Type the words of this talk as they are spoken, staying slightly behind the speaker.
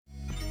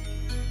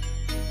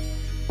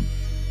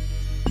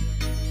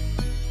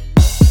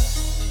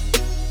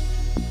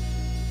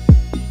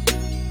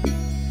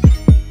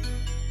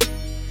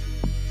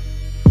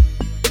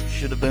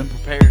should have been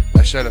prepared.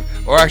 I should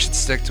have. Or I should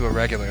stick to a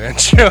regular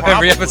intro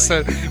every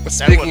episode. But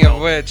speaking of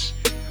which,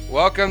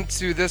 welcome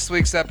to this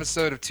week's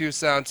episode of Two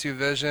Sound, Two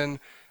Vision,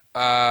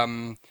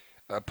 a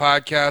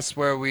podcast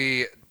where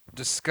we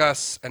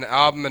discuss an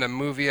album and a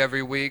movie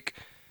every week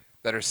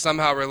that are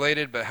somehow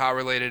related, but how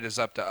related is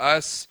up to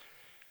us.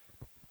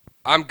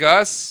 I'm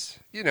Gus.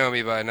 You know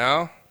me by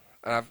now.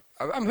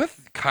 I'm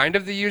with kind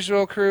of the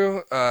usual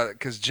crew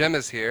because Jim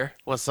is here.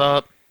 What's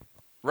up?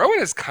 Rowan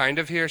is kind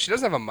of here. She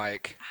doesn't have a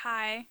mic.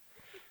 Hi.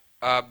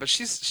 But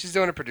she's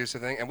doing a producer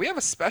thing, and we have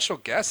a special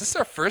guest. This is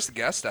our first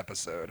guest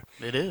episode.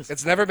 It is.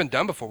 It's never been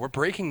done before. We're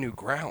breaking new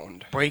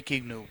ground.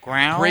 Breaking new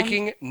ground.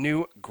 Breaking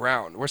new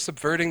ground. We're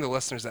subverting the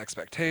listeners'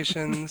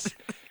 expectations.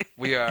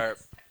 We are.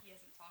 He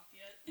hasn't talked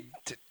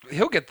yet.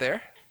 He'll get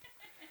there.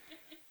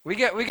 We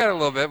got a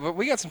little bit, but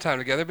we got some time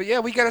together. But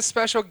yeah, we got a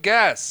special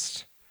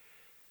guest.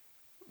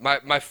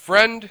 My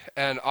friend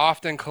and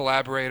often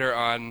collaborator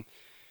on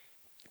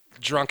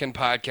drunken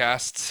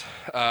podcasts.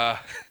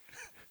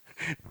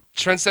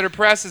 Trendsetter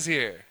Press is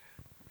here.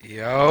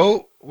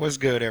 Yo, what's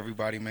good,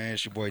 everybody, man?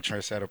 It's your boy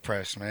Trendsetter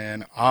Press,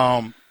 man.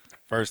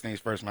 First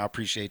things first, man. I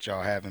appreciate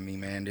y'all having me,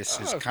 man. This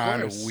is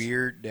kind of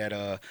weird that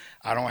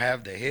I don't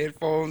have the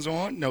headphones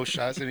on. No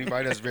shots at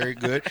anybody. That's very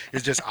good.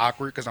 It's just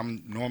awkward because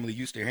I'm normally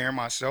used to hearing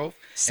myself.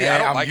 See, and I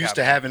don't I'm like used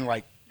to having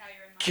like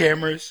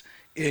cameras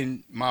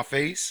in my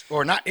face,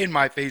 or not in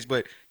my face,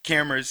 but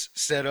cameras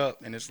set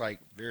up, and it's like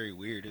very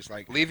weird. It's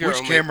like, which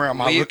camera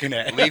am I looking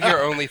at? Leave your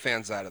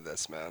OnlyFans out of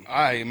this, man. All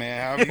right,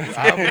 man.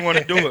 However you want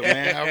to do it,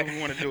 man. However you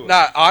want to do it.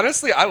 Nah,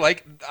 honestly, I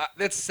like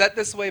it's set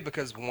this way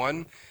because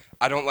one,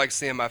 I don't like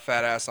seeing my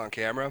fat ass on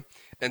camera,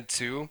 and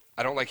two,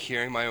 I don't like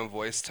hearing my own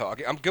voice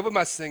talking. I'm good with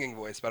my singing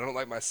voice, but I don't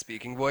like my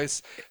speaking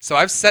voice. So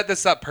I've set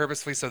this up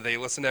purposefully so they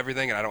listen to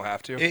everything and I don't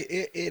have to.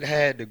 It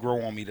had to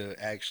grow on me to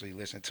actually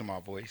listen to my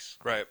voice.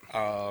 Right.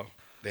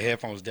 The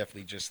headphones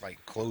definitely just like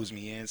close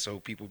me in,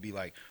 so people be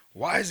like,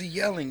 "Why is he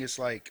yelling?" It's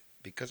like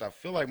because I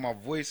feel like my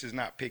voice is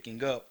not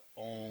picking up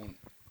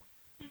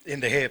in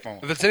the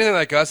headphones. If it's anything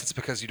like us, it's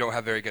because you don't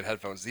have very good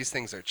headphones. These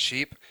things are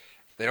cheap.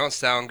 They don't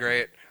sound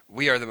great.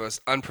 We are the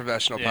most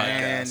unprofessional podcast.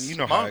 And you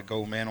know how it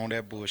go, man, on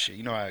that bullshit.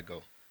 You know how it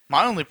go.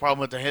 My only problem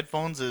with the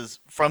headphones is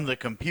from the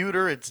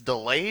computer, it's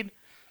delayed.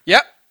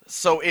 Yep.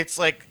 So it's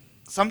like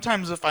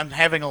sometimes if I'm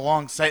having a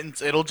long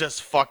sentence, it'll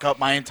just fuck up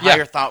my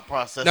entire thought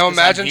process. Now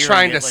imagine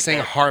trying to like sing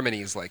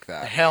harmonies like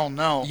that. Hell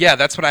no. Yeah,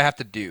 that's what I have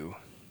to do.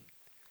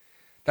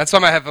 That's why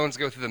my headphones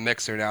go through the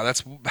mixer now.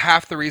 That's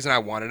half the reason I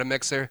wanted a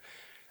mixer.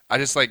 I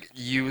just like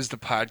use the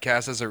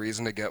podcast as a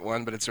reason to get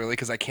one, but it's really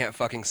because I can't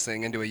fucking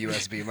sing into a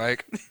USB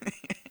mic.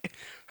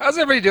 How's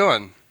everybody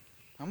doing?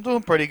 I'm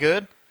doing pretty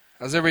good.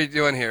 How's everybody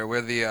doing here?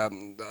 We're the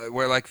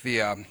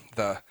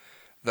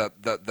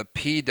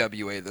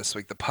PWA this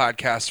week, the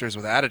podcasters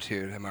with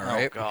attitude. Am I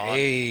right? Oh, God.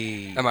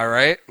 Hey, Am I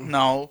right?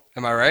 No.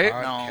 Am I right?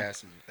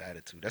 podcasting with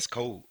attitude. That's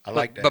cool. I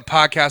like that. But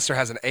podcaster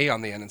has an A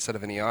on the end instead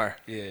of an ER.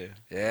 Yeah,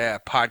 Yeah,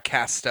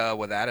 podcast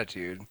with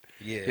attitude.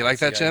 yeah. You like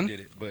that, See how Jim? you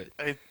did it, but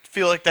I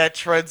feel like that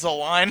treads a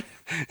line.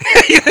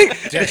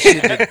 that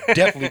shit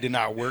definitely did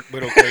not work.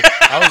 But okay,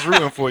 I was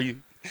rooting for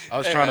you. I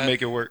was trying to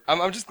make it work.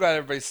 I'm just glad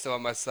everybody's still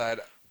on my side.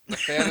 The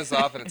fan is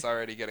off and it's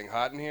already getting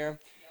hot in here.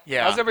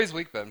 Yeah. How's everybody's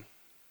week been?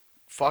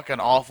 Fucking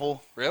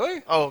awful.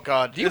 Really? Oh,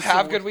 God. Do you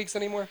have good weeks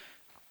anymore?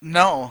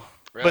 No.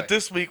 Really? But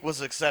this week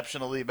was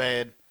exceptionally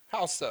bad.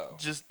 How so?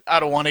 Just, I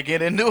don't want to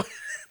get into it.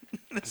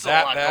 There's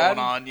that a lot bad?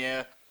 going on,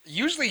 yeah.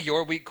 Usually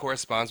your week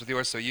corresponds with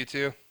yours, so you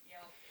too.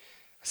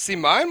 See,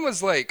 mine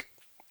was like,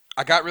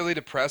 I got really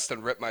depressed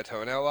and ripped my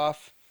toenail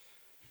off.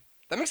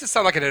 That makes it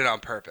sound like I did it on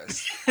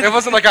purpose. It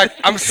wasn't like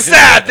I'm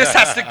sad, this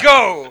has to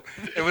go.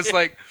 It was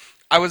like,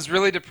 I was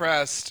really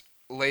depressed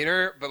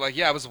later, but like,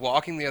 yeah, I was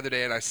walking the other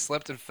day and I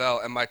slipped and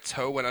fell and my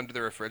toe went under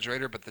the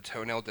refrigerator, but the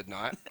toenail did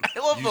not. I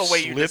love You the way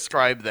you slipped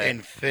described that.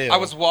 And fail. I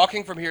was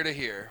walking from here to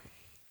here.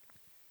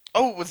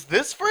 Oh, was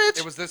this fridge?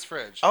 It was this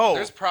fridge. Oh.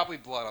 There's probably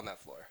blood on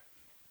that floor.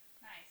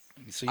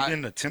 Nice. So you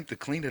didn't attempt to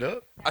clean it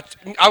up?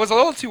 I was a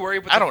little too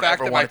worried with I the don't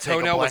fact ever that my wanna take a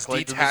toenail was black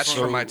light to this detached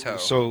room. from my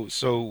toe.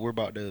 So we're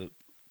about to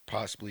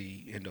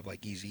possibly end up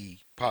like easy,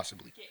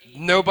 possibly.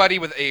 Nobody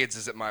with AIDS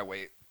is at my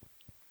weight.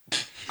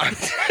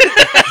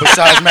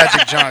 Besides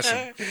Magic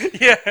Johnson.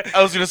 Yeah.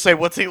 I was going to say,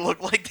 what's he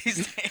look like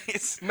these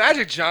days?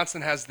 Magic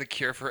Johnson has the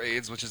cure for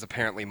AIDS, which is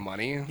apparently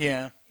money.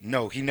 Yeah.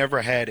 No, he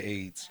never had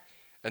AIDS.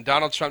 And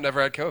Donald Trump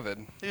never had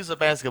COVID. He was a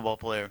basketball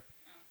player.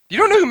 You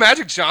don't know who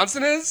Magic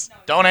Johnson is?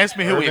 Don't ask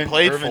me who he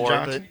played Irvin for,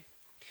 Johnson?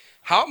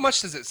 How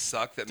much does it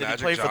suck that but did Magic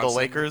he play Johnson... for the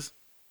Lakers?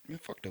 Man,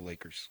 fuck the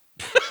Lakers.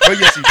 Oh,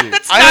 yes, he did.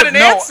 It's not an no,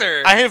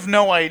 answer. I have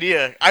no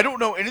idea. I don't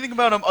know anything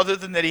about him other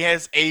than that he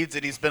has AIDS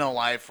and he's been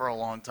alive for a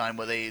long time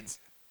with AIDS.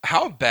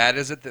 How bad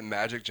is it that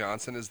Magic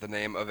Johnson is the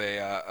name of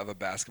a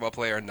basketball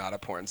player and not a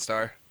porn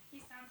star? He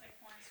sounds like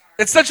a porn star.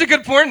 It's such a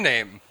good porn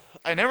name.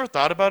 I never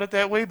thought about it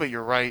that way, but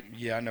you're right.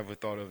 Yeah, I never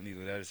thought of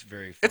neither. That is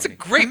very funny. It's a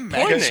great porn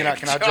Magic name.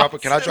 Can I drop a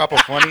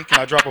funny? Can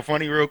I drop a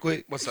funny real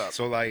quick? What's up?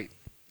 So like,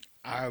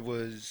 I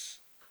was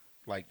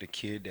like the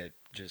kid that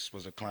just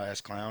was a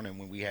class clown. And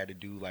when we had to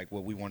do like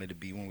what we wanted to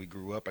be when we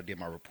grew up, I did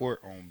my report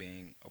on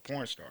being a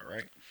porn star,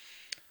 right?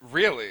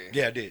 Really?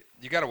 Yeah, I did.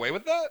 You got away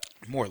with that?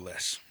 More or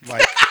less.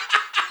 Like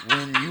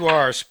when you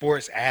are a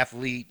sports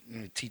athlete,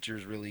 and the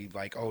teachers really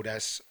like, oh,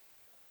 that's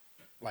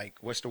like,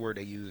 what's the word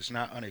they use?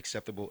 Not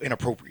unacceptable,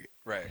 inappropriate.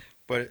 Right.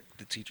 But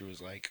the teacher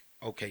was like,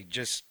 okay,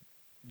 just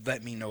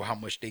let me know how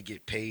much they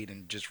get paid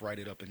and just write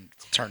it up and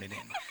turn it in.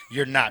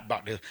 You're not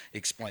about to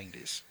explain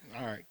this.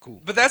 All right,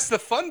 cool. But that's the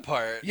fun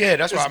part. Yeah,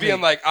 that's what I mean.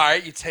 Being like, all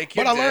right, you take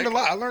your But I dick. learned a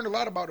lot. I learned a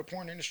lot about the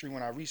porn industry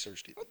when I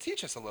researched it. Well,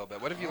 teach us a little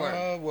bit. What have you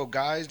learned? Well,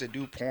 guys that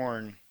do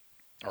porn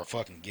are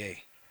fucking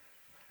gay.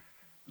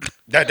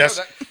 No.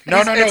 In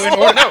order,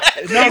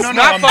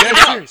 not I'm fucking dead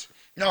up. serious.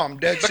 No, I'm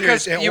dead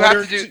Because serious. In you have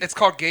order to do. It's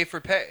called gay for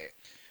pay.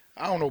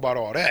 I don't know about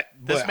all that,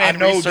 This but man I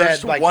know that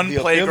researched like One the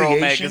Playgirl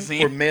affiliation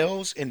magazine. for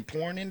males in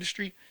porn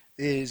industry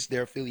is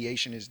their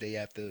affiliation is they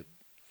have to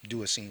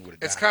do a scene with a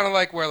guy. It's kind of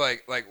like where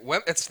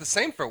it's the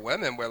same for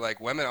women, where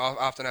like women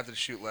often have to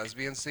shoot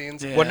lesbian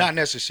scenes. Yeah. Well, not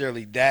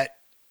necessarily that.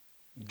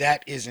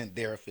 That isn't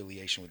their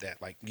affiliation with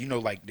that. Like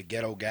like the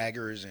ghetto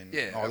gaggers and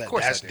Yeah, all of that.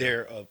 course That's I do.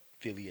 their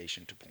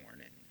affiliation to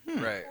porn.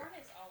 And Right. Porn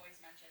is always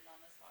mentioned on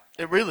this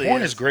podcast. It really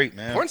porn is great,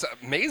 man. Porn's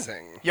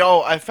amazing.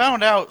 Yo, I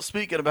found out,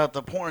 speaking about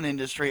the porn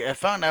industry, I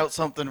found out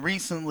something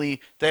recently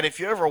that if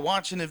you're ever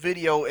watching a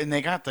video and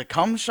they got the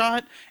cum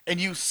shot and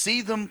you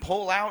see them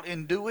pull out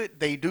and do it,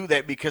 they do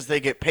that because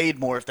they get paid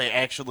more if they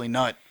actually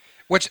nut.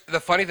 Which the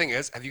funny thing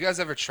is, have you guys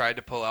ever tried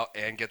to pull out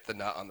and get the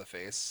nut on the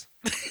face?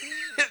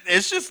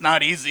 It's just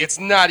not easy. It's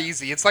not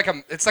easy. It's like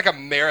a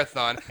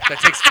marathon that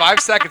takes 5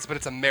 seconds, but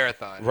it's a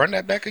marathon. Run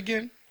that back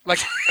again. Like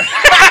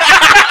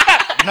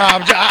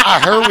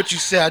I heard what you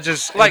said.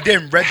 It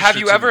didn't register. have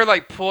you to ever me.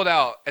 like pulled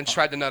out and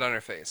tried to nut on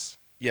her face?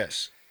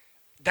 Yes.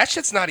 That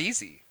shit's not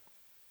easy.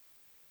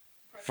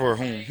 For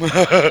whom?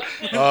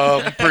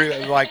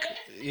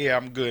 Yeah,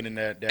 I'm good in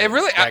that. It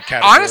really, that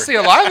category. honestly,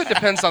 a lot of it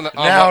depends on the.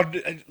 Now,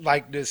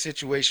 like the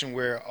situation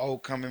where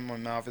come in my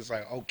mouth, it's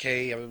like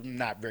okay, I'm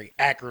not very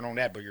accurate on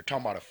that, but you're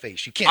talking about a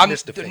face. You can't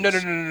miss the face. No.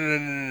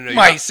 You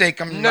might say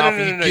come in the mouth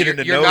and you get in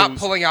the You're nose. not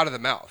pulling out of the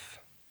mouth.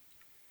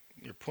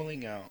 You're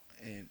pulling out,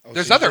 and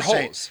There's so you're other just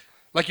saying- holes.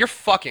 Like you're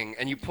fucking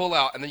and you pull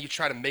out and then you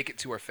try to make it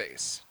to her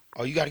face.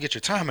 Oh, you got to get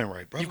your timing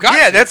right, bro. You got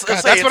yeah, to. that's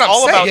God, what I'm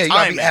all saying. about Yeah, you got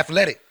to timing. be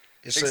athletic.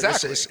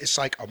 Exactly. It's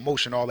like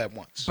emotion all at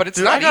once. But it's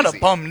Dude, not I got easy.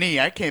 a bum knee.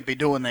 I can't be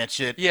doing that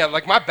shit. Yeah,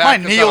 like my My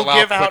back does knee not will allow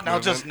give quick out and I'll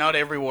movement. just nut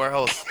everywhere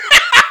else.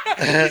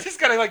 You just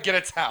gotta like get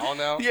a towel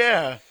now.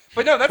 Yeah.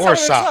 But no, that's Or how a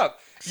it's sock. up.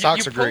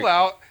 Socks you are pull great.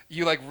 out.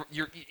 You like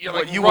you're like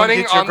What, you wouldn't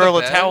running get your on girl the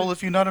a bed. towel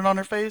if you nutted on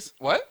her face?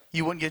 What?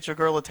 You wouldn't get your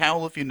girl a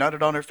towel if you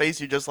nutted on her face?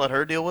 You just let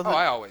her deal with it? Oh,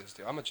 I always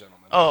do. I'm a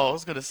gentleman. Oh, I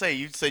was gonna say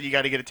you said you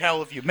got to get a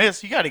towel if you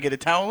miss. You got to get a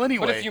towel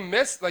anyway. But if you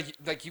miss,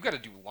 like you got to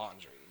do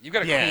laundry. You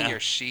got to Yeah. clean your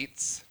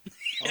sheets.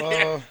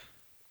 Uh,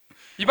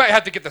 You might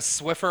have to get the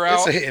Swiffer out.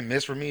 It's a hit and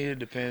miss for me. It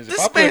depends.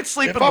 This if I man's put,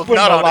 sleeping if I with put in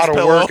nut a on lot his of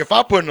pillow. work, if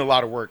I put in a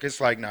lot of work, it's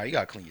like, nah, you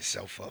gotta clean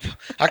yourself up.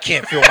 I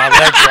can't feel my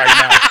legs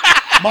right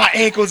now. My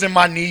ankles and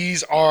my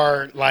knees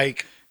are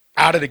like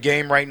out of the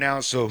game right now.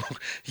 So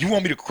you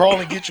want me to crawl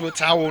and get you a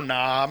towel?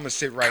 Nah, I'm gonna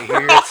sit right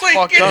here. Like,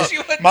 fucked get up.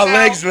 you a My towel.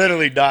 legs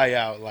literally die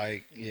out.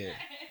 Like, yeah.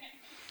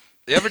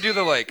 You ever do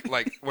the like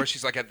where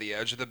she's like at the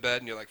edge of the bed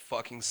and you're like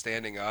fucking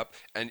standing up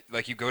and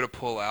like you go to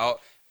pull out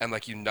and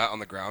like you nut on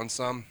the ground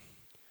some?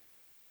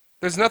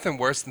 There's nothing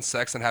worse than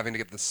sex than having to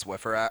get the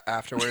Swiffer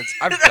afterwards.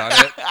 I've done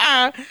it.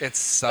 Ah, It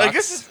sucks. I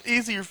guess it's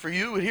easier for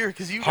you here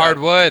because you got-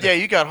 Hardwood. Yeah,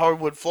 you got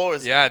hardwood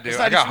floors. Yeah, dude, It's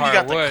I not got just when you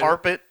got the hardwood.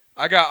 carpet.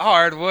 I got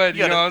hardwood.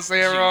 You You know gotta- what I'm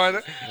saying, everyone?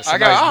 It's I a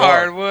got nice bar.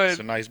 hardwood. It's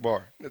a nice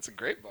bar. It's a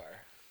great bar.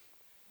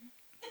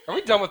 Are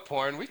we done with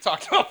porn? We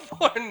talked about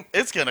porn.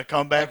 It's gonna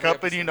come back Every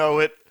up and you know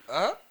it.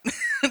 Huh?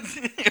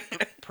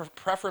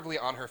 Preferably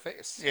on her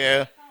face.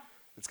 Yeah,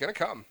 It's gonna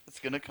come. it's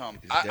gonna come.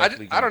 It's I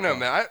definitely don't gonna know, come.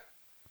 man.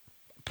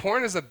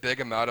 Porn is a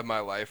big amount of my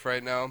life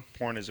right now.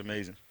 Porn is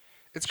amazing.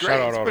 It's great. Shout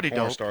out It's all the pretty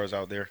porn dope. stars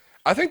out there.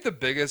 I think the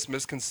biggest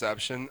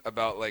misconception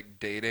about like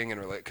dating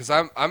and because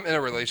I'm in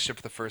a relationship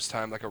for the first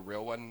time, like a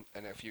real one,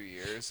 in a few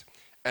years,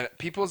 and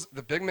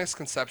the big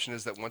misconception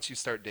is that once you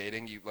start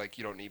dating, you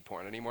don't need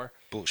porn anymore.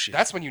 Bullshit.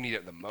 That's when you need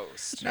it the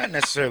most. Not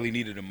necessarily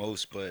needed the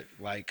most, but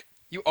like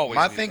You always.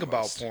 my need it thing the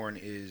about most. porn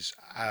is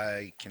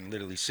I can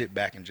literally sit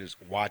back and just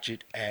watch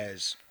it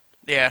as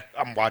Yeah,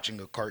 I'm watching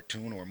a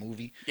cartoon or a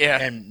movie.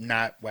 Yeah. And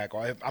not whack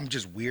off. I'm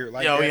just weird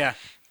like oh that. yeah.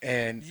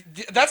 And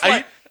That's I-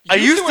 why I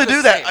you used two to are the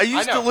do that. same. I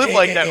used to know. live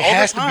like that it all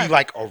has the to time. be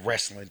like a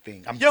wrestling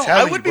thing. I'm Yo, I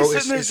telling would you, be bro, sitting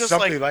it's, there it's just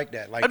something like- like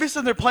that. Like I'd be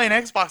sitting there playing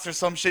Xbox or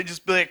some shit,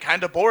 just be like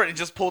kind of bored and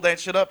just pull that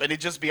shit up and it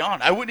just be on.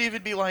 I wouldn't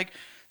even be like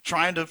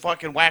trying to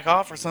fucking whack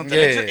off or something.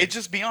 Yeah. It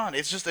just be on.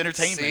 It's just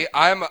entertainment. See,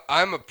 I'm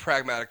a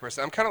pragmatic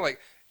person. I'm kind of like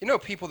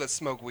people that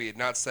smoke weed.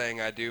 Not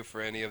saying I do for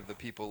any of the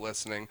people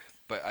listening,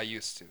 but I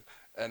used to.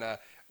 And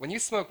when you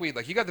smoke weed,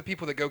 like you got the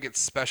people that go get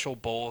special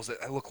bowls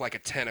that look like a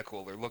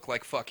tentacle or look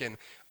like fucking.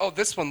 Oh,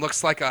 this one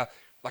looks like an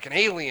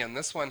alien.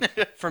 This one.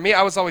 For me,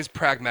 I was always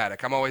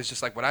pragmatic. I'm always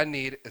just like, what I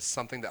need is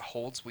something that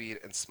holds weed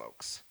and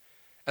smokes.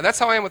 And that's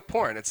how I am with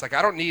porn. It's like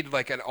I don't need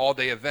like an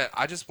all-day event.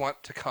 I just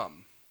want to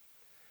come.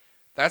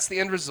 That's the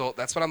end result.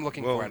 That's what I'm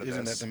looking for out of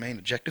isn't this. that the main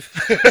objective?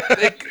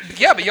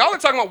 Yeah, but y'all are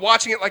talking about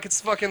watching it like it's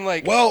fucking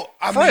like I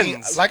mean,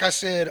 Friends. like I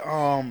said,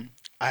 I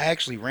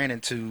actually ran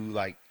into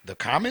like the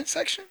comment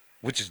section,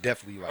 which is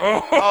definitely like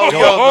Oh, yo,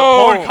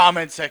 the porn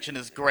comment section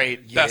is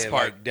great. Best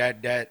part.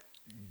 Like, that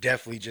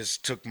definitely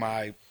just took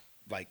my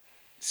like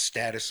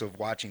status of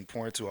watching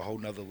porn to a whole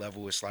nother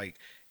level. It's like,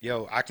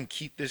 yo, I can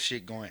keep this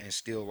shit going and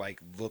still like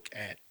look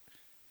at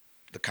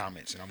the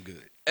comments and I'm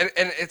good. And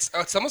it's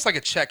almost like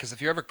a check, because if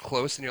you're ever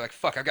close and you're like,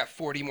 fuck, I've got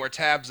 40 more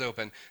tabs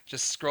open,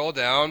 just scroll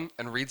down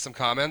and read some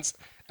comments,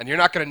 and you're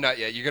not going to nut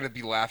yet. You're going to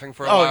be laughing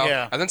for a while.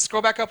 Yeah. And then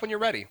scroll back up when you're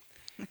ready.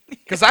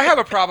 Because I have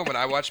a problem when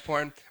I watch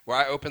porn where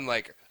I open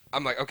like,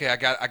 I'm like, okay, I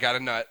got a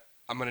nut.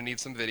 I'm going to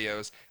need some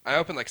videos. I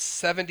open like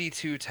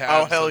 72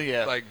 tabs hell of,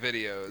 yeah. like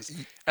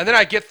videos. And then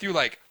I get through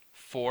like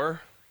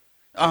 4.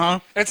 Uh-huh.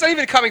 And it's not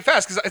even coming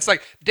fast, because it's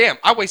like, damn,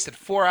 I wasted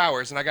 4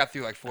 hours and I got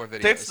through like 4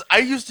 videos. I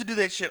used to do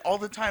that shit all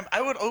the time.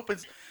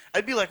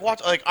 I'd be like,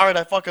 watch, like, all right,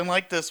 I fucking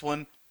like this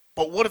one,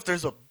 but what if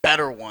there's a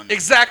better one?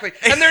 Exactly.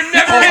 And there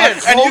never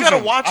is. And you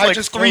gotta watch, like,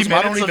 just 3 close 'em. I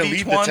minutes don't of even each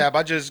leave the one. tab.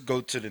 I just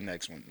go to the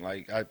next one.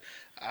 Like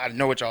I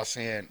know what y'all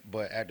saying,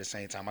 but at the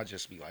same time, I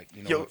just be like,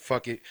 you know what,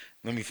 fuck it.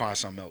 Let me find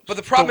something else. But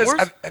the problem The is,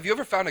 worst- have you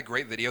ever found a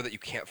great video that you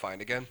can't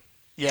find again?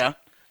 Yeah.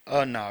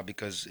 Nah,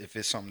 because if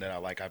it's something that I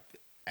like, I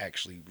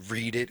actually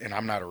read it, and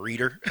I'm not a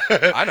reader.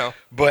 I know.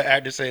 But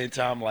at the same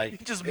time, like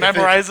He just if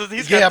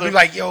memorizes. I'll be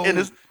like, yo,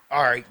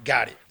 all right,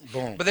 got it.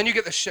 Boom. But then you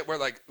get the shit where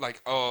like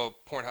oh,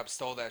 Pornhub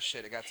stole that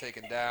shit. It got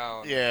taken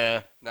down.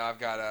 Yeah. Now I've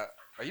got a.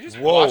 Are you just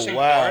Whoa, watching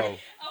wow. porn? I wanted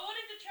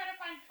to try to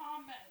find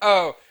comments.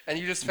 Oh, and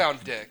you just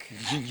found dick.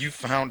 You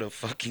found a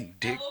fucking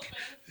dick.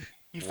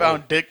 You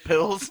found dick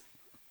pills?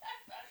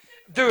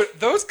 Dude,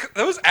 those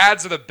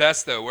ads are the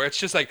best though, where it's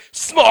just like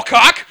small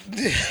cock,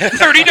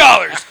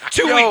 $30,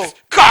 2 Yo. weeks,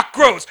 cock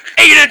grows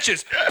 8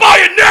 inches, buy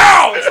it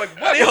now. It's like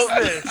what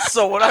is this?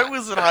 So when I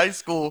was in high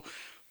school,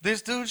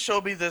 this dude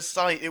showed me this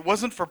site. It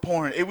wasn't for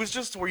porn. It was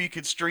just where you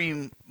could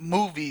stream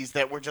movies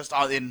that were just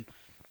in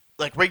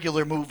like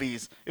regular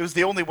movies. It was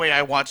the only way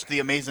I watched The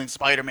Amazing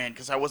Spider-Man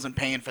because I wasn't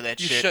paying for that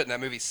You shit. shouldn't. That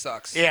movie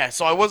sucks. Yeah,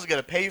 so I wasn't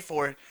gonna pay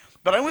for it.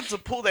 But I went to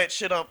pull that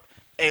shit up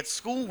at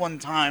school one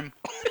time.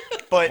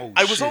 But Oh,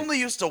 I was shit. only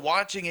used to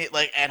watching it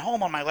like at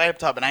home on my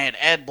laptop, and I had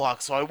ad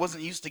block, so I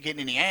wasn't used to getting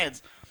any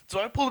ads. So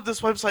I pulled up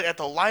this website at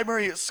the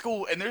library at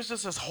school, and there's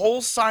just this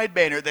whole side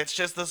banner that's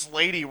just this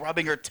lady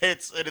rubbing her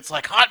tits, and it's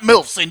like hot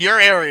milfs in your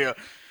area.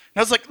 And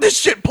I was like, this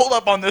shit pulled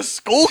up on this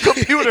school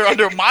computer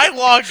under my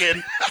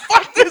login.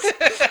 Fuck this.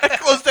 I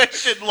closed that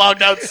shit and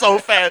logged out so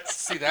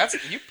fast. See, that's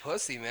you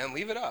pussy, man.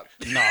 Leave it up.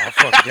 Nah,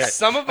 fuck that.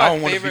 Some of my I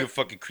don't want to be favorite- a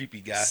fucking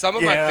creepy guy. Some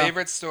of Yeah. my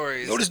favorite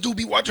stories. Yo, this dude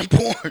be watching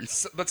porn.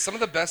 But some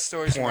of the best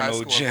stories from high Porno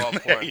school Jim.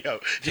 involve porn. Yo, Do you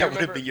that would have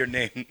remember- been your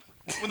name.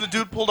 When the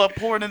dude pulled up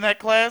porn in that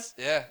class?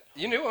 Yeah,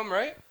 you knew him,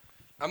 right?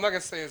 I'm not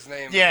gonna say his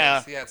name. Yeah.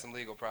 because he had some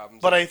legal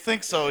problems. But I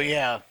think so,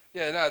 yeah.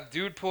 yeah, no,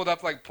 dude pulled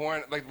up like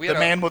porn. Like we The had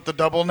man with the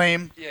double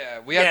name? Yeah,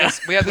 we had Yeah.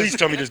 this. We had Please this.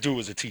 tell me this dude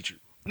was a teacher.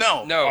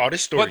 No. No, Oh,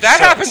 this story But that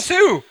sucks. happened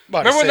too.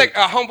 About to Remember when say. like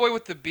a homeboy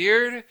with the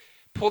beard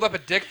pulled up a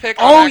dick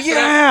pic? on Oh, accident?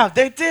 yeah,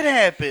 that did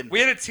happen. We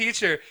had a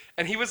teacher,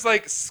 and he was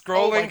like Oh my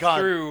scrolling God.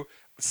 through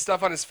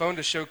stuff on his phone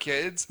to show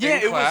kids Yeah,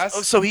 in it class.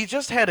 was. So he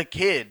just had a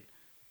kid.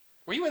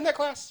 Were you in that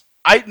class?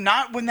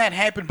 Not when that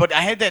happened, but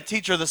I had that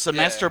teacher the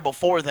semester Yeah.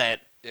 before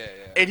that. Yeah,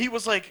 yeah. And he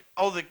was like,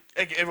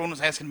 everyone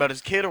was asking about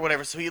his kid or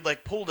whatever, so he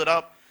like pulled it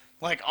up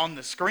like on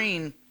the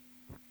screen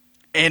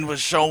and was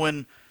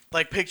showing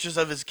like pictures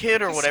of his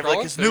kid or He's whatever, like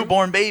scrolling his through.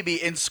 newborn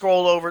baby, and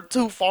scrolled over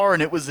too far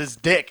and it was his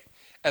dick.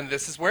 And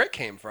this is where it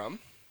came from.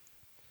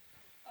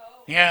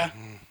 Yeah.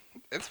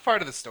 It's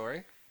part of the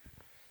story.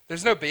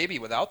 There's no baby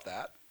without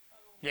that.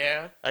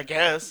 Yeah, I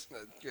guess.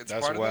 It's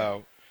That's part of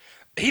wild.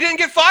 He didn't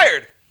get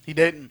fired. He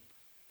didn't.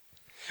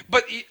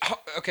 But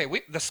okay,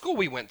 the school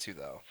we went to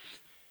though,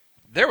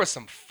 there was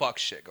some fuck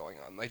shit going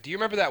on. Like, do you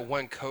remember that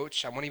one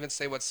coach? I won't even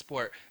say what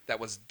sport that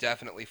was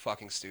definitely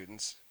fucking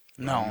students.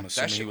 No. I'm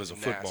assuming shit he was a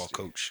was football nasty.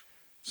 coach.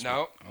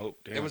 No, Oh,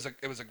 damn.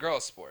 it was a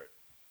girls' sport,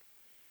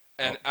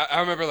 and I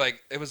remember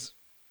like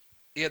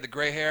he had the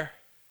gray hair.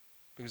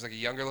 He was like a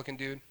younger looking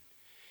dude.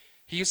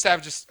 He used to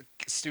have just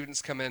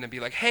students come in and be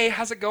like, "Hey,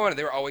 how's it going?" And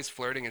they were always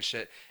flirting and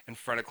shit in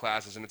front of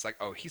classes, and it's like,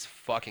 "Oh, he's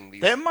fucking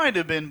these." That might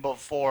have been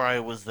before I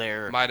was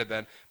there. Might have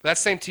been. But that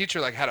same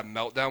teacher like had a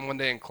meltdown one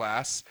day in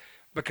class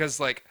because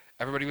like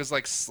everybody was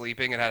like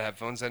sleeping and had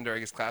headphones in during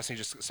his class, and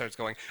he just starts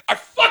going, "I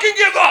fucking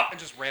give up!" and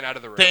just ran out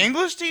of the room. The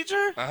English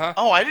teacher? Uh-huh.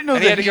 Oh, I didn't know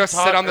And that he had to go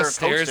taught sit on the or coached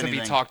stairs and be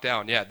anything. talked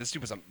down. Yeah, this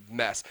dude was a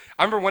mess.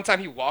 I remember one time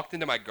he walked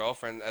into my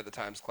girlfriend at the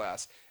time's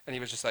class, and he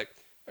was just like,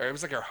 or it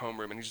was like our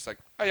homeroom, and he's just like,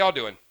 "How y'all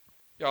doing?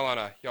 Y'all on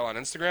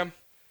Instagram?"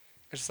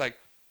 It's just like,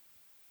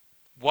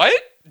 what?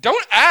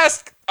 Don't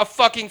ask a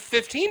fucking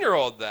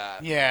 15-year-old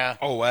that. Yeah.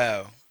 Oh,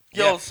 wow.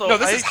 Yo, Yeah. so no,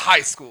 this is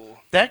high school.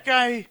 that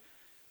guy,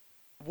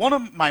 one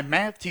of my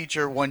math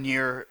teacher one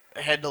year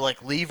had to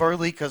like leave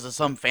early because of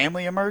some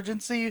family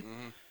emergency,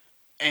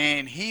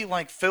 and he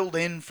like filled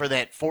in for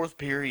that fourth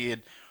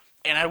period,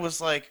 and I was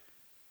like,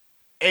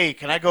 "Hey,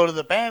 can I go to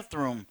the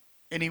bathroom?"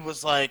 And he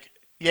was like,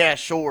 Yeah,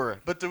 sure.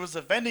 But there was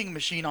a vending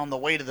machine on the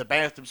way to the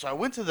bathroom, so I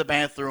went to the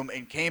bathroom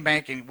and came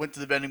back and went to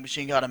the vending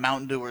machine, got a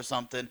Mountain Dew or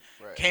something.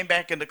 Right. Came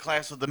back into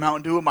class with the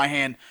Mountain Dew in my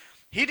hand.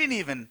 He didn't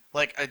even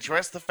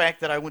address the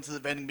fact that I went to the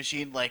vending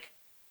machine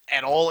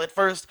at all at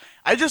first.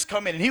 I just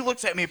come in and he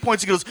looks at me and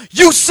points and goes,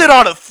 "You sit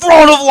on a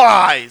throne of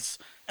lies."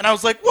 And I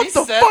was like, "What He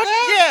the said fuck?"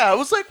 that? Yeah, I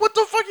was like, "What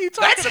the fuck are you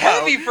talking That's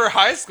about?" heavy for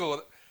high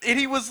school. And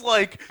he was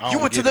like, I "You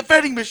don't went to get the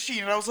vending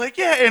machine." And I was like,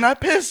 "Yeah, and I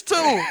pissed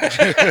too."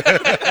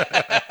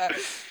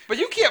 But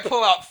you can't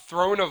pull out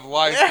Throne of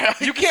Life. Yeah.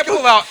 You can't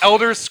pull out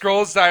Elder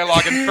Scrolls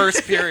dialogue in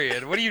first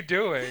period. What are you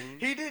doing?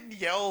 He didn't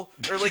yell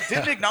or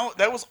didn't acknowledge.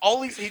 That was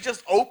all he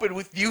just opened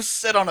with, "You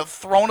sit on a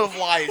throne of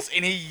lies,"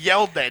 and he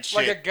yelled that shit.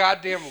 Like a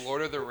goddamn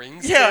Lord of the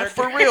Rings Yeah, character?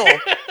 for real.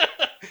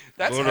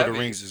 That's Lord heavy. of the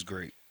Rings is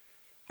great.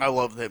 I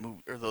love that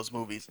movie or those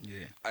movies.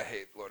 Yeah. I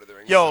hate Lord of the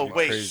Rings. Yo, so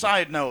wait. much. Crazy.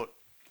 Side note.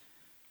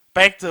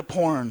 Back to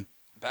porn,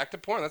 Back to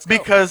porn. Let's go.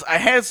 because I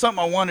had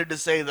something I wanted to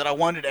say that I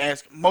wanted to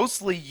ask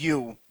mostly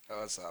you, Oh,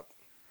 what's up?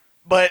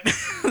 but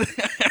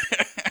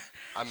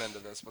I'm into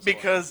this. What's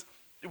because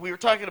we were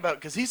talking about,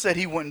 because he said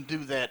he wouldn't do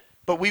that,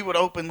 but we would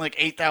open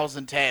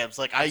 8,000 tabs.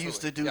 I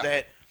used to do Absolutely, yeah.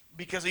 that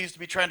because I used to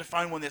be trying to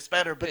find one that's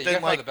better. But Yeah, you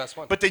then gotta find the best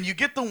one. but then you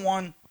get the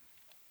one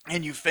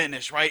and you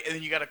finish, right? And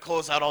then you got to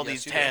close out all Yes,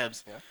 these you do.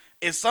 tabs. Yeah.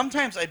 Is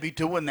sometimes I'd be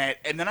doing that,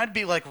 and then I'd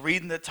be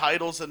reading the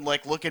titles and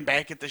looking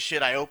back at the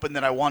shit I opened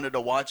that I wanted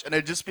to watch, and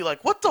I'd just be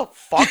like, "What the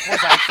fuck was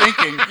I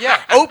thinking?"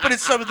 Yeah. Opening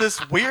some of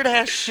this weird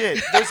ass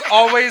shit. There's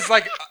always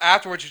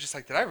afterwards you're just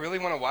like, did I really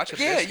want to watch a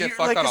Yeah, bitch get you're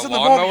fucked on 'cause a in the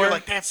moment lawnmower? you're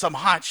like, "That's some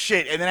hot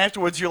shit," and then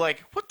afterwards you're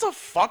like, "What the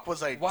fuck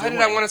was I Why doing?"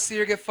 did I want to see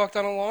her get fucked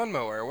on a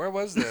lawnmower? Where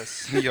was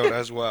this? Yo,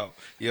 that's wild.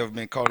 You ever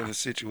been caught in a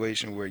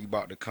situation where you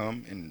about to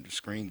come and the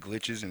screen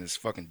glitches and it's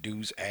fucking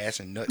dude's ass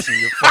and nuts in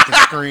your fucking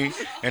screen,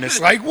 and it's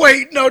like,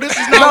 wait, no, this is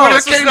not what I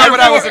this is came not here what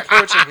I was for.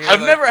 approaching here. I've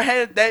Like, never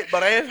had that,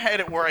 but I have had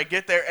it where I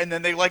get there and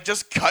then they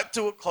just cut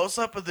to a close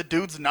up of the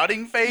dude's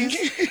nutting face.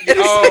 And it's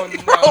Oh,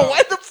 like, bro, no.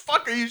 why the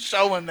fuck are you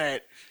showing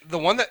that? the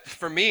one that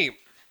for me,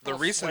 the All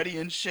recent sweaty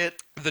and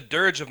shit. the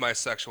dirge of my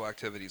sexual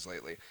activities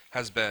lately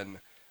has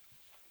been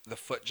the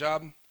foot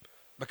job.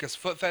 Because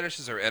foot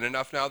fetishes are in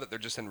enough now that they're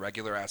just in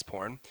regular ass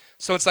porn.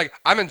 So it's like,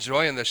 I'm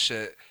enjoying this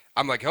shit.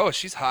 I'm like, oh,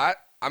 she's hot.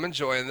 I'm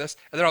enjoying this.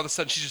 And then all of a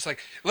sudden she's just like,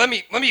 let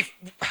me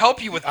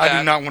help you with that. I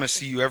do not want to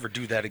see you ever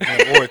do that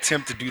again or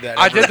attempt to do that.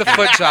 I ever did the again.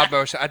 foot job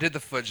motion. I did the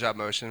foot job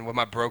motion with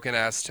my broken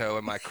ass toe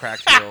and my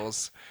cracked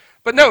heels.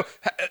 But no,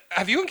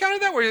 have you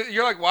encountered that where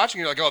you're watching,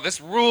 you're like, oh,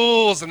 this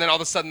rules, and then all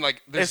of a sudden there's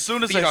As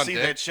soon as feet I on see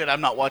dick. that shit,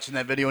 I'm not watching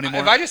that video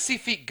anymore. If I just see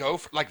feet go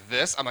like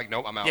this, I'm like,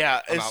 nope, I'm out.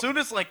 yeah, I'm as out. soon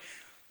as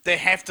they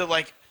have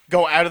to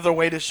go out of their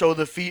way to show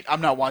the feet,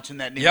 I'm not watching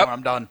that anymore. Yep.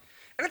 I'm done.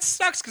 And it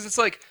sucks because it's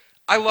like,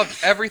 I loved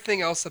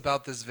everything else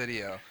about this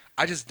video.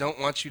 I just don't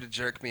want you to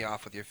jerk me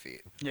off with your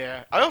feet.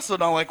 Yeah, I also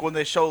don't like when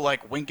they show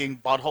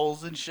winking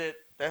buttholes and shit.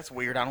 That's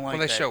weird. I don't like When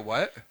they that. show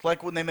what?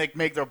 Like when they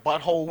make their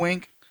butthole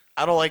wink.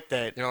 I don't like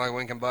that. You don't like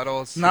winking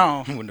buttholes?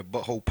 No. When the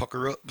butthole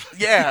pucker up.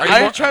 Yeah, Are you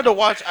I more- tried to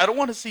watch. I don't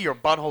want to see your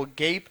butthole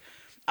gape.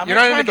 I'm You're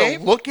not not trying into to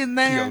gape? look in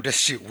there. Yo, that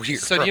shit weird.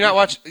 So bro. do you not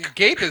watch?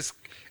 Gape is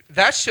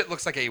that shit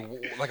looks like a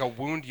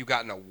wound you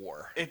got in a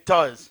war. It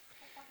does.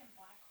 Fucking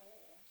black hole.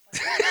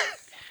 It's like,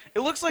 It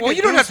looks like Well, a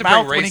you don't dude's have to bring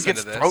mouth when he race gets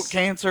into this. throat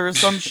cancer or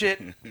some shit.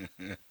 I'm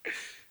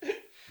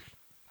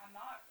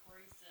not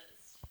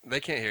racist. They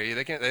can't hear you.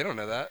 They can't. They don't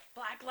know that.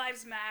 Black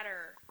lives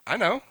matter. I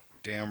know.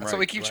 Damn right. That's what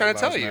we keep Black trying to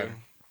tell Lives you. Matter.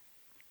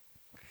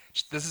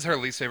 This is her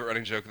least favorite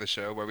running joke of the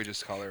show, where we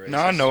just call her racist. No,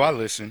 I know. I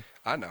listen.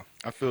 I know.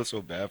 I feel so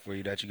bad for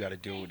you that you got to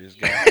deal with this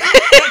guy.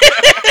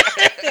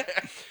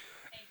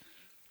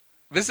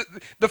 This is,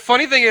 the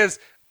funny thing is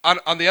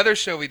on the other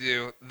show we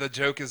do, the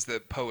joke is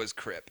that Poe is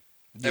Crip,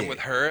 and Yeah. with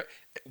her,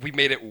 we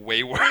made it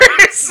way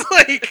worse.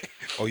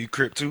 Oh, you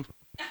crip too?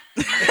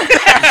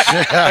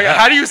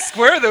 How do you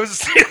square those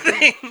two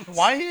things?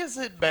 Why is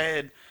it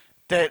bad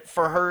that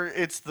for her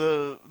it's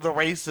the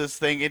racist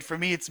thing, and for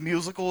me it's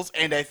musicals,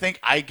 and I think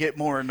I get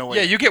more annoyed.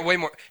 Yeah, you get way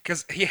more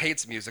because he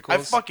hates musicals.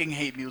 I fucking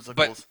hate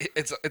musicals. But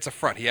it's a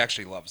front. He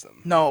actually loves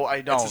them. No, I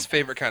It's don't. his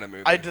favorite kind of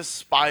movie. I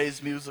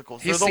despise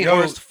musicals. He's They're the seen-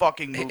 worst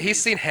fucking movies.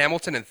 He's seen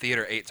Hamilton in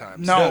theater 8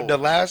 times. No. The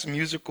last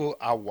musical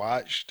I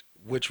watched,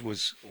 which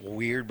was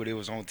weird, but it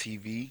was on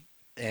TV.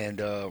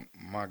 And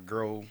my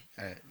girl,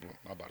 I'm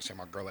about to say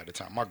my girl at the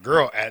time. My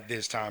girl at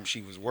this time,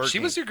 she was working. She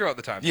was your girl at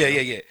the time.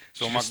 Yeah.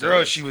 So She my still girl,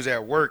 is. she was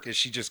at work, and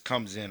she just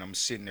comes in. I'm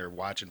sitting there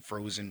watching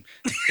Frozen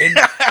in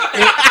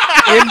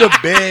the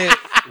bed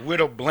with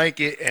a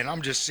blanket, and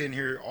I'm just sitting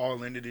here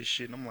all into this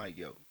shit. And I'm like,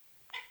 yo,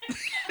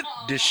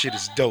 this shit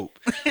is dope.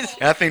 And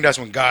I think that's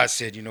when God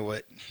said, you know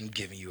what, I'm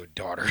giving you a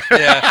daughter.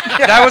 Yeah,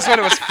 that was when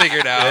it was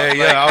figured out.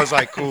 Yeah. I was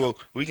like, cool.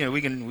 We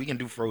can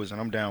do Frozen.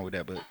 I'm down with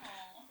that, but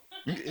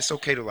it's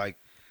okay to like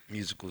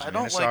musicals. I Man.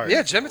 don't It's like all right.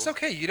 Yeah, Jim, it's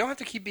okay. You don't have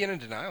to keep being in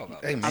denial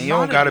about Hey it. man, I'm you not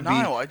don't in gotta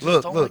denial. I be. just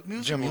Look, don't look, like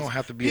musicals. Jim. You don't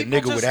have to be People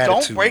a nigga with just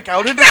attitude. Don't break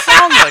out into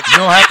song like You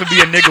don't have to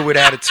be a nigga with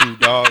attitude,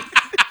 dog.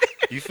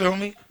 You feel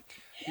me?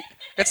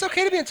 It's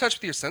okay to be in touch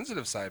with your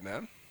sensitive side,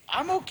 man.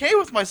 I'm okay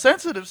with my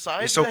sensitive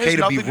side. It's That has okay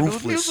to be nothing do with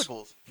ruthless.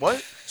 musicals. What?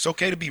 It's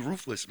okay to be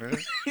ruthless, man.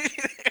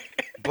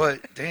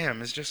 But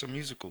damn, it's just a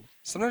musical.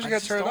 Sometimes you I gotta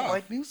just turn it don't off.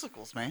 like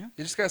musicals, man.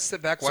 You just gotta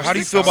sit back. So Watch how do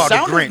you the feel song. about the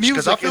Sound of Grinch?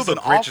 Because I Music feel is the an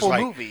Grinch is awful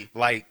like movie.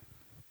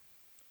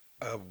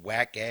 a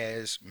whack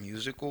ass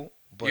musical,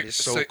 but You- it's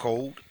so so-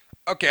 cold.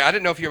 Okay, I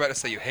didn't know if you were about to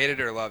say you hated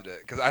it or loved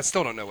it because I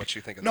still don't know what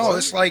you think of No,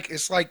 this.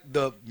 it's like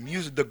the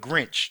music, the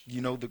Grinch.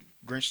 You know, the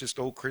Grinch that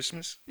stole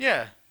Christmas.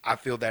 Yeah. I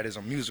feel that is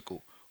a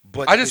musical.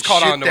 But I just the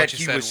caught shit on to that what you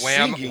he said. was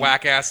Wham, singing-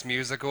 whack ass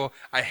musical.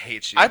 I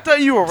hate you. I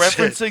thought you were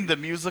referencing the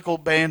musical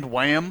band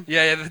Wham.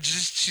 yeah,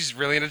 she's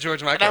really into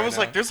George Michael. And I right was now.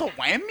 like, there's a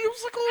Wham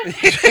musical?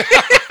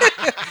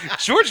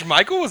 George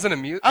Michael was in a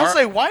musical. I was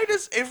like, why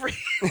does every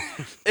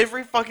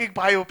fucking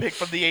biopic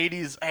from the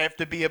 80s have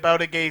to be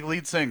about a gay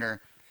lead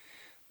singer?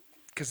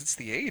 because it's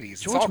the 80s.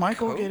 It's George all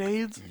Michael coke. get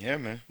AIDS? Yeah,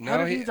 man. No, How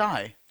did he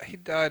die? he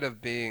died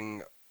of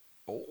being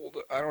old.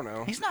 I don't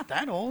know. He's not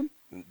that old.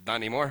 Not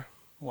anymore.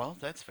 Well,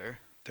 that's fair.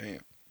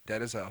 Damn.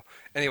 Dead as hell.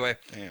 Anyway,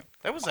 Damn.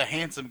 That was a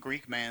handsome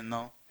Greek man,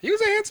 though. he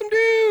was a handsome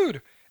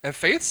dude, and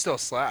Faith still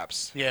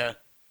slaps. Yeah.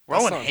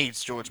 Rowan song-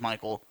 hates George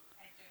Michael.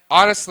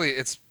 Honestly,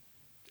 it's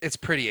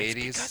pretty It's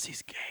 80s. because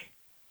he's gay.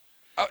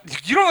 Oh,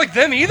 you don't like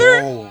them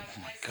either? Oh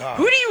my god.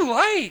 Who do you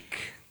like?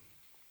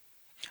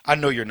 I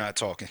know you're not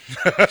talking.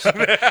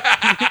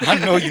 I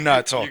know you're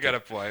not talking. You got a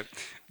point. She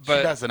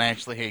But doesn't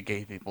actually hate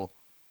gay people.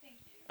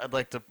 I'd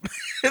like to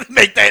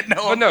make that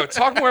known. but no,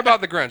 talk more about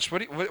the Grinch.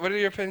 What are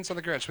your opinions on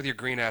the Grinch with your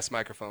green ass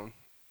microphone?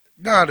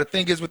 Nah, the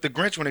thing is with the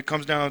Grinch, when it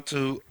comes down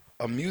to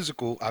a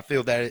musical, I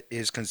feel that it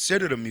is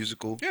considered a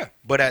musical. Yeah.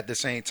 But at the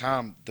same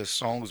time, the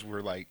songs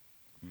were like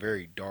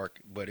very dark,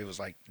 but it was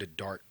like the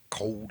dark,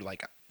 cold,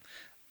 like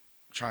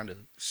trying to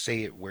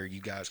say it where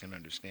you guys can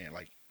understand.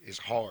 Like it's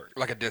hard.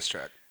 Like a diss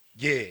track.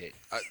 Yeah.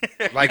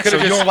 Like coulda so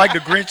you just- don't like the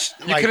Grinch?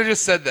 You Like, could have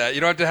just said that.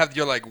 You don't have to have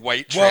your like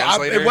white well,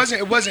 translator.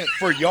 it wasn't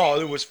for y'all.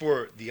 It was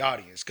for the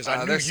audience because I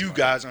knew they're you smart.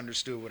 guys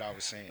understood what I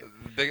was saying.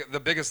 The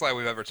biggest lie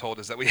we've ever told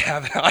is that we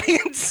have an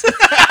audience.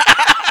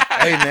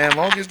 Hey man, as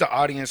long as the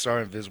audience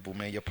are invisible,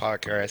 man, your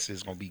podcast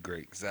is gonna be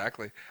great.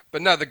 Exactly.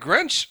 But no, the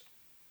Grinch.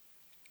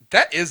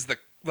 That is the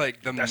That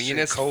shit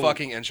meanest cold.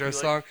 fucking intro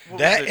song. What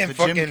that was it, and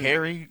the Jim fucking-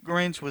 Carrey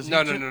Grinch was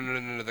No, he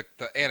no, the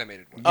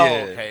animated one. Oh,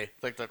 Yeah. okay.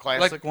 Like the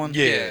classic one?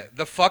 Yeah.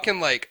 The fucking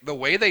like the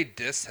way they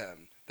diss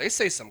him. They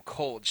say some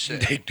cold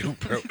shit. They do,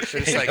 bro. just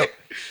Hey, like- yo,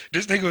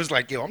 this nigga was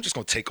like, yo, I'm just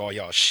gonna take all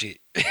y'all shit.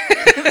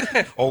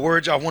 Or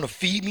words y'all wanna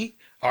feed me?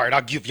 All right,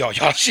 I'll give y'all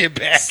shit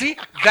back. See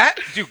that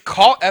dude?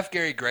 Call F.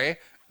 Gary Gray.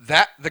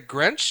 That the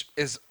Grinch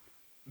is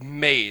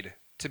made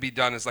to be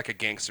done as like a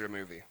gangster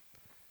movie,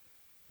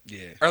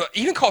 Yeah. or like,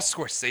 even call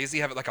Scorsese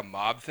have it like a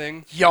mob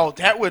thing. Yo,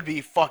 that would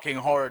be fucking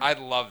hard. I'd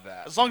love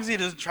that. As long as he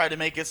doesn't try to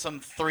make it some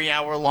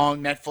 3-hour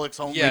long Netflix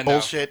only Yeah,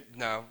 bullshit.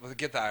 No,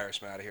 get the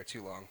Irishman out of here.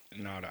 Too long.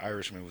 No, the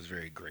Irishman was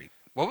very great.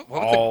 What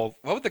All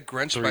would the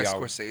Grinch 3 by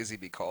hours. Scorsese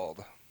be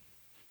called?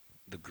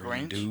 The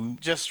green Grinch? dude.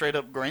 Just straight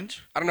up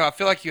Grinch? I don't know. I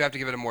feel like you have to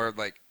give it a more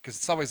like because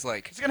it's always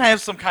like He's gonna have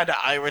some kind of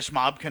Irish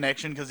mob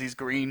connection because he's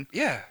green.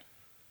 yeah.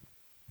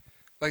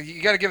 Like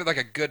you got to give it like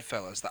a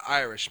Goodfellas, The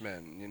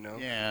Irishman, you know,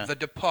 Yeah. The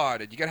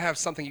Departed. You got to have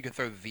something you can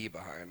throw the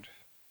behind.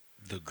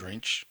 The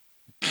Grinch.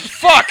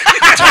 Fuck!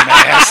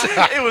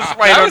 It was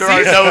right That under our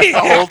was nose easy. the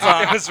whole It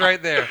time. was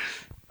right there.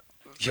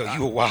 Yo,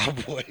 you a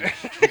wild boy.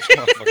 This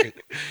motherfucker.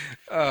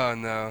 Oh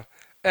no.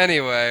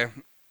 Anyway,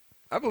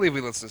 I believe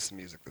we listened to some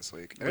music this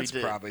week. And We it's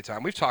did. probably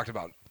time. We've talked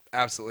about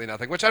absolutely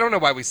nothing, which I don't know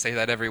why we say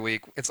that every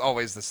week. It's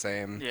always the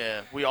same.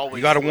 Yeah, we always.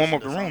 You gotta warm listen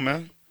up the to room, something.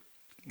 man.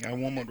 You gotta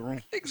warm up the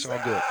room. It's all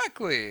good.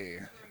 Exactly.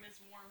 Room is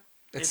warm.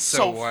 It's It's so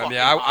so warm. fucking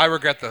Yeah, hot. I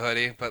regret the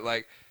hoodie, but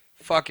like,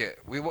 fuck it.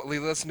 We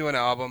listened to an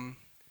album,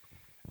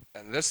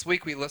 and this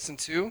week we listened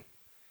to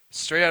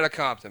 "Straight Outta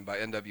Compton" by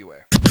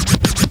NWA.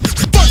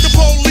 Fuck the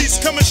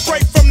police coming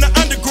straight from the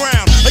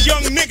underground. A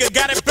young nigga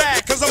got it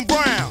bad cause I'm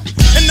brown.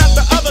 And not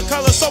the other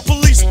color, so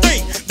police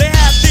think they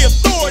have the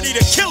authority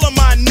to kill a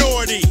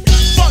minority.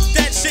 Fuck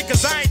that shit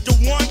cause I ain't the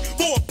one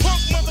for a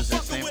punk does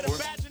that motherfucker stand with for? a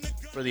badge and a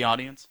gun. For the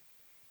audience.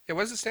 Yeah,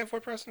 what does it stand for,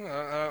 Preston?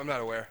 I'm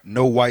not aware.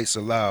 No whites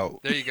allowed.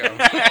 There you go.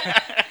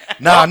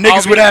 Nah, I'll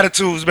niggas be- with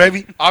attitudes,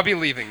 baby. I'll be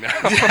leaving now.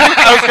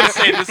 I was gonna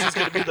say this is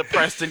gonna be the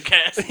Preston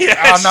cast. Yeah,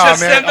 Oh, it's nah,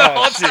 just man. him the Oh,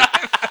 whole shit.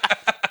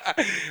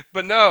 time.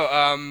 But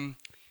no,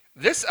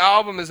 this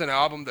album is an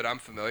album that I'm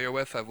familiar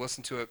with. I've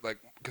listened to it like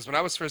because when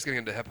I was first getting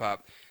into hip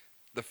hop,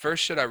 the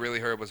first shit I really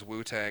heard was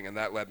Wu-Tang, and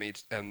that led me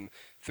and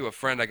through a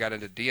friend I got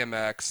into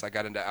DMX, I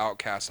got into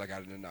Outkast, I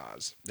got into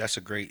Nas. That's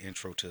a great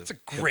intro to. It's a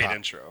great hip-hop.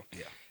 intro.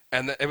 Yeah.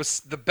 And it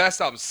was the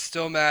best album.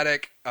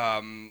 Stillmatic,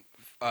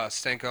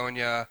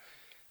 Stankonia,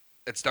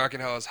 It's Dark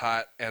and Hell is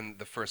Hot, and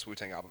the first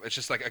Wu-Tang album. It's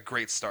just like a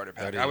great starter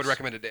pack. That I would is.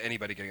 recommend it to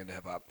anybody getting into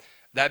hip-hop.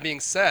 That being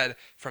said,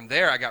 from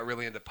there I got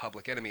really into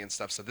Public Enemy and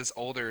stuff. So this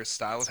older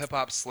style of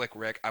hip-hop, Slick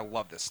Rick, I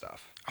love this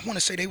stuff. I want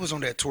to say they was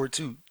on that tour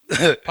too.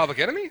 Public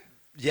Enemy?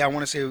 Yeah, I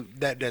want to say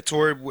that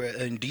tour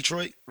in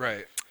Detroit.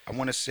 Right. I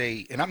want to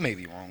say, and I may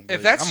be wrong. If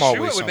but that's I'm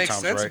true, always it would make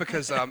sometimes sense right.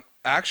 because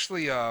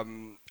actually, I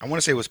want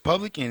to say it was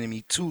Public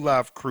Enemy, Two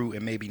Live Crew,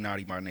 and maybe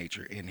Naughty by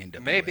Nature in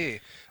NWA.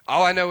 maybe.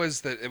 All I know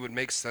is that it would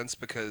make sense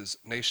because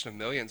Nation of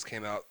Millions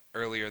came out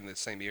earlier in the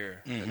same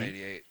year Mm-hmm. in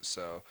 '88.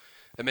 So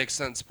it makes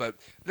sense. But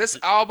this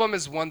album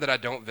is one that I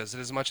don't visit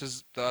as much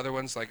as the other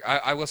ones. Like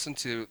I listened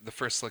to the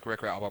first Slick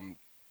Rick album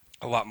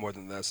a lot more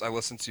than this. I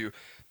listened to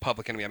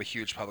Public Enemy. I'm a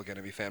huge Public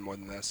Enemy fan more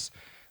than this.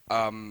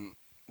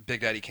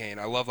 Big Daddy Kane.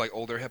 I love like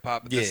older hip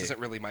hop, but this isn't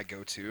really my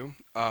go-to.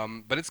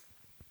 But it's,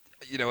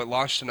 it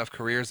launched enough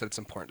careers that it's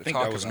important to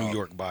talk about. I think that was New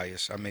York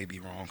bias. I may be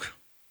wrong.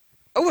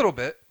 A little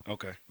bit.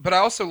 Okay. But I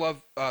also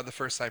love the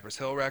first Cypress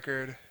Hill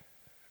record.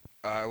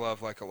 I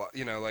love like a lot,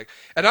 and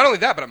not only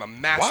that, but I'm a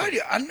massive. Why do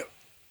I know?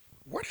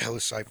 Where the hell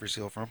is Cypress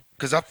Hill from?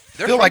 Because I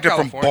feel like they're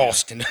from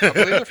Boston. I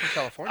believe they're from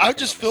California. I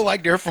just feel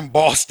like they're from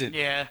Boston.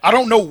 Yeah. I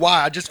don't know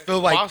why. I just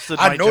feel like Boston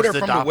I might know they're just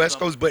from the adopt West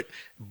them. Coast, but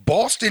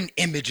Boston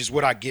image is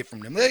what I get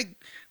from them. They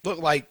look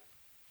like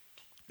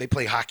they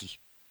play hockey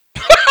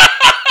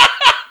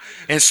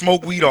and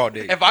smoke weed all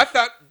day. If I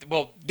thought,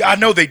 well, I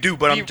know they do,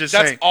 but I'm just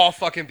that's saying. all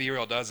fucking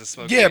B-Real does is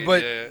smoke Yeah, weed.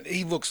 but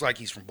he looks like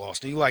he's from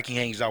Boston. He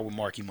hangs out with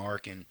Marky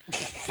Mark and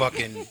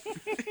fucking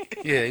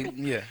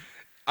yeah.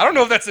 I don't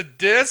know if that's a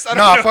diss. I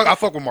No, don't know. I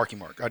fuck with Marky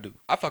Mark. I do.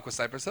 I fuck with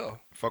Cypress Hill.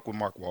 Fuck with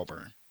Mark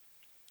Wahlberg.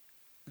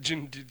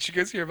 Did you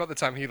guys hear about the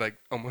time he like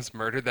almost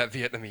murdered that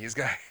Vietnamese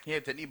guy? Yeah,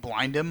 didn't he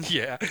blind him?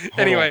 Yeah. Hold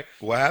Anyway,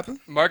 on. What happened?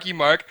 Marky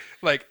Mark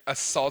like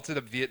assaulted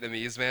a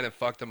Vietnamese man and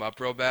fucked him up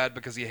real bad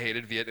because he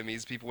hated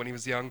Vietnamese people when he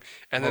was young,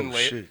 and then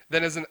shit.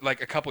 isn't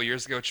like a couple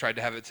years ago tried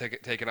to have it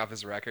taken off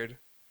his record.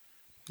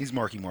 He's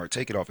Marky Mark.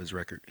 Take it off his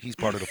record. He's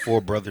part of the Four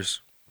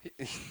Brothers.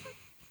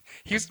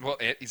 He's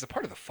a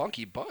part of the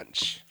Funky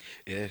Bunch.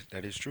 Yeah,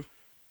 that is true.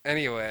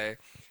 Anyway,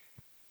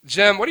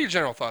 Jim, what are your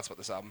general thoughts about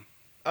this album?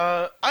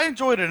 I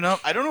enjoyed it enough.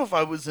 I don't know if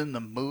I was in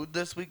the mood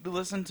this week to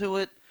listen to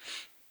it,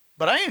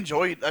 but I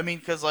enjoyed. I mean,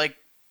 because like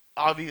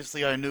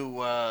obviously I knew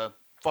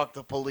 "Fuck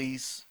the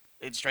Police"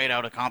 and "Straight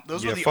Outta Compton."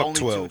 Those were the Fuck only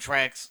 12. two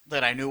tracks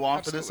that I knew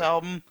off of this Absolutely.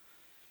 album.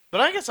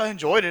 But I guess I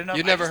enjoyed it enough.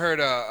 You I never just- heard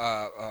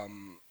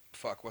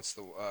what's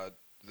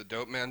the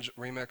Dope Man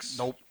remix?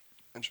 Nope.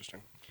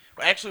 Interesting.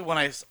 Actually, when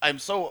I'm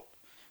so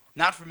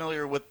not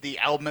familiar with the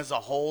album as a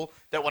whole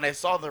that when I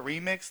saw the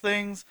remix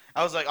things,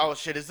 I was like, oh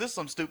shit, is this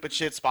some stupid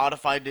shit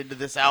Spotify did to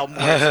this album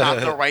where it's not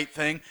the right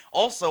thing?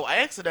 Also, I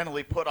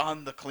accidentally put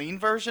on the clean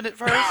version at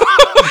first.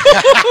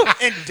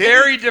 and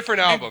Very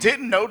different album. And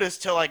didn't notice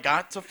till I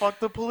got to "Fuck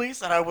the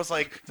Police," and I was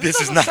like, This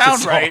is doesn't not the sound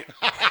song. right.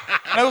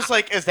 And I was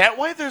like, is that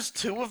why there's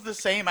two of the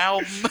same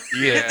album?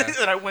 Yeah.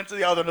 And I went to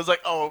the other and I was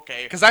like, oh,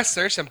 okay. Because I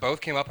searched and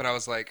both came up, and I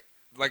was like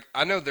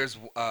I know there's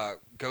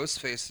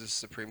Ghostface's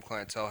Supreme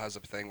Clientele has a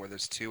thing where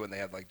there's two, and they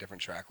have like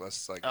different track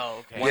lists. Like, Oh,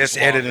 okay. one's Yes,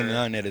 edited longer.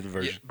 and unedited Yeah,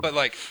 version. but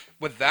like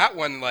with that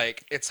one,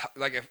 like it's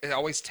like it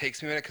always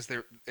takes me a minute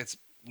because it's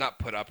not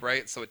put up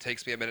right, so it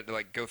takes me a minute to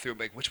like go through and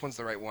like which one's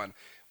the right one.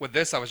 With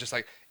this, I was just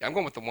like, yeah, I'm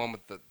going with the one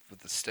with the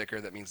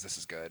sticker that means this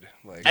is good.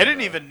 Like I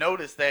didn't even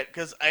notice that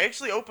because I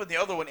actually opened the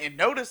other one and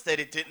noticed that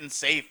it didn't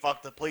say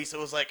 "Fuck the Police." It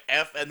was like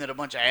F and then a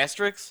bunch of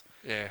asterisks.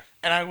 Yeah.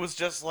 And I was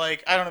just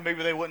like, I don't know,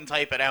 maybe they wouldn't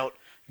type it out.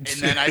 And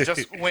then I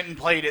just went and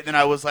played it, and then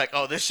I was like,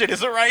 oh, this shit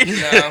isn't right.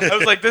 No. I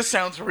was like, this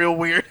sounds real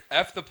weird.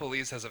 F the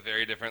Police has a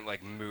very different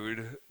like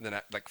mood than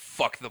like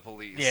Fuck the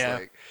Police. Yeah.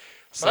 Like,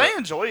 so But I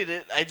enjoyed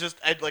it.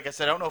 Like I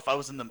said, I don't know if I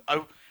was in the...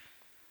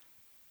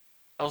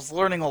 I was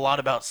learning a lot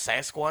about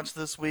Sasquatch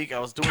this week. I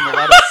was doing a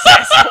lot of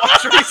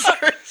Sasquatch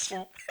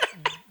research.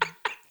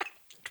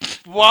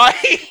 why?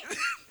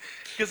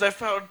 Because I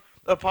found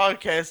a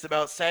podcast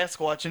about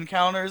Sasquatch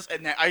encounters,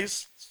 and I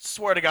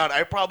swear to God,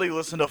 I probably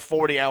listened to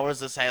 40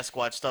 hours of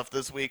Sasquatch stuff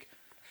this week.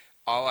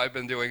 All I've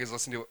been doing is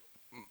listening to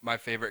my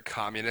favorite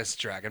communist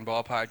Dragon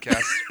Ball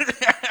podcast.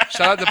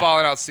 Shout out to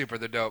Ballin' Out Super,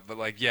 they're dope. But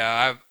like,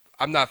 yeah,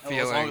 I'm not Oh,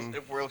 as long feeling. as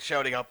if we're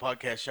shouting out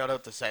podcasts, shout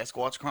out to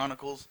Sasquatch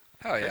Chronicles.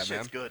 Hell yeah, That man.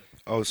 shit's good.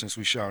 Oh, since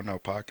we shouting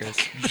out podcasts,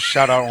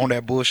 shout out on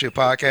that bullshit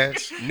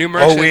podcast. New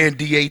merchant,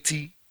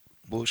 ONDAT.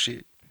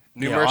 Bullshit.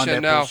 new Yeah, on merchant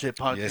that now. bullshit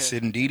podcast. Yes,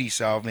 indeedy,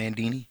 Sal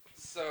Vandini.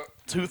 So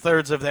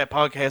 2/3 of that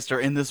podcast are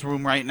in this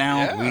room right now.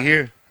 Yeah. We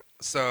here.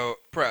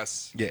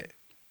 Press. Yeah.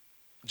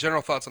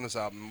 General thoughts on this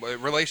album,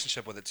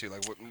 relationship with it too.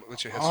 Like,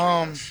 what's your history?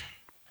 Um, with this?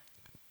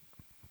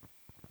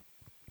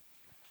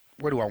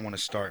 Where do I want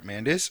to start,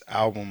 man? This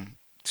album,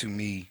 to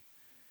me,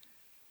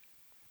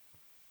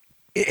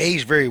 it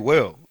aged very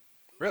well.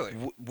 Really?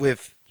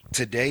 With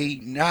today,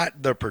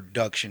 not the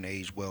production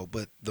aged well,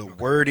 but the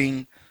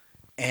wording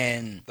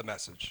and The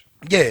message.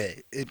 yeah,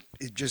 it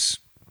just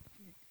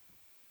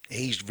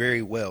aged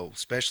very well,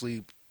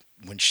 especially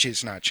when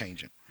shit's not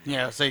changing.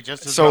 Yeah, say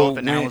just as So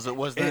relevant now when- as it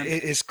was then.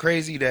 It's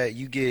crazy that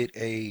you get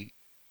a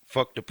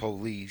 "Fuck the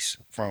Police"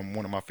 from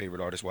one of my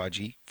favorite artists,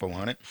 YG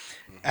 400.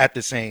 At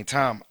the same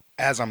time,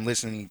 as I'm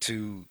listening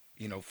to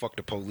 "Fuck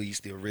the Police,"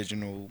 the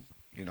original,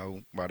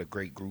 by the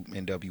great group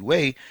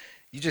NWA,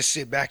 you just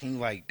sit back and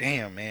you're like,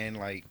 damn, man,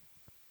 like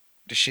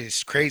this shit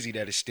is crazy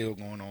that it's still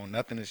going on.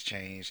 Nothing has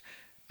changed.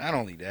 Not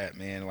only that,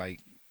 man, like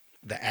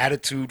the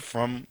attitude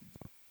from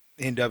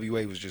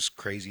NWA was just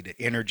crazy. The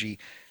energy.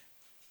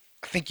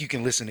 I think you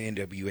can listen to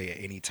NWA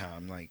at any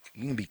time. Like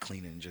you can be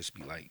cleaning and just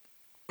be like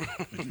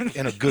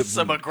in a good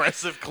Some mood.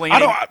 aggressive I cleaning.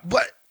 don't,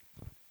 but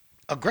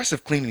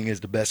aggressive cleaning is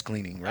the best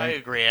cleaning, right? I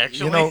agree,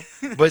 actually. You know,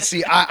 but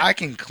see, I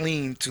can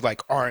clean to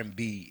like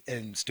R&B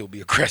and still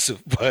be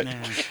aggressive, but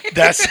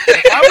that's.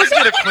 If I was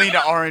gonna clean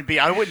to R&B,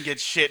 I wouldn't get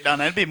shit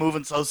done. I'd be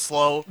moving so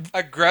slow.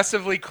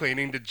 Aggressively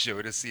cleaning to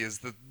Jodeci is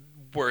the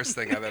worst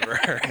thing I've ever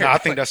heard. No, I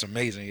think that's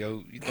amazing,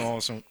 yo. You throw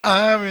on some.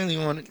 I really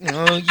want to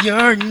know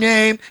your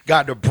name.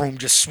 Got the broom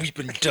just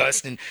sweeping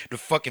dust and the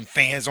fucking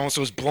fans on,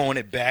 so it's blowing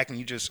it back, and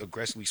you just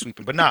aggressively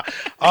sweeping. But nah,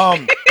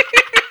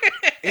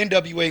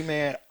 NWA,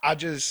 man,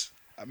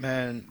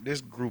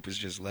 this group is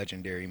just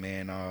legendary,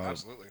 man.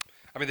 Absolutely.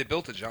 I mean, they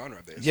built a genre,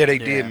 basically. Yeah, they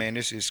did, man.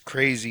 This is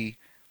crazy.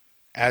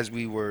 As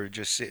we were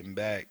just sitting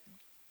back,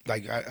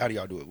 like, how do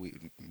y'all do it? We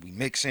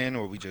mix in,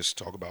 or we just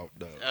talk about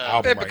the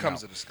album? It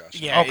becomes a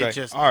discussion. Yeah, Okay. it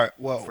just All right.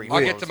 Well, free I'll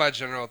will. get to my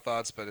general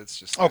thoughts, but it's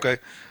just okay.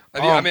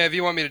 I mean, if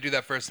you want me to do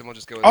that first, then we'll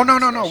just go. With Oh the no,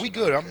 discussion. we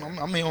good.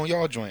 I'm in on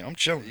y'all joint. I'm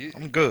chilling.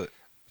 I'm good.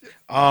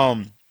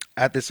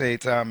 At the same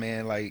time,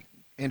 man, like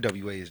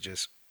NWA is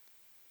just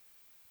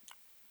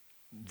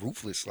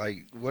ruthless.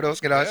 Like, what else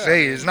can I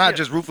say? It's not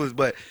just ruthless,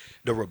 but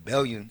the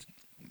rebellion.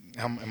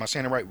 Am I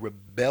saying it right?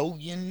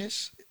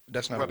 Rebelliousness.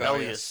 That's not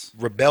rebellious.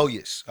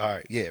 Rebellious. All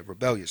right, yeah,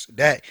 rebellious.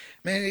 That,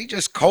 man, they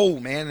just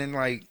cold, man, and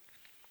like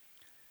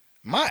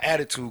my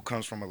attitude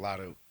comes from a lot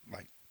of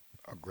like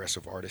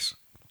aggressive artists.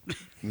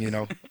 You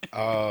know,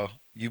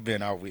 you've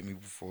been out with me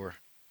before.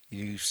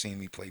 You've seen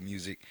me play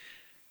music.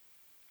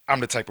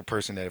 I'm the type of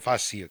person that if I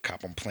see a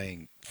cop, I'm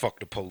playing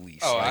 "Fuck the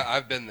Police." Oh, like,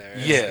 I've been there.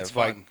 yeah, It's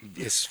like fun.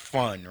 it's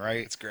fun,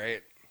 right? It's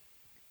great.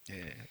 Yeah,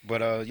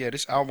 but yeah,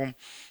 this album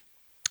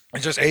it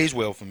just aged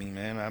well for me,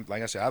 man.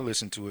 Like I said, I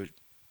listen to it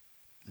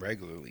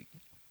regularly.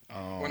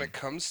 When it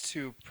comes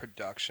to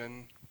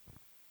production,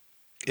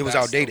 It was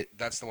that's outdated.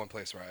 That's the one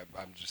place where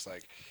I'm just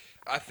like,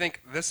 I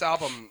think this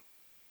album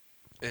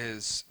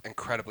is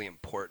incredibly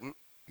important,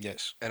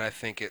 Yes. and I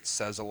think it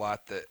says a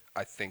lot that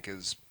I think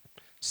is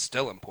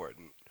still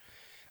important.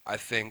 I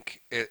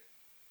think it,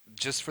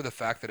 just for the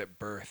fact that it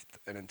birthed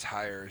an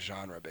entire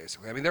genre,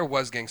 basically. I mean, there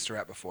was gangster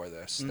rap before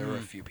this. There were a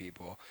few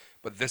people,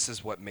 but this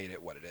is what made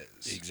it what it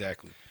is.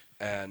 Exactly.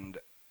 And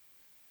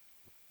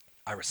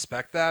I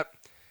respect that,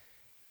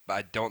 but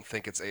I don't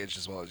think it's aged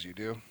as well as you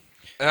do.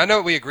 And I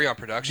know we agree on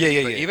production,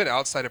 Yeah, but yeah. even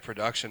outside of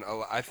production,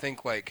 I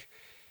think like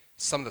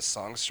some of the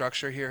song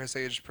structure here has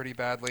aged pretty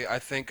badly. I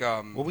think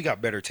Well, we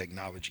got better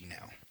technology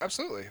now.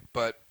 absolutely,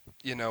 but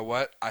you know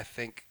what? I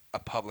think a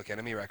Public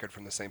Enemy record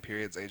from the same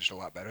period's aged a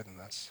lot better than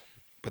this.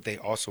 But they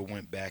also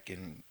went back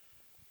and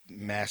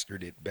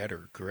mastered it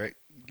better, correct?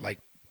 Like,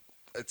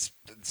 It's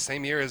the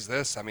same year as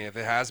this. I mean, if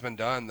it has been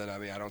done, then I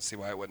mean, I don't see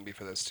why it wouldn't be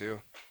for this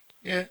too.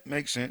 yeah,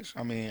 makes sense.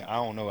 I mean, I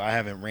don't know. I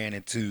haven't ran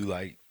into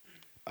like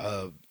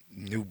a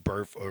new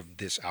birth of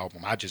this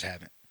album. I just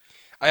haven't.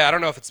 I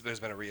don't know if there's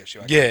been a reissue.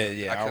 I Yeah, couldn't-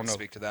 yeah, I I don't couldn't know.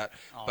 speak to that.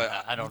 Oh,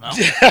 But I don't know.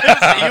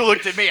 You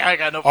looked at me. I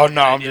got no. Oh fucking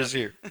no, I'm idea. just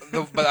here.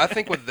 But I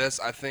think with this,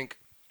 I think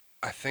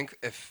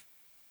if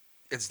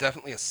it's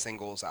definitely a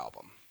singles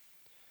album.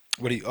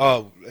 What do you?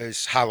 Oh,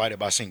 it's highlighted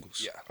by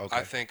singles. Yeah. Okay.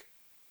 I think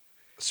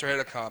Straight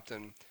Outta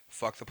Compton,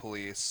 Fuck the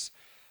Police.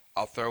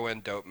 I'll throw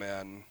in Dope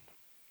Man.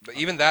 But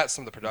even that,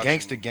 some of the production.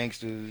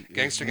 Gangster. is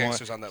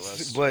Gangster's one. on that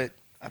list. But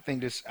I think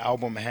this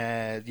album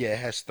it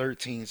has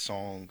 13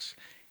 songs,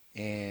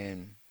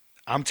 and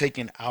I'm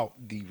taking out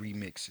the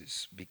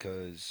remixes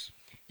because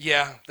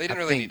Yeah, they didn't I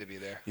really think- need to be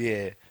there.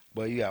 yeah.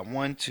 But you got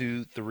 1,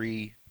 2,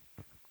 3.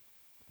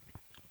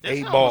 This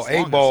Eight album ball, was long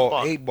eight as ball,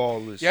 fuck. 8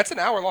 ball is Yeah, it's an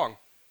hour long.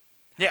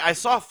 Yeah, I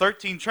saw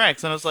 13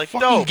 tracks and I was like,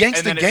 fucking dope. Gangsta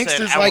And then it said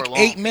Gangsta's hour like long.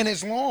 8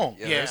 minutes long.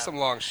 Yeah, Yeah. there's some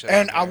long shit.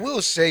 And on I there.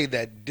 will say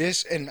that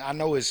this, and I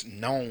know it's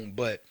known,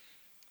 but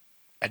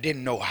I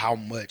didn't know how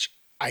much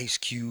Ice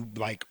Cube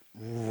like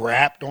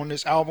rapped on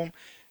this album.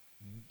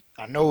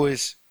 I know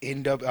it's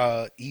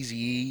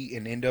Eazy-E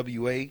and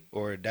NWA,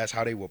 or that's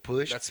how they were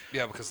pushed. That's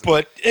because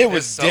But it his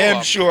was solo damn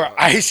album sure came out.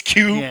 Ice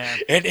Cube Yeah.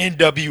 and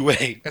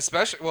NWA.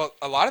 especially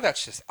a lot of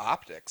that's just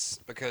optics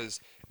because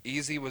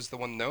Easy was the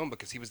one known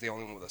because he was the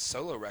only one with a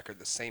solo record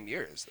the same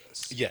year as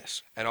this.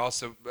 Yes. And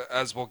also,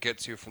 as we'll get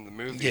to from the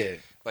movie, Yeah.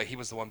 like he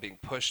was the one being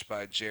pushed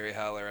by Jerry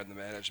Heller and the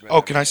management.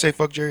 Oh, can I say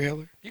fuck Jerry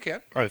Heller? You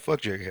can. All right, fuck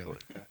Jerry Heller.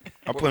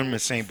 I'll put him in the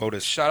same boat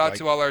as. Shout out like-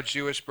 to all our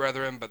Jewish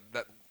brethren, but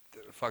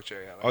fuck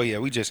Jerry Heller. Oh yeah,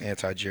 we just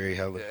anti Jerry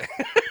Heller.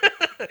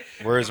 Yeah.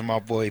 Where's my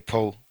boy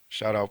Poe?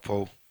 Shout out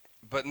Poe.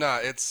 But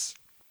no,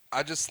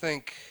 I just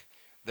think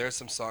there's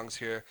some songs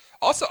here.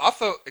 Also,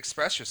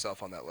 Express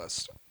Yourself on that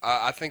list.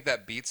 I think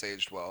that beat's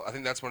aged well. I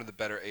think that's one of the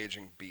better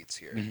aging beats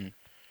here.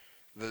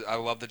 Mm-hmm. I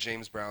love the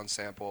James Brown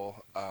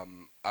sample.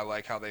 I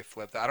like how they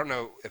flipped. I don't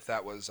know if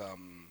that was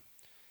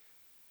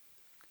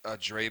a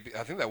Dre beat.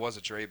 I think that was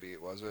a Dre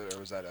beat, was it? Or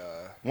was that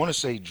a... I want to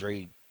say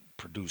Dre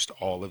produced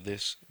all of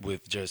this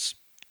with just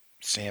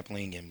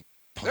sampling and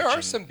punching. There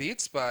are some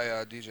beats by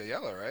DJ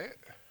Yellow, right?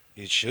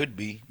 It should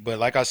be, but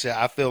like I said,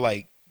 I feel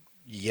like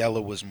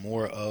Yella was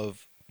more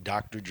of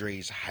Dr.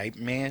 Dre's hype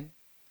man.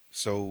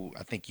 So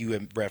I think you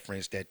had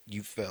referenced that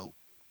you felt,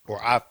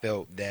 or I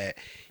felt that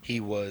he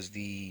was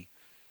the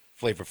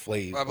Flavor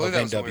Flav I believe of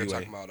that was NWA. when we were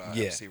talking about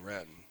yeah, MC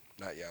Ren,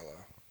 not Yellow.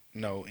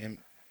 no,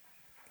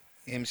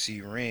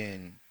 MC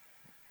Ren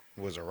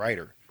was a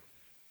writer.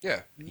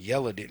 Yeah.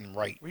 Yella didn't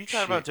write. Were you talking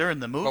shit. about during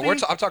the movie?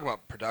 But I'm talking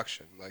about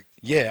production. Like,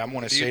 Yeah, I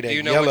want to say that do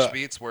you know Yella. which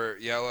beats were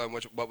Yella and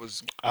what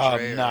was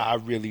Dre? Nah, I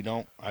really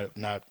don't.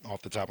 Not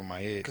off the top of my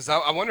head. Because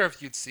I wonder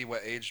if you'd see what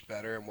aged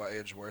better and what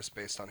aged worse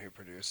based on who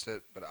produced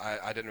it. But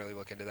I didn't really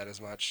look into that as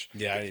much.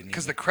 Yeah, I didn't.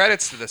 Because either. the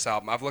credits to this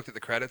album, I've looked at the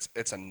credits.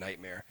 It's a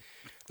nightmare.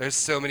 There's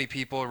so many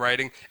people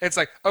writing. It's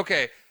like,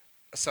 okay,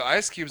 so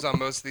Ice Cube's on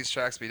most of these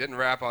tracks, but he didn't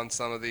rap on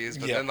some of these.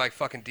 But Yeah. then like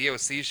fucking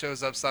DOC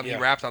shows up some. Yeah.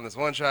 He rapped on this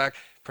one track.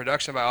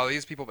 Production by all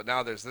these people, but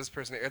now there's this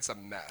person. It's a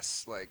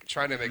mess. Like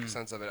trying to make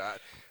sense of it.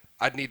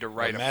 I'd need to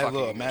write a fucking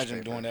English Imagine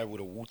paper. doing that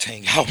with a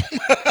Wu-Tang album.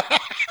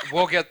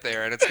 We'll get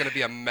there, and it's gonna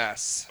be a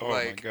mess. Oh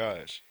like, my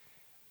gosh.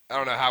 I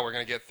don't know how we're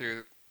gonna get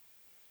through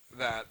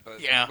that, but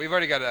Yeah. we've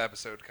already got an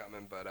episode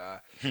coming.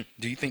 But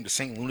Do you think the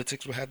Saint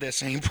Lunatics will have that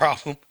same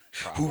problem?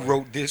 Probably. Who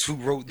wrote this? Who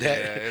wrote that?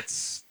 yeah,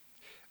 it's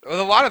with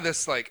a lot of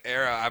this like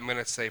era. I'm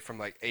gonna say from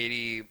like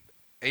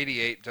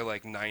 88 to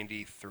like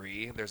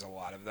 93. There's a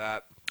lot of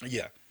that,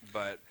 Yeah.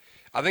 but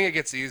I think it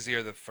gets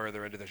easier the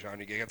further into the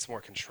genre. It gets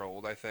more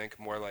controlled. I think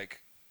more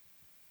like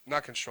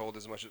not controlled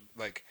as much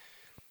like.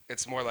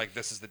 It's more like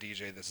this is the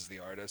DJ, this is the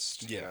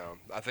artist. Yeah. You know?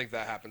 I think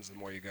that happens the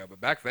more you go. But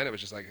back then it was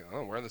just like,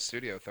 oh, we're in the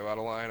studio, throw out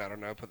a line. I don't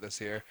know, put this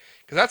here.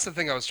 Because that's the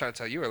thing I was trying to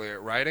tell you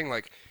earlier. Writing,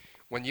 like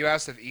when you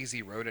asked if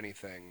Easy wrote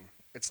anything,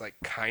 it's like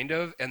kind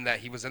of, and that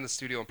he was in the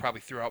studio and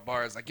probably threw out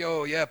bars like,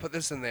 yo, yeah, put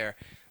this in there.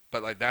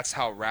 But like that's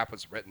how rap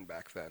was written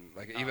back then.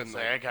 Like even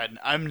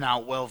I'm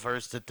not well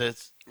versed at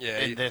this. Yeah,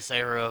 in this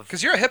era of.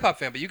 because you're a hip hop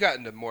fan, but you got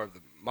into more of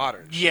the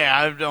modern. shit. Yeah,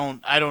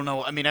 I don't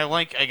know. I mean,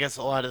 I guess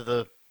a lot of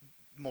the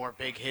more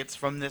big hits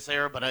from this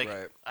era, but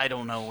Right. I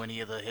don't know any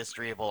of the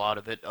history of a lot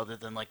of it other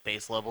than like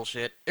base level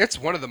shit. It's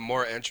one of the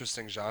more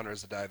interesting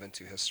genres to dive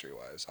into history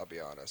wise. I'll be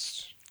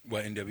honest.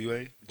 What,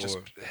 NWA? Just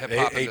Or hip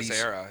hop in 80s? this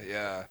era,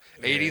 yeah.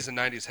 80s and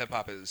 90s hip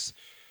hop is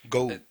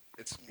Gold. it's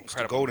It's the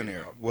incredible. golden to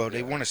era. know. Well, they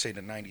Yeah, want to say the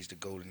 90s the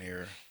golden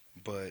era,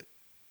 but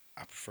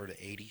I prefer the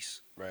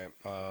 80s. right.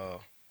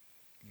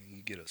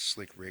 You get a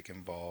Slick Rick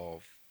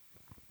involved.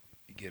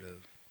 You get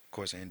of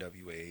course,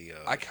 NWA,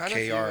 I kind of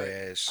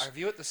KRS. I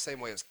view it the same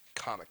way as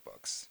comic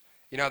books.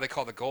 You know how they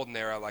call the golden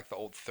era like the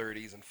old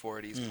 30s and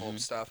 40s pulp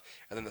stuff,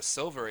 and then the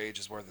silver age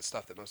is where the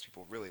stuff that most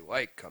people really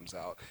like comes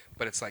out.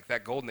 But it's like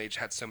that golden age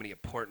had so many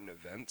important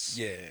events.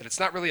 Yeah. And it's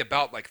not really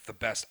about like the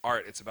best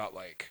art. It's about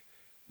like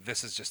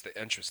this is just the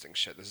interesting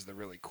shit. This is the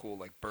really cool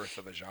like birth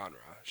of a genre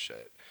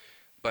shit.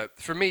 But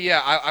for me,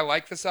 yeah, I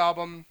like this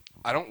album.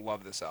 I don't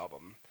love this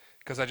album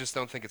because I just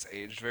don't think it's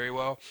aged very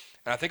well.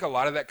 And I think a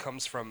lot of that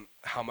comes from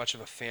how much of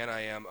a fan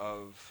I am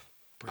of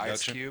Ice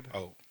Production? Cube.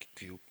 Oh,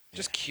 Cube.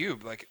 Just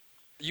Cube. Like,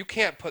 you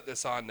can't put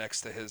this on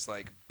next to his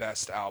like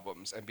best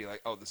albums and be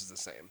like, oh, this is the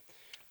same.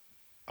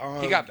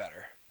 He got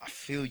better. I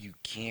feel you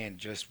can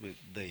just with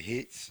the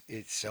hits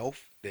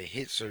itself. The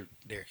hits are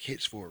they're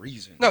hits for a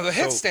reason. No, the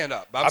hits So, stand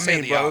up. But I'm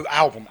saying the bro,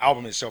 album.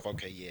 album itself.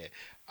 Okay, yeah.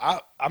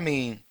 I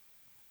mean,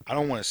 I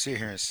don't want to sit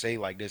here and say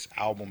like this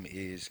album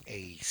is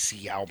a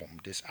C album.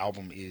 This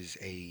album is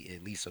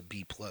at least a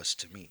B plus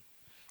to me.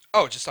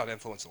 Oh, just on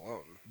influence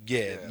alone.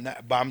 Yeah,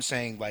 but I'm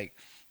saying like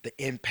the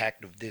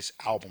impact of this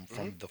album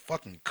from the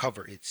fucking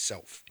cover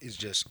itself is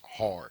just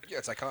hard. Yeah,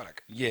 it's iconic.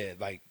 Yeah,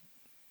 like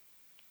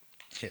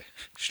But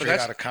straight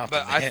that's- out of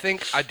Compton.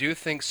 But I do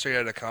think Straight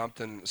Outta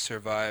Compton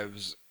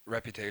survives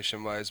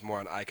reputation-wise more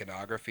on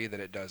iconography than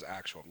it does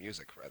actual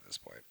music at this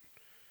point.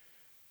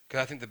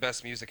 Because I think the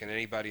best music in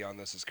anybody on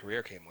this'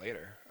 career came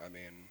later. I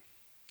mean,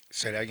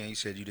 Say that again. You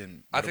said you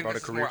didn't. I what think about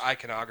this the is more careers?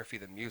 iconography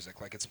than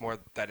music. Like, it's more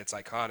that it's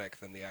iconic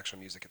than the actual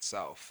music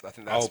itself. I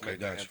think that's Okay, made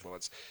that gotcha.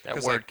 influence. That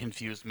 'Cause, word like,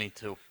 confused me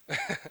too.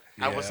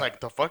 I was Yeah. like,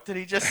 "The fuck did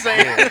he just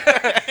say?"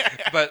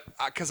 but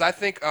because I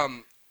think I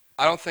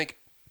don't think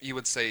you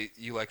would say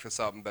you like this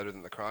album better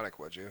than The Chronic,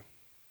 would you?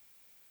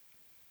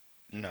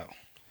 No,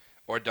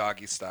 Or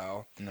Doggy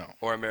Style, no,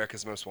 or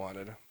America's Most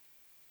Wanted,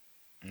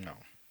 no.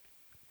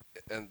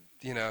 and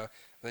you know,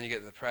 then you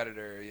get The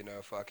Predator. You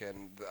know,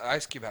 fucking the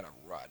Ice Cube had a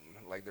run.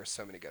 Like, there's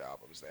so many good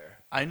albums there.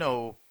 I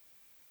know.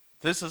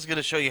 This is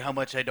gonna show you how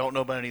much I don't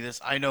know about any of this.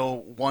 I know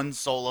one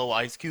solo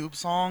Ice Cube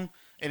song,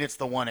 and it's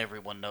the one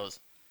everyone knows.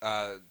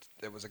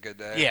 It was a good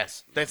day.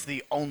 Yes, that's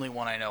the only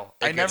one I know.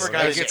 It I never gets-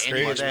 got it into gets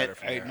any much of that. better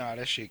from Hey, there. nah,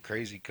 that shit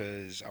crazy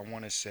because I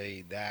want to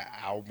say that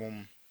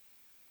album.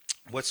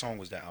 What song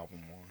was that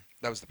album on?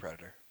 That was The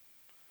Predator.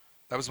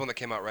 That was one that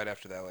came out right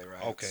after the LA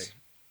riots.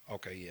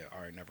 Okay, yeah.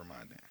 All right, never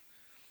mind then.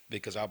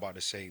 Because I was about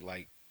to say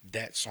like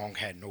that song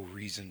had no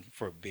reason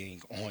for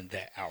being on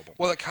that album,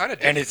 Well, it kind of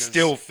did. and it because-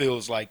 still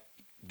feels like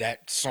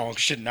that song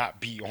should not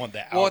be on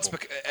that Well, album.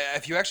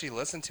 if you actually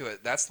listen to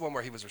it, that's the one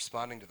where he was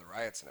responding to the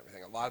riots and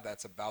everything. A lot of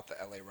that's about the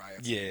LA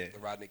riots. Yeah. And the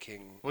Rodney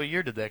King What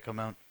year did that come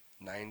out?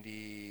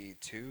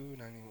 92,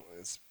 90,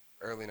 it's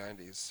early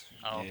 90s.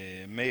 Oh,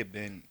 Yeah, it may have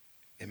been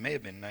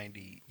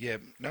 90. Yeah,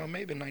 no, it may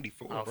have been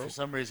 94, oh bro. for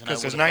some reason I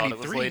Because would it's have thought it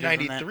was 93, later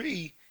than that.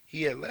 93,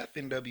 he had left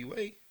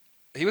NWA.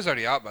 He was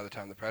already out by the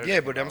time the Predator. Yeah,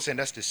 came but I'm out. saying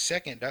that's the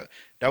second.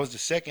 That was the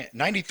second.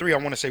 93, I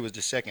want to say, was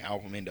the second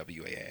album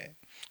NWA had.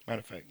 Matter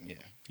of fact, yeah.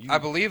 I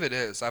believe it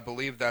is. I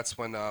believe that's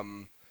when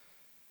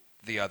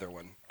the other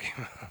one.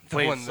 The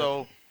Wait, one that-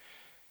 so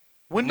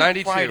when did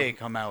 92. Friday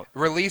come out?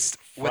 released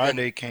within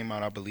Friday came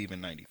out, I believe,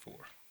 in '94.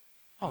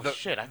 Oh the,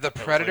 shit! I The thought that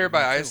was Predator like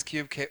by 92. Ice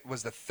Cube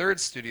was the third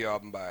studio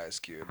album by Ice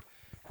Cube,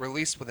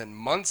 released within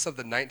months of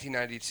the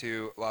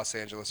 1992 Los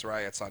Angeles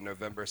riots on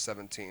November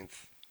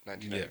 17th,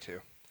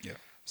 1992. Yeah.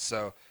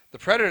 So the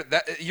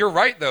Predator, you're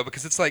right though,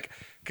 because it's like,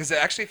 because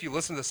actually if you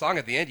listen to the song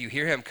at the end, you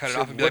hear him cut it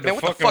So off and be what like, man,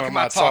 the what the fuck fuck am am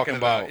I I talking talking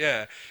about? about?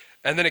 Yeah.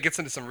 And then it gets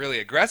into some really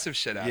aggressive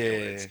shit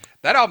afterwards. Yeah.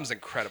 That album's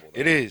incredible.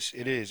 Though. It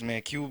is,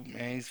 man. Cube,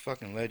 man, he's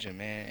fucking legend,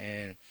 man.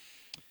 And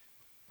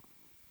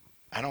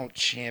I don't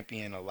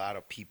champion a lot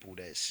of people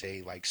that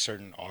say like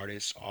certain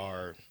artists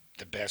are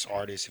the best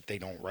artists if they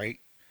don't write.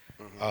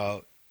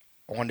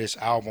 On this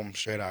album,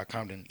 Straight Outta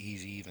Compton,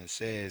 Easy even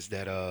says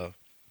that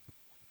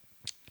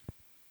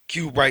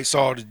Cube writes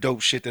all the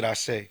dope shit that I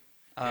say.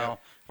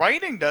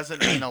 Writing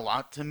doesn't mean a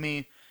lot to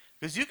me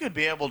because you could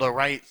be able to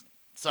write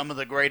some of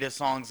the greatest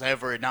songs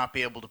ever and not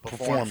be able to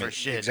perform for it.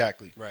 shit.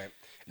 Exactly. Right.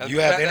 You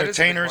have that is a big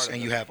entertainers part of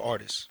and it. you have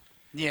artists.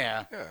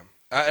 Yeah. Yeah.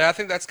 And I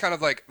think that's kind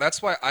of like,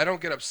 that's why I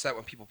don't get upset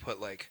when people put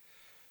like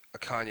a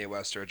Kanye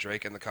West or a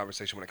Drake in the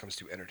conversation when it comes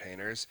to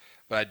entertainers,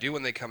 but I do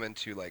when they come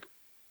into like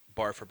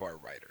bar for bar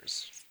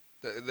writers.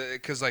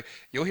 Because like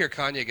you'll hear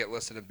Kanye get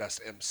listed in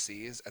best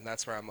MCs, and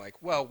that's where I'm like,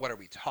 well, what are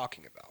we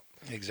talking about?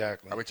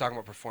 Exactly. Are we talking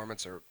about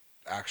performance or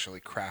actually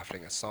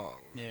crafting a song?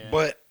 Yeah.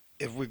 But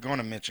if we're going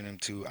to mention him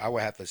too, I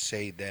would have to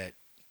say that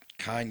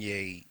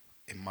Kanye,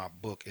 in my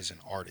book, is an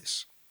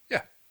artist.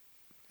 Yeah.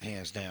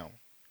 Hands down.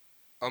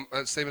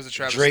 Same as a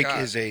Travis Drake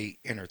Scott. is a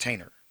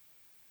entertainer.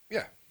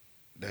 Yeah.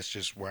 That's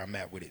just where I'm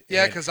at with it.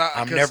 Yeah, And 'cause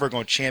I'm never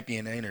going to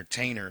champion an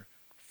entertainer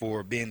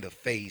for being the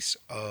face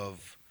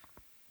of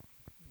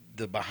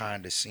the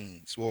behind the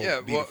scenes. Or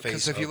Yeah, be well, the face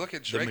because if you of look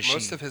at the Drake, most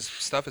machine. of his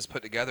stuff is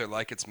put together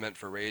like it's meant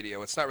for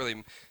radio. It's not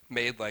really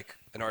made like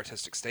an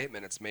artistic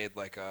statement. It's made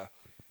like a,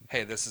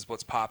 hey, this is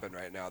what's popping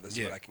right now. This is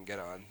what Yeah. I can get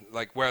on.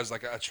 Like whereas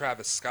like a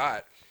Travis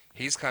Scott,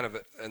 he's kind of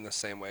in the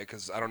same way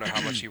because I don't know how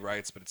much he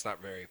writes, but it's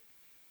not very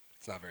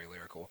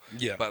lyrical.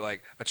 Yeah. But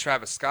like a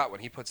Travis Scott, when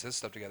he puts his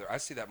stuff together, I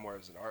see that more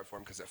as an art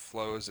form because it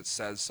flows, it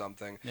says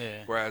something.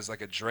 Yeah. Whereas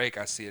like a Drake,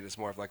 I see it as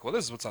more of like, well,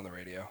 this is what's on the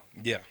radio.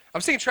 Yeah.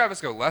 I'm seeing Travis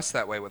go less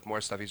that way with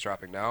more stuff he's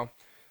dropping now,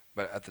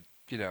 but at the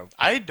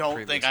I don't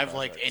previous think I've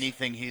liked projects.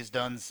 anything he's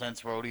done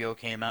since Rodeo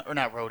came out, or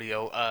not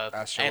Rodeo, Astroworld.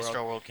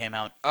 Astroworld came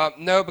out.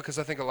 No, because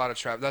I think a lot of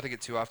Travis, not to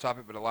get too off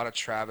topic, but a lot of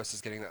Travis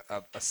is getting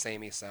a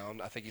samey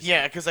sound. I think he's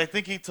Yeah, because I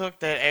think he took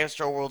that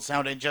Astroworld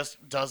sound and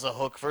just does a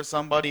hook for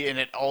somebody, and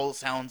it all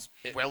sounds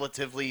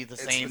relatively the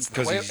same. it's the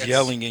Because Quavo- he's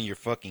yelling in your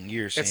fucking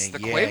ear it's saying,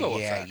 the yeah, Quavo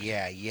yeah, effect.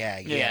 yeah.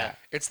 Yeah.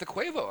 It's the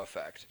Quavo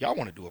effect. Y'all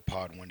want to do a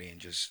pod one day and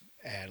just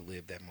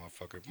ad-lib that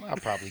motherfucker. I'll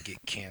probably get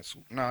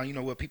canceled. Nah, you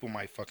know what? People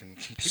might fucking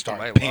People start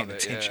might paying love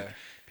it. attention. Yeah.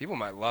 People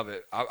might love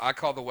it. I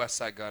call the West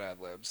Side Gun ad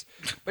libs.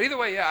 But either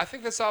way, yeah, I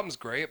think this album's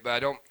great.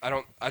 But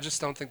I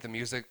just don't think the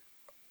music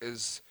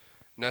is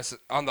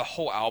on the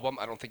whole album.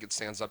 I don't think it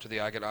stands up to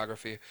the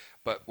iconography.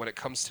 But when it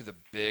comes to the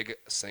big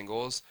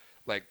singles,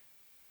 like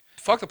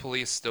 "Fuck the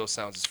Police" still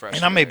sounds as fresh.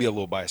 And I to may me. be a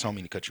little biased. I don't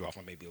mean to cut you off.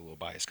 I may be a little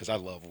biased because I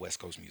love West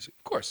Coast music.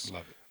 of course.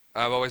 Love it.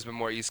 I've always been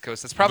more East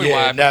Coast. That's probably Yeah,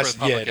 why I prefer that's- the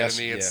Public yeah, that's-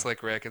 Enemy and yeah.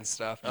 Slick Rick and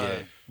stuff.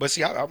 Yeah. But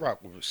see, I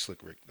rock with Slick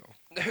Rick,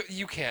 though.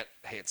 You can't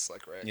hate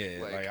Slick Rick. Yeah,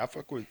 like, like I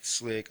fuck with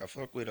Slick. I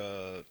fuck with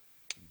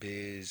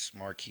Biz,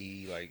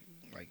 Marquee. Like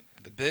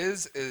the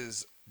Biz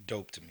is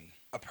dope to me.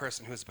 a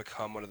person who's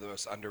become one of the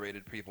most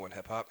underrated people in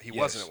hip hop. He Yes.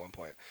 wasn't at one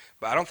point,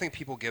 but I don't think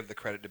people give the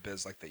credit to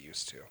Biz like they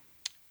used to.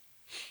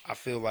 I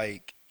feel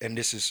like, and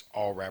this is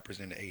all rappers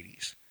in the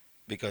 '80s,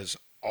 because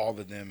all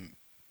of them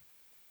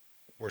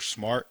were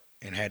smart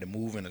and had to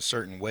move in a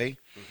certain way.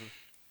 Mm-hmm.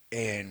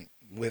 And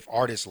with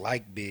artists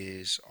like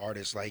Biz,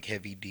 artists like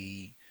Heavy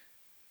D,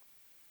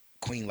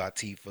 Queen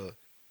Latifah,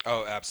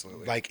 Oh,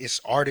 absolutely. like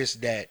it's artists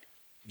that,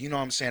 you know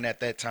what I'm saying, at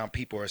that time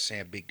people are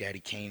saying Big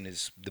Daddy Kane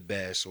is the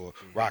best, or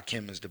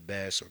Rakim is the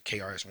best, or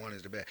KRS-One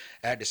is the best.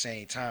 At the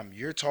same time,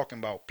 you're talking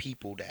about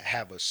people that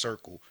have a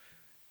circle,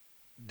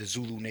 the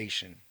Zulu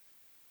Nation.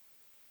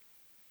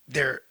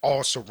 They're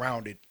all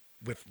surrounded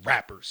with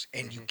rappers,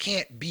 and you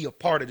can't be a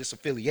part of this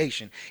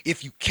affiliation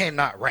if you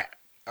cannot rap.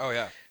 oh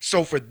yeah.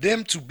 So for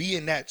them to be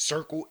in that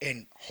circle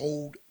and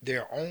hold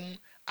their own,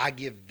 I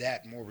give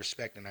that more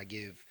respect than I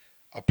give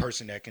a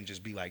person that can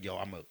just be like, "Yo,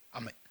 I'm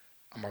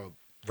a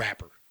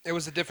rapper." It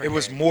was a It different.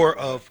 was game. more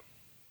of,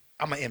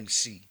 "I'm an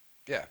MC.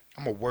 Yeah.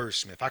 I'm a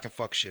wordsmith. I can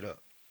fuck shit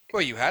up."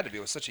 Well, you had to be.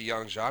 It was such a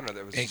young genre.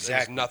 There was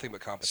Exactly. nothing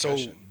but So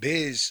competition.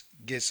 Biz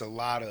gets a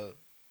lot of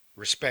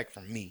respect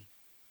from me.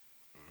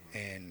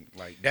 And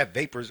like that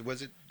Vapors,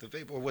 was it the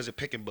Vapor or was it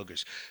Pickin'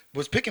 Boogers?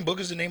 Was Pickin'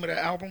 Boogers the name of that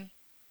album?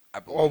 I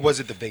Or believe. was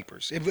it the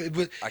Vapors? It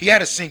was, I he can't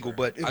had a single,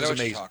 remember. but it I was know what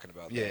amazing. you're talking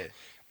about. Yeah. Though.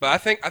 But I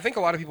think a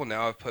lot of people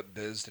now have put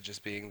Biz to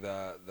just being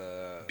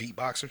the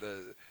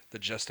Beatboxer. the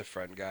just a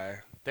friend guy,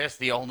 That's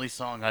the only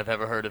song I've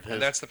ever heard of his.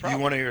 and that's the You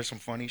problem. want to hear some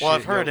funny shit? well,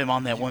 I've heard Yo, him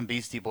on that one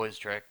Beastie Boys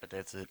track, but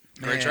that's it.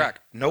 Great man,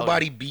 track.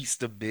 Nobody beats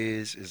the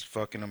Biz is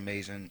fucking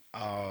amazing.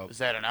 Is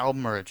that an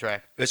album or a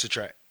track? It's a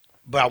track.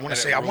 But I want And to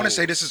it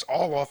say, rules. this is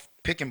all off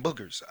Pickin'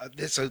 Boogers.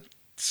 It's a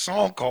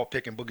song called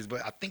Picking Boogers,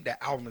 but I think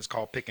that album is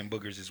called Picking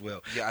Boogers as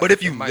well. Yeah, but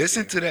if you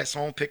listen to that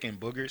song Picking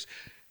Boogers,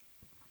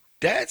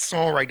 that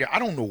song right there, I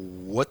don't know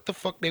what the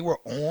fuck they were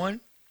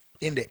on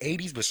in the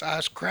 80s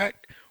besides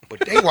crack, but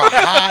they were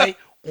high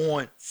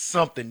on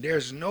something.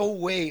 There's no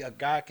way a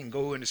guy can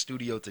go in the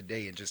studio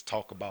today and just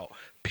talk about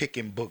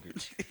picking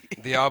boogers.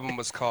 The album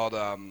was called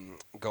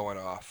Going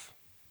Off.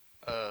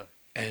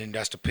 And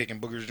that's the Picking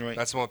Boogers joint?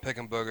 That's the one with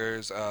Picking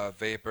Boogers,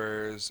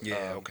 Vapors.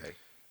 Yeah, okay.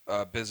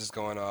 Biz is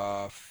Going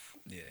Off.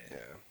 Yeah.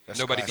 That's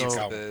Nobody Keeps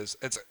the album. Biz.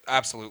 It's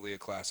absolutely a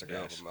classic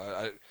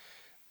album.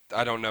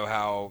 I don't know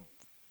how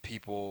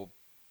people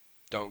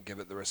don't give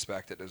it the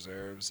respect it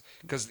deserves.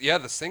 Because, the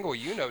single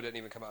didn't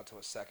even come out to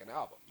a second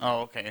album.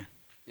 Oh, okay.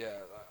 Yeah.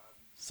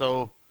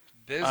 So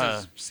Biz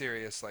is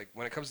serious. Like,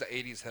 when it comes to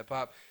 80s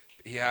hip-hop,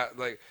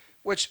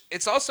 which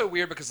it's also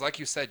weird because, like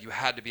you said, you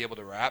had to be able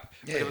to rap.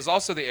 Yeah. But it was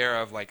also the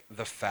era of, like,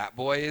 the Fat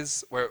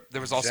Boys, where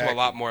there was also a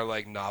lot more,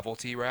 like,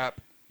 novelty rap.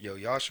 Yo,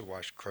 y'all should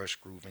watch Crush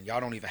Groove, and y'all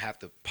don't even have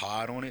to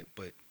pod on it,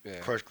 but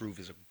Crush Groove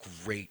is a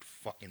great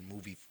fucking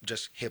movie,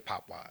 just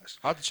hip-hop wise.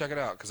 I'll have to check it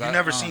out. You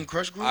never seen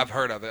Crush Groove? I've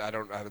heard of it. I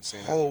haven't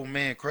seen it. Oh,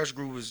 man, Crush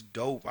Groove is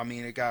dope. I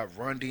mean, it got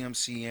Run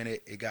DMC in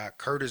it. It got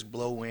Curtis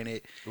Blow in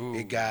it. Ooh.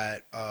 It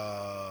got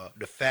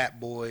the Fat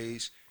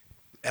Boys,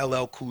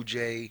 LL Cool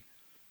J.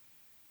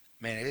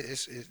 Man,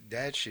 it's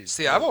that shit.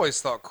 See, I've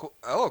always thought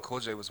LL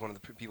Cool J was one of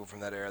the people from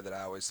that era that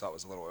I always thought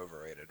was a little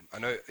overrated. I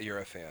know you're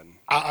a fan.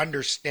 I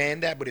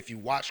understand that, but if you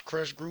watch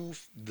Crush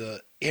Groove,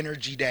 the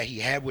energy that he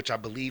had, which I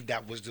believe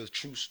that was the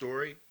true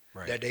story,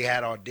 that they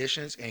had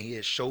auditions and he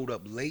had showed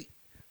up late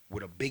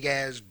with a big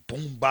ass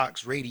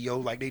boombox radio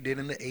like they did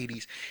in the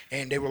 80s,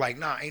 and they were like,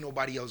 nah, ain't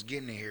nobody else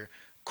getting in here.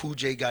 Cool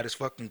J got his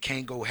fucking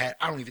Kango hat.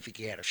 I don't even think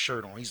he had a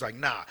shirt on. He's like,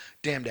 nah,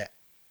 damn that.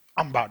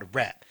 I'm about to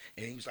rap.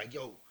 And he was like,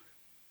 yo,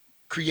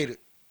 create a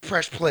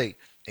press play,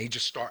 and he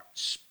just start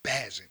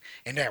spazzing,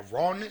 and that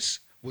rawness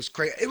was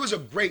crazy. It was a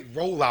great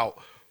rollout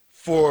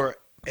for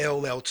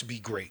LL to be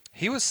great.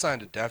 He was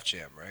signed to Def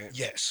Jam, right?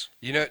 Yes.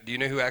 Do you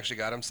know who actually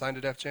got him signed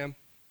to Def Jam?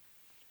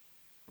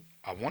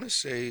 I want to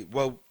say,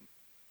 well,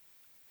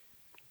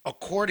 no,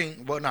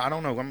 I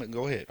don't know. I'm gonna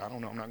go ahead. I don't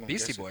know. I'm not gonna.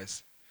 Beastie guess it.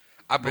 Boys.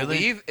 I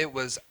believe it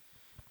was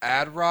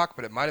Ad Rock,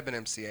 but it might have been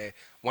MCA.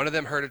 One of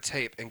them heard a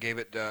tape and gave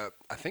it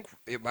I think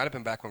it might have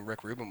been back when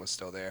Rick Rubin was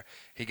still there.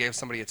 He gave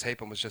somebody a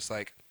tape and was just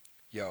like,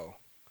 yo,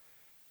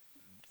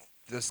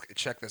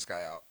 check this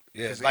guy out.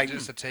 Yeah, like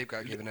just a tape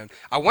got given him.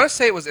 I want to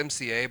say it was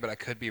MCA, but I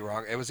could be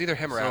wrong. It was either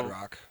him or Ad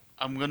Rock.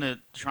 I'm gonna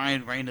try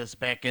and rein us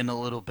back in a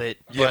little bit.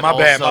 Yeah, but my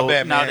bad, not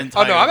man.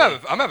 entirely. Oh no,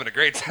 I'm having a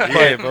great time.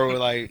 Yeah, bro.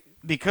 Like,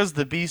 because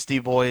the Beastie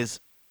Boys,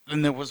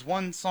 and there was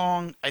one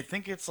song. I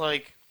think it's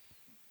like,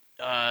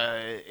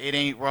 "It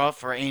Ain't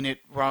Rough" or "Ain't It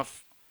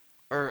Rough,"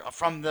 or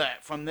from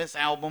this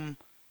album.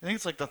 I think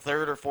it's like the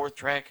third or fourth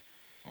track.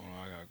 oh,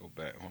 I gotta go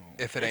back. Hold on.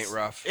 If it ain't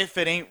rough. If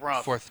it ain't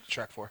rough,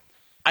 Track 4.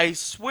 I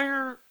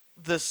swear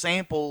the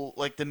sample,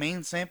 like the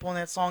main sample in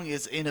that song,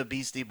 is in a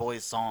Beastie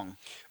Boys song.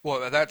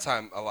 Well, at that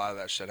time, a lot of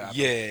that shit happened.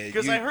 Yeah,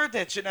 Because I heard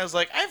that shit and I was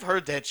like, I've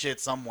heard that shit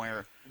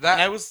somewhere. That-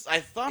 and I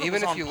thought it Even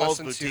was if on you Paul's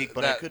listen Boutique, to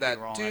but I could be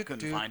wrong. I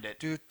couldn't find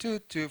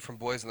it. From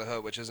Boys in the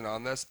Hood, which isn't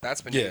on this,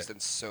 that's been Yeah. used in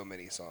so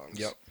many songs.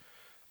 Yep.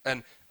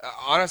 And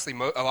honestly,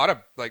 a lot of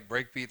like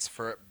breakbeats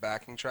for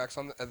backing tracks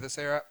on this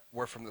era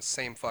were from the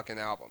same fucking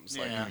albums.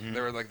 Like Yeah. they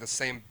were like the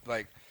same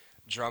like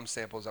drum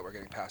samples that were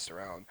getting passed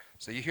around.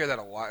 So you hear that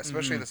a lot,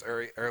 especially in this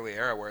early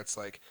era where it's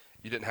like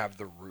you didn't have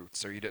the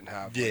roots or you didn't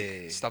have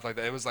stuff like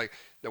that. It was like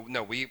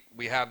no, we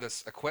have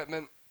this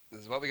equipment.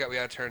 This is what we got. We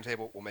got a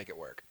turntable. We'll make it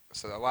work.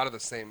 So a lot of the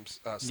same.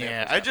 Samples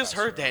Yeah, I just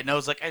heard that and I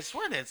was like, I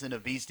swear that's in a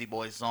Beastie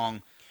Boys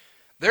song.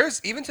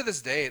 There's even to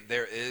this day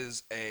there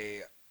is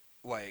a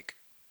like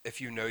if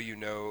you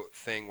know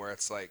thing where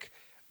it's like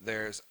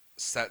there's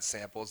set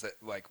samples that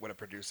like when a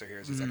producer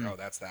hears he's like, oh,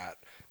 that's that.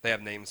 They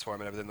have names for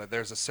them and everything. Like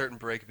there's a certain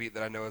breakbeat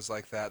that I know is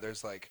like that.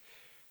 There's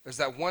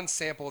that one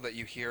sample that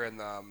you hear in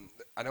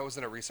I know it was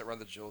in a recent Run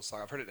the Jewels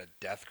song. I've heard it in a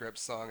Death Grip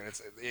song,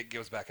 and it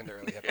goes back into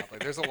early hip hop.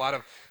 Like there's a lot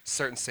of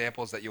certain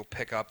samples that you'll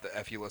pick up that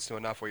if you listen to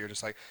enough, where you're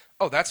just like,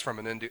 oh, that's from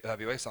an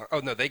NWA song. Oh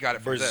no, they got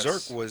it from Berserk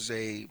this. was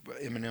a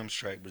Eminem's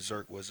track.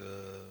 Berserk was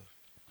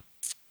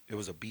it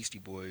was a Beastie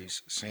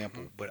Boys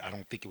sample, but I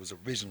don't think it was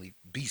originally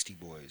Beastie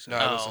Boys. No,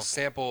 it was a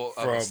sample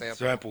of From a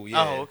sample.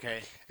 yeah. Oh,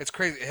 okay. It's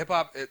crazy. Hip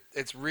hop,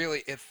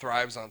 it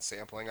thrives on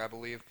sampling, I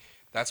believe.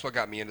 That's what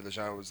got me into the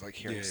genre was like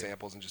hearing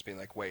samples and just being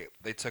like, wait,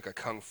 they took a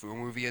kung fu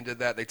movie and did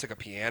that. They took a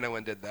piano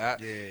and did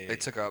that. Yeah. They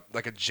took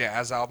a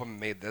jazz album and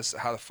made this.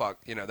 How the fuck,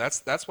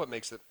 that's what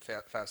makes it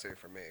fascinating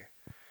for me.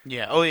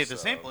 Yeah. Oh, yeah. The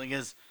sampling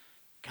is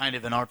kind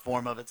of an art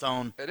form of its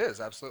own. It is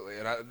absolutely,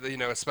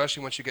 and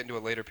especially once you get into a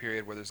later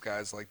period where there's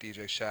guys like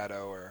DJ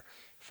Shadow or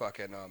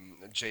fucking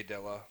Jay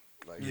Dilla,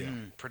 like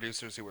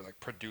producers who were like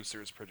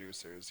producers.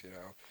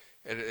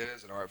 It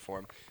is an art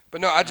form. But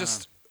no, I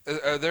just.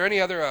 Are there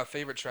any other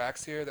favorite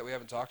tracks here that we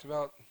haven't talked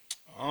about?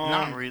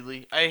 Not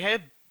really. I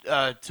had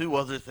two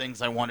other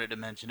things I wanted to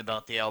mention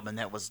about the album.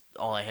 That was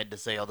all I had to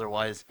say.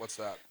 Otherwise, What's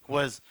that?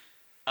 was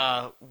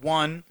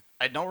one.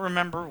 I don't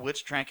remember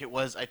which track it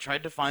was. I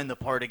tried to find the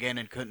part again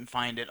and couldn't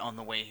find it on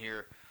the way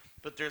here.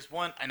 But there's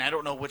one, and I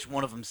don't know which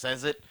one of them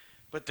says it,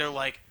 but they're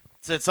like,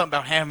 said something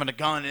about having a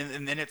gun,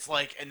 and then it's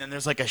like, and then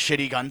there's like a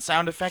shitty gun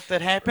sound effect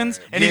that happens,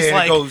 and he's it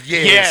like, goes,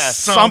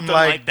 something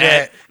like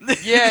that.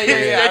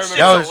 Yeah.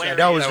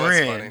 That was funny.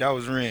 Ren. That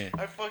was Ren.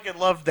 I fucking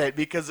loved that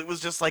because it was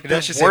just like That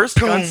the shit said, worst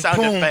gun boom, sound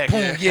boom, effect.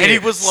 boom, yeah, And he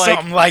was like,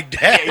 something like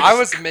that. I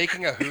was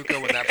making a hookah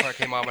when that part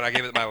came on when I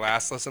gave it my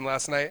last listen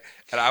last night,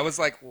 and I was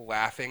like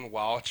laughing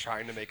while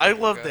trying to make. I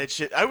love that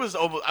shit. I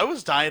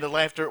was dying of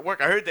laughter at work.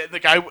 I heard that.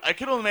 Like I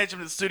could only imagine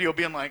in the studio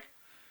being like,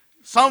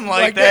 something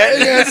like that.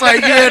 Yeah, it's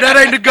like, yeah, that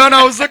ain't the gun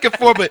I was looking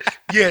for, but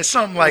yeah,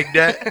 something like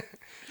that.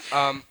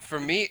 For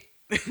me,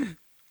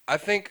 I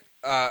think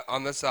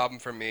on this album,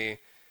 for me,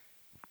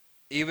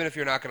 even if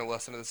you're not going to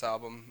listen to this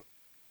album,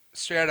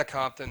 Straight Outta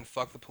Compton,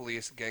 Fuck the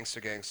Police,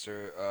 Gangster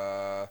Gangster,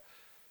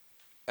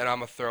 and I'm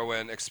gonna throw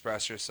in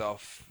Express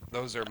Yourself.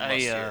 Those are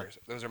must-hear.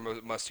 Those are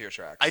must-hear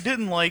tracks. I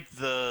didn't like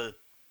I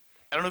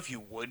don't know if you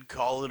would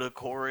call it a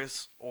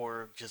chorus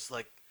or just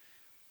like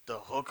the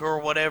hook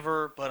or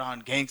whatever, but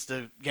on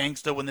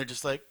Gangsta when they're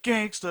just like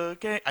Gangsta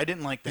Gang, I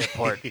didn't like that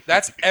part.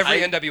 That's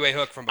every NWA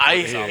hook from before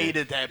I this album.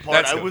 hated that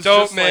part. That's I was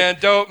dope, just man,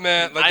 like, dope,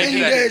 man. Like, I they do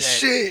hate that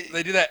shit.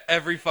 They do that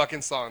every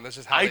fucking song. That's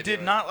just how I they do did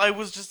it. not. I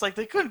was just like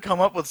they couldn't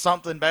come up with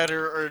something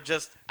better or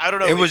just I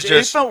don't know.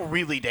 It felt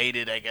really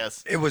dated, I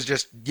guess. It was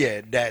just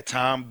that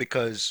time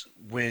because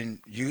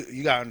when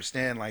you gotta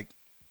understand, like,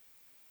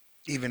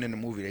 even in the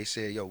movie they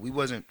said, yo, we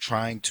wasn't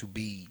trying to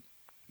be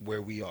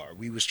where we are.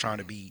 We was trying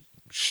to be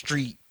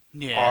street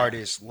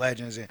artists,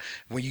 legends, and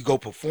when you go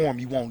perform,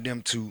 you want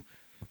them to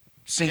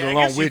sing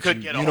along with you.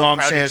 You know what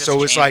I'm saying?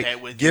 So it's like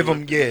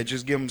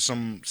just give them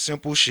some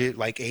simple shit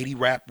like 80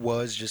 rap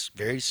was, just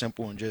very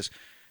simple and just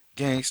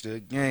gangster.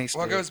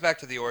 Well, it goes back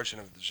to the origin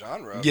of the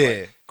genre. Yeah.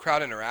 Like,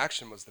 crowd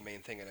interaction was the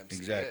main thing in MC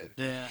Exactly.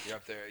 did. Yeah. You're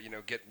up there,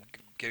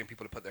 getting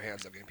people to put their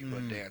hands up, getting people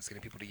to dance,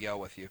 getting people to yell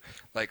with you.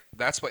 Like,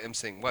 that's what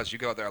MCing was. You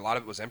go out there, a lot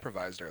of it was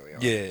improvised early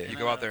on. Yeah. You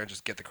go out there and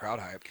just get the crowd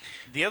hyped.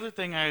 The other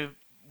thing I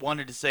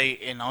wanted to say,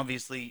 and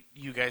obviously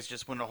you guys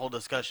just went a whole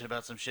discussion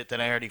about some shit that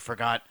I already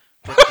forgot.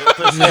 But,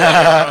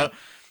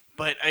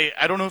 but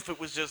I don't know if it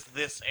was just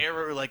this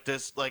era or like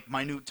this like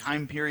minute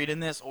time period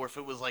in this, or if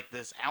it was like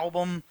this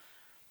album.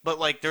 But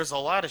like, there's a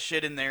lot of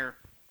shit in there.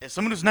 As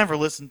someone who's never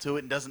listened to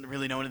it and doesn't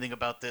really know anything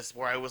about this,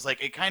 where I was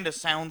like, it kind of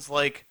sounds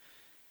like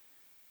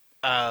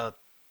the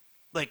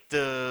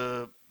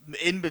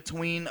in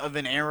between of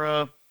an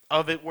era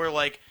of it, where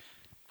like,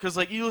 because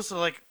like you listen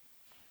to like.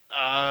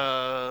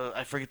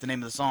 I forget the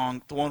name of the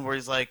song. The one where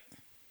he's like,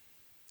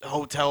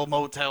 Hotel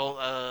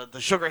Motel,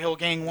 the Sugar Hill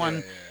Gang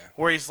one,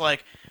 where he's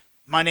like,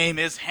 my name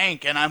is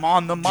Hank and I'm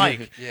on the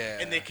mic.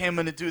 And they came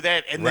in to do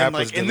that. And Rappers then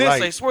like in this,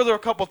 I swear there were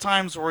a couple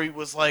times where he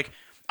was like,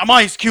 I'm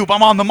Ice Cube,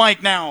 I'm on the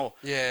mic now.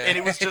 Yeah. And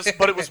it was just,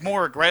 but it was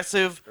more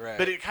aggressive. Right.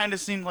 But it kind of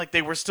seemed like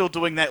they were still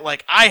doing that,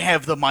 like, I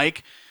have the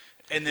mic.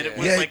 And then it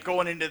was like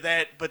going into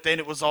that, but then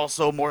it was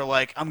also more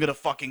like, I'm gonna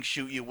fucking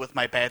shoot you with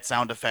my bad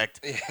sound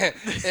effect. Yeah.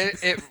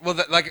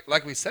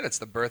 Like we said, it's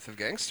the birth of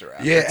gangster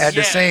rap. Yeah, at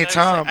the same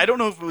time. I don't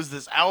know if it was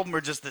this album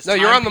or just this. No,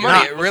 you're on the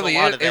money. It was really a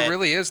lot is. of that. It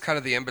really is kind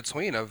of the in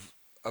between of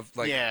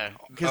like. Yeah,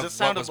 because of it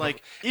sounded what was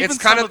like before. even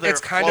some of their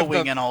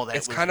flowing and all that.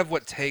 It's kind of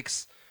what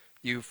takes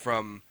you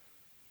from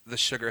the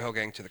Sugar Hill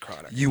Gang to the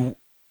Chronic. You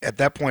at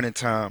that point in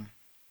time,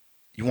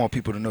 you want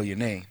people to know your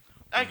name.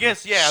 I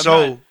guess, yeah.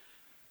 So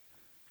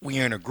when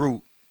you're in a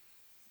group,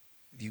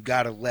 you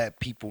gotta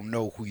let people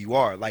know who you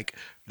are. Like,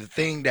 the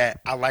thing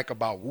that I like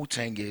about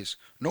Wu-Tang is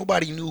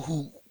nobody knew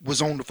who was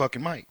on the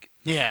fucking mic.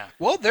 Yeah.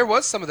 Well, there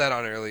was some of that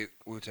on early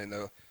Wu-Tang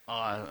though.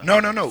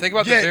 No. Think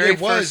about the very it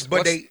was, first.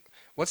 but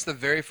What's the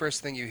very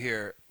first thing you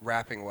hear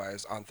rapping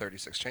wise on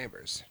 36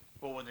 Chambers?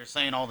 Well, when they're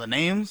saying all the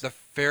names. The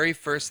very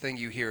first thing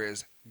you hear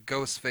is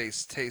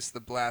Ghostface taste the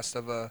blast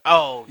of a.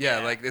 Oh. Yeah,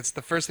 like it's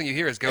the first thing you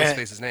hear is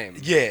Ghostface's name.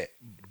 Yeah,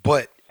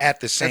 but at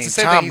the same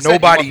same time, thing he said,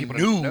 nobody you want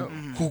people to knew know.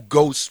 who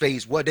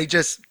Ghostface was. They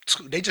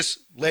just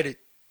let it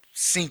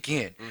sink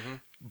in. Mm-hmm.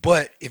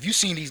 But if you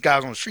seen these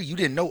guys on the street, you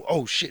didn't know.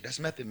 Oh shit, that's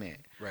Method Man.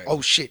 Right.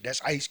 Oh shit,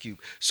 that's Ice Cube.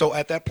 So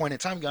at that point in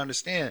time, you gotta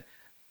understand,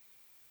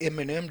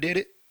 Eminem did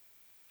it.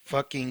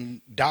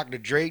 Fucking Dr.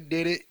 Dre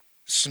did it.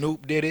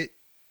 Snoop did it.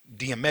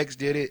 DMX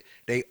did it.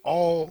 They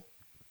all,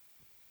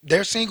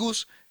 their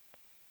singles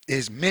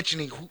is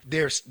mentioning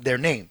their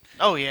name.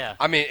 Oh yeah.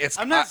 I mean, it's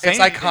I'm not it's saying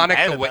anything iconic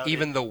bad the way, about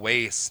even the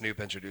way Snoop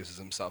introduces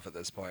himself at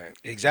this point.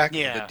 Exactly.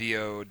 Yeah. The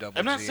D.O. double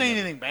I'm not G saying and-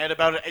 anything bad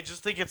about it. I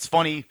just think it's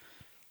funny.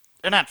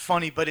 They're not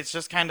funny, but it's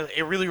just kind of.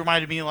 It really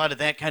reminded me a lot of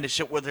that kind of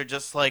shit where they're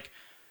just like,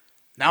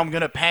 now I'm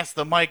gonna pass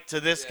the mic to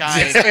this guy.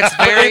 It's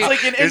very. It's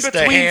like an in It's the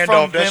between handoff.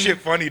 from That them shit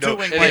funny though.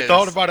 doing It I is.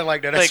 thought about it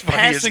like that. That's like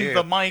funny as passing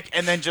hell. the mic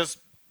and then just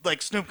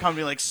like Snoop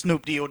coming like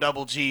Snoop D-O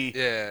double G.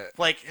 Yeah.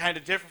 Like kind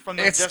of different from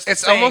them It's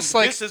just almost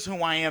like this is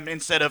who I am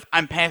instead of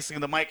I'm passing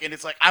the mic and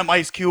it's like I'm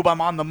Ice Cube, I'm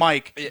on the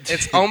mic.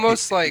 it's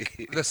almost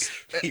like this.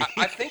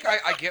 I think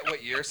I get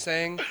what you're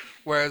saying.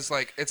 Whereas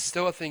like it's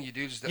still a thing you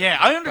do. Just Yeah,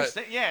 I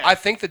understand. Yeah, I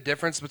think the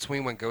difference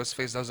between when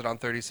Ghostface does it on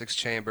 36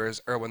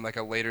 Chambers or when like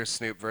a later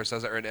Snoop verse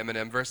does it or an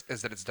Eminem verse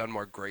is that it's done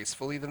more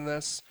gracefully than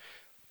this.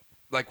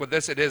 Like with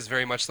this, it is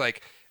very much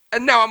like,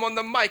 and now I'm on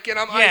the mic and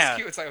I'm Ice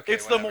Cube. It's like, okay,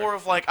 it's whatever. the more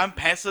of like I'm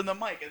passing the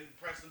mic and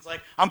Preston's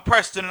like I'm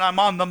Preston and I'm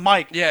on the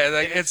mic. Yeah,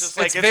 like And it's just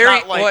like, very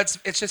not like, well.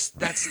 It's just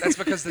that's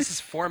because this is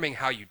forming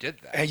how you did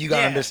that. And you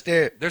gotta Yeah.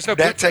 understand, There's no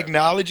that blueprint.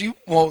 technology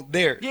w't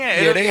there.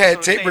 Yeah, they that's had what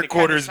I'm saying. tape It kinda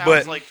recorders, sounds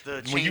but like the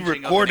when you changing of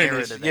an recording era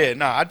this, to that. yeah,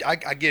 no,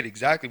 I get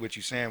exactly what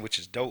you're saying, which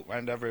is dope. I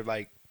never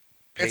like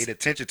paid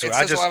attention to it. it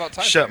I says a lot about just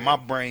time shut period. my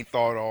brain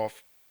thought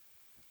off.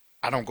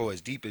 I don't go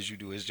as deep as you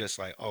do. It's just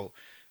like, oh,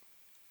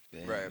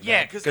 Right.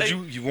 Yeah, because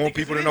you want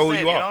people to it know is who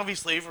you that, and are.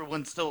 obviously,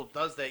 everyone still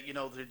does that. You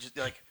know, they're just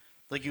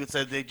like you had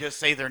said, they just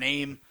say their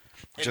name.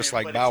 and Just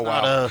then- like but Bow it's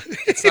not Wow.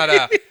 It's not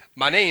a.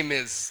 My name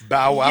is.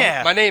 Bow Wow.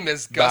 Yeah. My name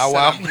is Gus. Bow and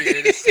Wow. I'm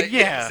here to say-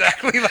 Yeah.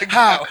 exactly like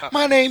Hi, Bow Wow.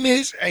 my name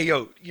is. Hey,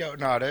 yo,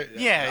 no, that.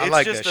 Yeah, I it's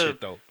like just that a-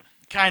 shit though.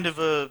 kind of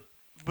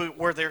but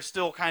where they're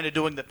still kind of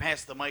doing the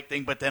pass the mic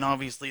thing, but then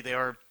obviously they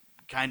are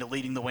kind of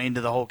leading the way into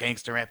the whole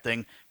gangster rap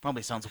thing.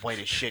 Probably sounds white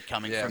as shit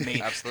coming Yeah, from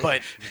me,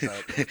 absolutely. but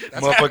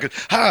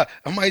Motherfucker, hi,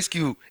 I'm Ice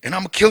Cube, and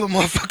I'm gonna kill a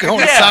motherfucker on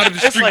the yeah, side of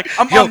the it's street. like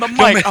I'm Yo, on the yo,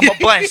 mic, man. I'm gonna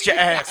blast your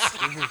ass.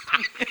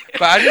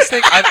 But I just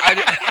think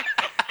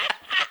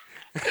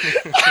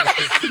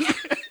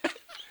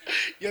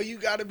Yo, you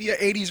gotta be an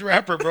 80s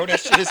rapper, bro. That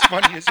shit is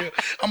funny as hell.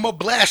 I'm gonna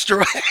blast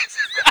your ass.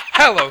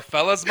 hello,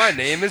 fellas. My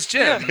name is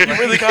Jim. You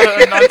really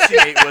gotta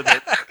enunciate with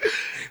it.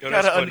 Yo,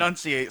 that's Gotta funny.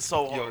 enunciate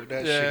so Yo, hard.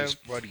 that Yeah. shit is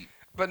funny.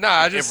 But no,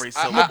 I just Every I,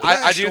 syllable. I do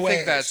Blast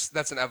think your ass.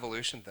 that's an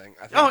evolution thing.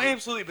 I think Oh,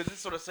 absolutely. But this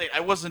is what I say. I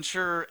wasn't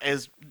sure,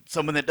 as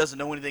someone that doesn't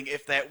know anything,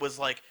 if that was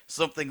like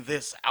something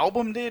this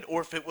album did,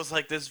 or if it was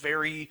like this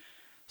very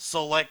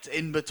select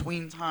in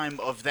between time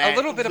of that a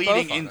little bit of leading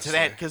both, into honestly.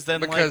 that. Because then,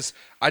 because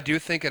I do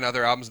think in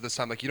other albums this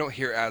time, like you don't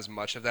hear as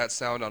much of that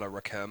sound on a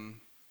Rakim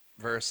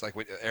verse, like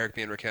with Eric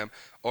B and Rakim,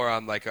 or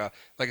on like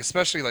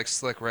especially like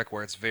Slick Rick,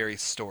 where it's very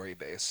story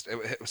based.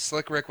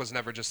 Slick Rick was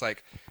never just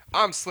like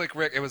I'm Slick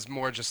Rick. It was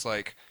more just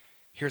like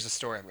here's a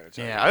story I'm going to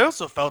tell. yeah, I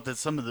also felt that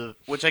some of the,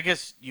 which I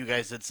guess you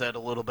guys had said a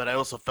little bit, I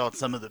also felt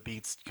some of the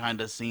beats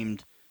kind of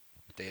seemed,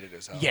 Dated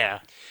as hell. yeah,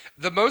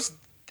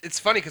 It's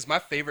funny because my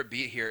favorite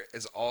beat here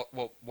is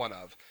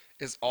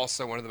is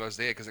also one of the most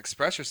dated because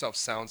Express Yourself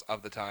sounds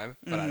of the time,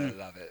 but I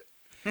love it.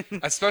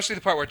 Especially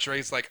the part where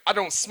Dre's like, I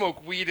don't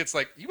smoke weed. It's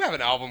like, you have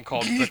an album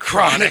called The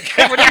Chronic.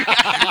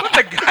 what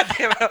the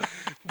goddamn hell?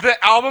 The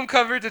album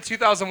cover to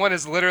 2001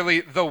 is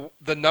literally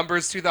the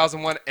numbers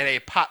 2001 and a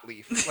pot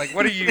leaf. Like,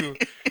 what are you?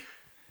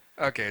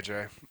 Okay,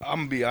 Dre. I'm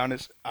gonna be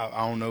honest.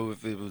 I don't know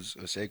if it was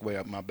a segue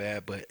up my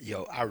bad, but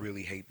yo, I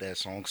really hate that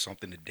song.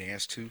 Something to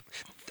dance to.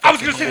 I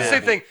was going to say the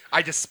same thing.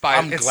 I despise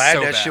I'm it's glad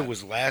so that bad. shit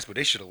was last, but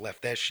they should have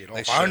left that shit off.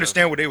 They I should've.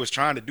 understand what they was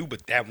trying to do,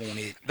 but that won't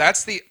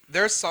it.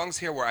 There's songs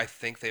here where I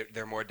think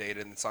they're more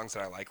dated and songs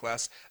that I like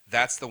less.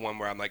 That's the one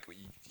where I'm like, you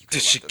could've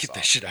This shit, left get that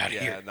off. shit outta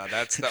Yeah, here. no,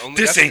 that's the only.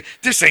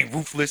 This ain't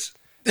ruthless.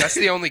 That's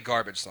the only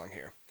garbage song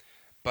here.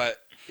 But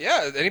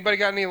yeah, anybody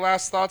got any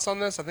last thoughts on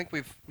this? I think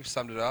we've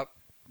summed it up.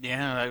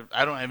 yeah,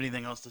 I don't have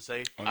anything else to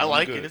say. Oh, I I'm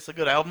like good. it. It's a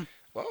good album.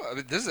 Well, I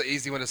mean, this is an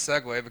easy one to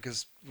segue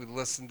because we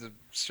listened to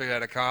Straight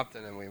Outta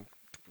Compton and we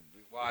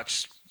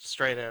watched.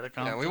 Straight out of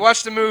Yeah, Compton. we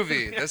watched a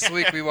movie this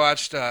week. We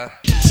watched.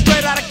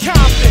 Straight out of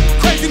Compton,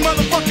 crazy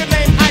motherfucker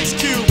named Ice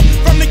Cube.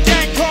 From the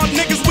gang called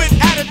niggas with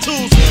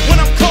attitudes. When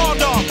I'm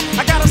called off,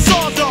 I got a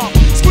sawed off.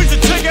 Squeeze the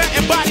trigger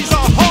and bodies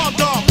are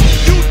hauled off.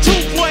 You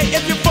too, boy,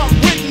 if you fuck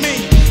with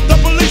me. The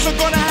police are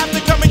gonna have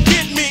to come and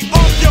get me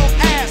off your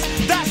ass.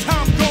 That's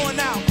how I'm going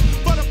out.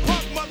 For the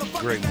punk motherfuckers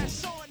Great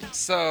that's showing out.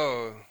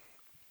 So,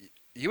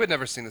 you had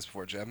never seen this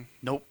before, Jim.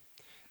 Nope.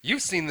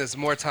 You've seen this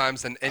more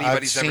times than I've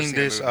anybody's ever seen seen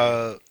this. a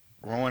movie.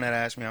 Rowan had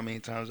asked me how many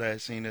times I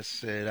had seen this.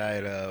 Said I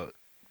had.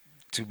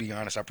 To be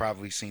honest, I've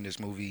probably seen this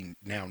movie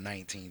now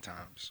 19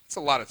 times. It's a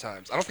lot of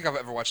times. I don't think I've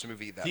ever watched a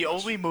movie that The much.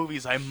 only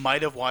movies I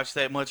might have watched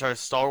that much are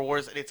Star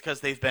Wars, and it's because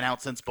they've been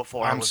out since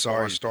before I I'm was sorry,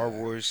 born. Star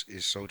Wars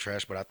is so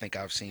trash, but I think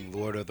I've seen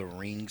Lord of the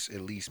Rings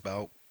at least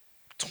about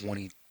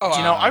 20. Oh,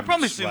 You know, I've times.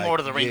 probably seen Like, Lord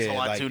of the Rings yeah, a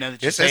lot like, too. Now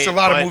that you it's say a it,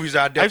 lot of but movies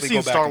I definitely I've seen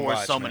go back Star and Wars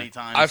watch, so man. many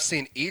times. I've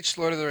seen each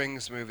Lord of the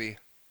Rings movie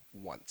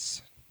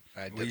once.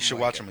 I Well, you didn't should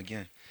like watch it. them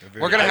again. They're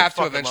very We're gonna I have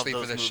to fucking love eventually for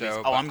those this movies. show.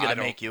 Oh, but I'm I gonna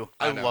don't- make you.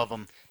 I I know. love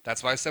them.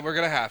 That's why I said we're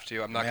gonna have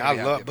to. I'm not Man, gonna. I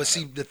be love, happy but about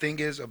see, it. the thing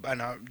is,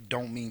 and I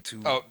don't mean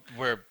to. Oh,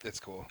 it's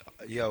cool.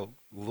 Yo,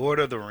 Lord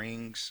of the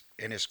Rings,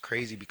 and it's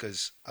crazy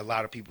because a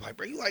lot of people are like,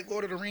 bro, you like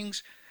Lord of the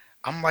Rings?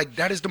 I'm like,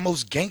 that is the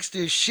most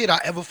gangster shit I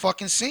ever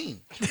fucking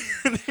seen.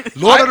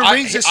 Lord of the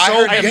Rings is I so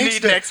heard- I need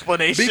gangster. an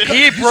explanation. Because-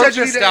 He you broke said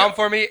you this need down a-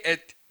 for me.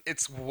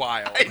 It's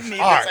wild. I need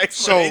All this right,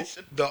 so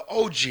explanation. the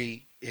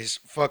OG is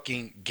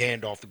fucking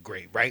Gandalf the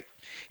Great, right?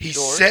 He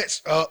Sure.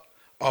 sets up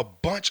a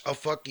bunch of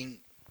fucking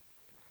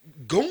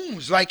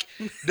goons. Like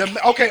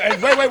okay,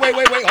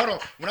 wait, hold on.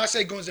 When I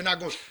say goons, they're not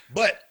goons.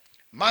 But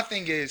my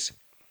thing is,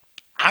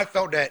 I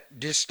felt that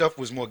this stuff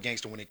was more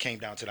gangster when it came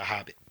down to The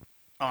Hobbit.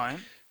 All right.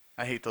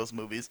 I hate those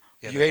movies.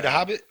 You hate The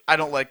Hobbit? I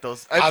don't like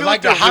those. I feel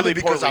like The they're Hobbit really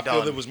because I poorly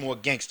feel done. it was more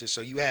gangster.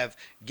 So you have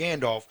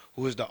Gandalf,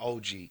 who is the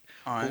OG,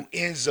 All right. who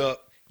ends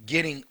up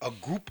getting a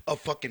group of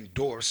fucking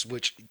dwarfs,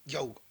 which,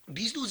 yo,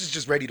 these dudes is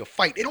just ready to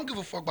fight. They don't give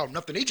a fuck about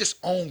nothing. They just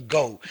own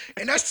go.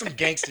 And that's some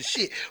gangster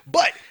shit.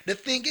 But the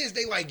thing is,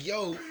 they like,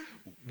 yo,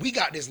 we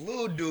got this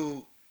little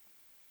dude.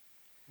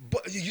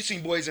 But you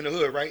seen Boys in the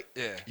Hood, right?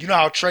 Yeah. You know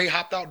how Trey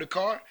hopped out the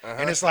car? Uh-huh.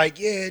 And it's like,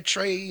 yeah,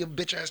 Trey, a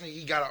bitch ass nigga,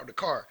 he got out the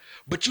car.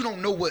 But you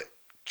don't know what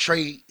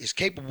Trey is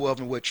capable of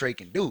and what Trey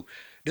can do.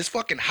 This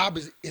fucking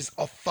Hobbit is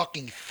a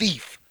fucking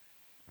thief.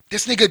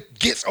 This nigga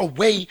gets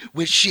away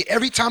with shit.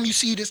 Every time you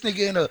see this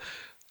nigga in a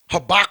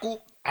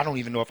habacle, I don't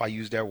even know if I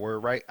used that word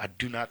right. I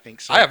do not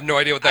think so. I have no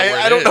idea what that word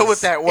is. I don't know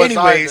what that was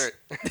Anyways,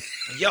 either.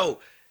 yo,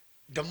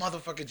 the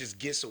motherfucker just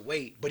gets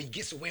away, but he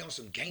gets away on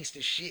some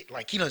gangster shit.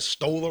 Like, he done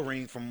stole a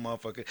ring from a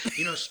motherfucker.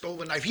 He done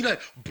stole a knife. He done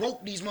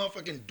broke these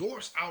motherfucking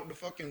doors out the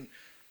fucking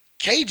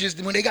cages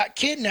when they got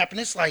kidnapped. And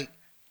it's like,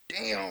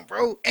 damn,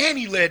 bro. And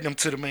he led them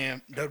to the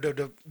man.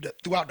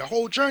 Throughout the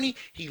whole journey,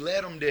 he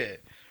led them there.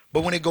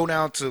 But when it go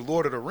down to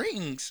Lord of the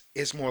Rings,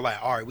 it's more like,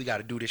 all right, we got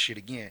to do this shit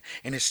again.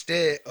 And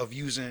instead of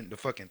using the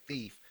fucking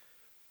thief,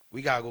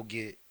 we got to go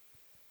get,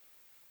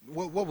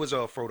 what was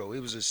Frodo? It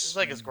was It's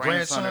like his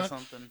grandson or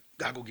something.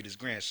 Gotta go get his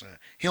grandson.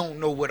 He don't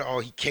know what all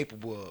he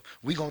capable of.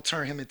 We gonna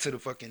turn him into the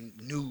fucking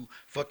new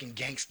fucking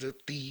gangster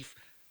thief,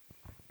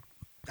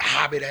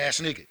 hobbit ass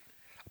nigga.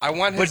 I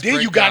want his But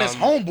then you got his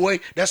breakdown.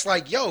 homeboy that's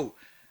like, yo,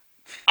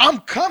 I'm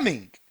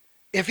coming.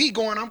 If he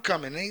going, I'm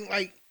coming. And he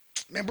like,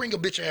 man, bring your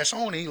bitch ass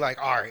on. And he like,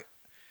 all right.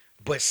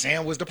 But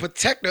Sam was the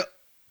protector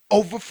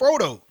over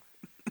Frodo.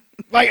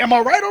 Like, am I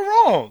right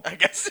or wrong? I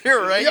guess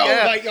you're right. Yo,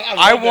 yeah. like, yo,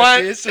 I love that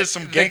want shit. It's just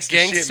some the gangster,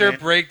 gangster shit, man.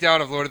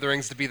 breakdown of Lord of the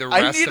Rings to be the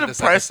I rest need of a this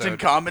Preston episode.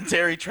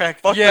 commentary track.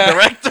 Fuck Yeah. the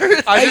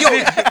director. I Hey, just yo,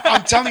 need-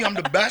 I'm telling you, I'm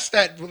the best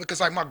at,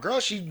 because like my girl,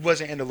 she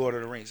wasn't into Lord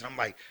of the Rings. And I'm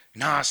like,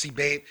 nah, see,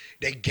 babe,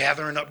 they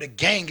gathering up the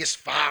gang. It's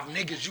 5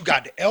 niggas. You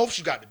got the elves,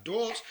 you got the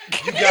dwarves,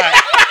 you got.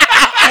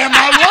 Am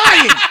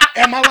I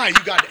lying? Am I lying?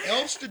 You got the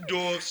elves, the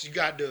dwarves, you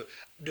got the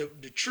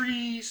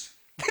trees.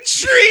 The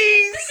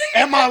trees.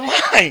 Am I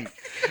lying?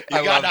 You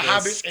I got the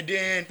love this. hobbits, and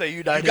then They you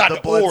united got the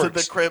the Bloods orcs. and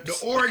the Crips.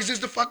 The orcs is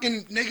the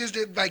fucking niggas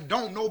that like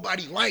don't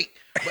nobody like,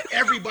 but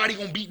everybody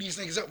gonna beat these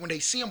niggas up when they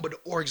see them. But the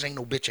orcs ain't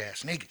no bitch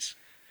ass niggas.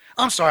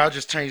 I'm sorry, I'll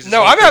just change this. No,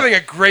 whole I'm thing. having a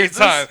great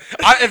time.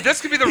 If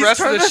this could be the He's rest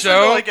of turned the this into,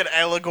 show, like an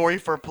allegory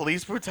for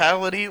police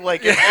brutality.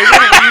 Like if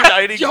everyone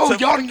uniting. Yo, to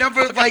y'all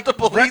never fuck like the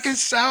police.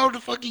 reconcile the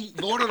fucking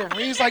Lord of the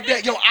Rings like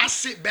that. Yo, I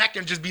sit back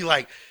and just be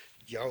like,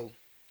 yo,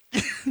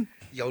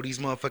 these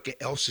motherfucking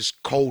elves is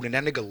cold, and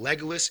that nigga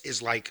Legolas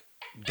is like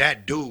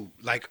that dude.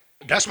 Like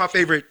that's my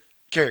favorite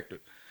character.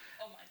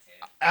 Oh,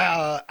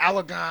 mine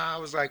too. Alagon, I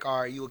was like,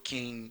 all right, you a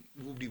king,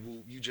 whoop de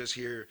whoop. You just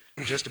here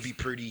just to be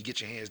pretty, get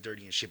your hands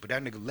dirty and shit. But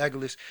that nigga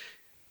Legolas,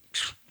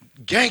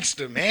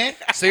 gangster, man.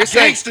 So you're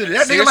saying- gangster.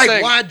 That so nigga you're like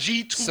saying-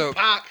 YG, so-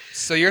 Tupac.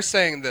 so you're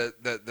saying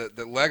that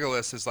the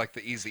Legolas is like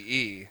the Easy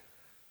E.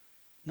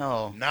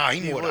 No. Nah,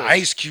 he more the was.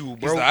 Ice Cube,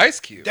 bro. He's the Ice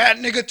Cube. That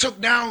nigga took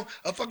down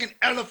a fucking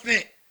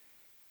elephant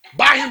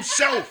by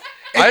himself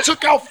and I-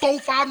 took out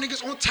 4-5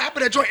 niggas on top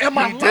of that joint. Am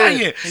I He did.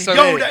 lying? He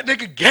Yo, did. that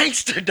nigga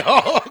gangster,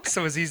 dog.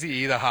 So is Easy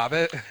E the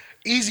Hobbit?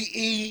 Easy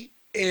E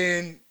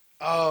and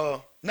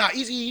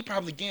Easy E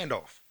probably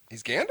Gandalf.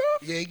 He's Gandalf.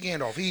 Yeah, he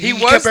Gandalf. He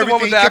kept was the one everything-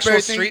 with the he kept actual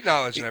everything- street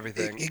knowledge and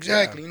everything.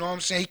 Exactly. You know what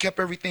I'm saying? He kept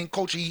everything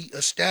culture. He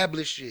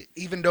established it.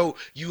 Even though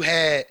you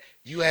had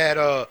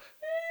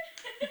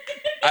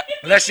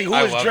let's see, who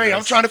I is love Dre? I'm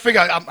this. trying to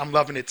figure out. I'm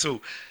loving it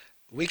too.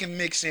 We can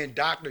mix in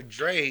Dr.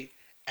 Dre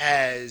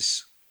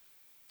as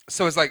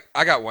So it's like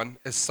I got one.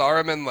 Is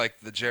Saruman like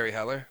the Jerry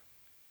Heller,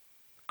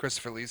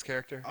 Christopher Lee's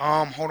character?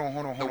 hold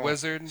on. The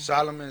wizard?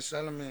 Solomon.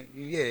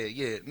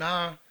 Yeah.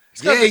 Nah.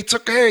 got He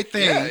took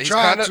everything. Yeah, he he's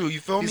tried kinda- to. You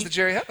feel He's me? the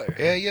Jerry Heller.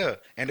 Yeah.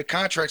 And the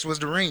contracts was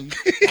the ring.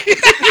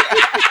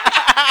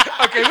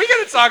 Okay, we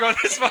gotta talk about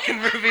this fucking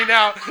movie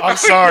now. I'm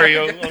sorry,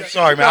 yo. I'm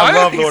sorry, man. No, I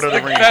love think Lord of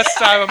it's the Rings. Best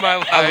time of my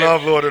life. I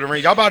love Lord of the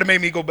Rings. Y'all about to make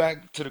me go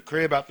back to the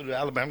crib after the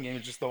Alabama game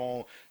and just throw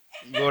on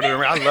Lord of the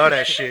Rings. I love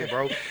that shit,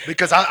 bro.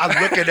 Because I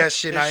look at that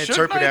shit and I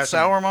interpret that.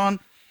 Sauron.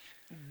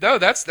 No,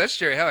 that's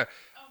Jerry Heller.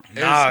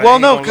 Nah, Well,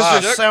 ain't no, gonna because lie.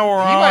 there's He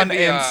Sauron might be,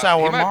 and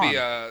He might be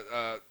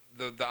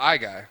Sauron. the eye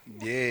guy.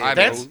 Yeah, I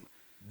That's- know.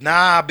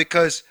 nah,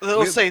 because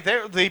They'll say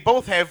they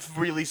both have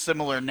really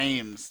similar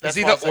names. That's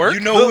he why I the said- orc?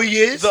 you know who he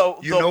is. The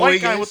You know who white he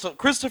guy is? with the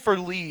Christopher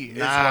Lee is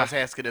what Nah. I was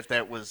asking if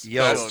that was.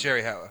 Yo. That's good.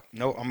 Jerry Heller.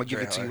 No, I'm gonna give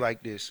Jerry it to you Heller.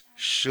 like this.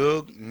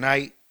 Suge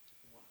Knight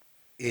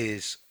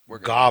is We're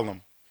good.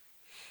 Gollum.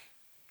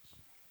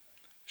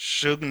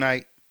 Suge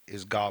Knight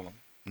is Gollum,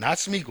 not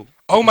Smeagol.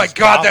 Oh my He's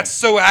God, Gollum. that's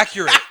so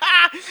accurate.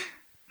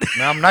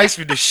 Man, I'm nice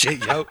with this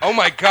shit, yo. Oh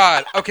my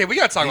God. Okay, we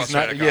gotta talk He's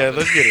about not, Straight yeah, Outta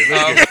let's get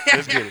it.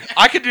 Let's get it.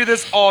 I could do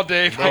this all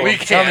day, but Bro, we I'm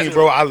telling can't. you,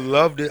 bro, I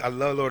loved it. I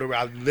love Lord of the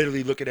Rings. I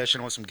literally look at that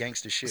shit on some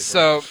gangster shit. Bro.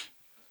 So Now,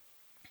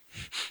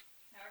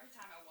 every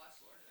time I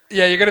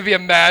Yeah, you're gonna be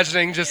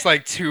imagining just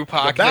like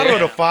Tupac. The Battle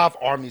there. of the Five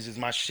Armies is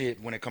my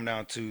shit when it come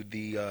down to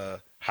the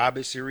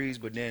Hobbit series,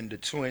 but then the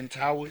Twin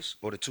Towers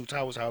or the Two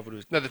Towers, however.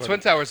 No, the Twin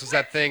Towers was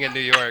that thing in New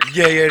York.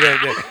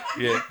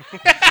 Yeah.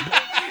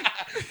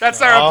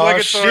 That's our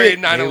obligatory shit.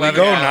 9/11. Here we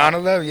go,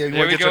 9/11. Yeah, you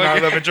want to get your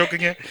 9/11 joke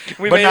again?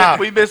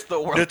 We missed the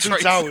World the Two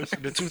Trade Towers.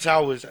 Center. The Two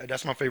Towers.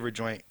 That's my favorite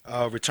joint.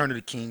 Return of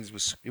the Kings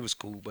was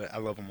cool, but I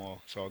love them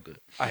all. It's all good.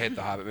 I hate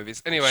the Hobbit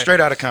movies. Anyway, Straight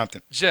out of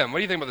Compton. Jim, what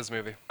do you think about this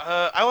movie?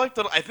 I liked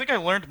it. I think I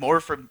learned more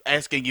from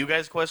asking you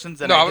guys questions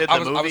than No, I did the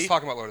movie. I was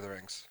talking about Lord of the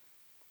Rings.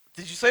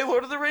 Did you say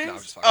Lord of the Rings? No,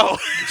 I'm just oh,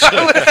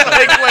 I was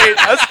like, wait,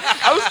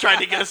 I was trying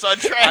to get us on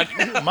track.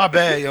 My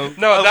bad, yo.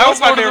 No, that was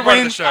my favorite part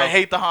of the show. I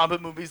hate the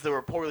Hobbit movies that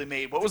were poorly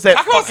made. What was that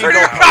Talk about fucking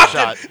Freedom GoPro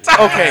shot?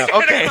 Compton.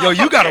 Okay. Yo,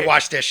 you gotta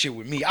watch that shit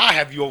with me. I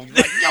have you over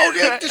like, yo,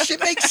 this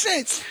shit makes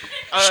sense.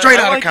 Straight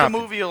I out like of Compton. the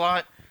movie a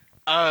lot.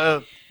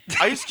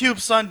 Ice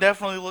Cube's son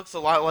definitely looks a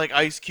lot like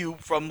Ice Cube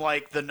from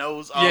like the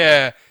nose up.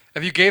 Yeah,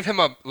 if you gave him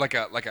a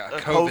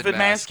COVID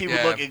mask, he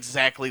would look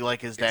exactly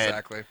like his dad.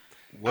 Exactly.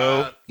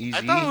 Well, easy.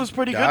 I thought it was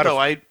pretty good Died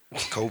of though.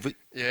 COVID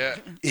Yeah.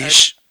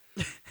 ish.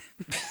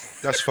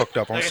 That's fucked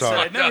up. I'm Like I sorry.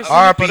 said, I'd never seen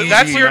R.I.P. it, but Easy,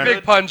 That's your man.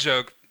 big pun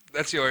joke.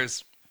 That's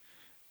yours.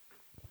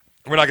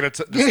 We're not going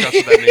to discuss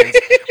what that means.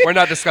 We're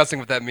not discussing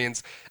what that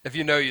means. If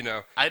you know, you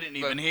know. I didn't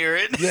even hear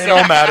it. Yeah, it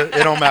don't matter.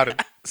 It don't matter.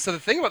 So the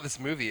thing about this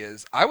movie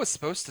is, I was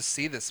supposed to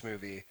see this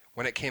movie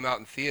when it came out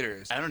in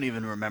theaters I don't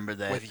even remember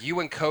that. with you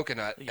and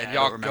Coconut, Yeah, and I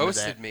y'all don't remember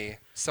ghosted that. me.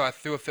 So I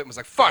threw a fit and was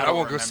like, fine, I don't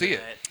won't go remember see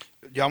it.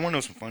 that. Y'all want to know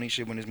some funny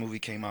shit? When this movie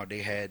came out, they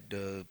had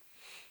the,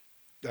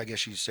 I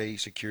guess you'd say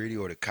security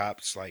or the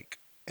cops like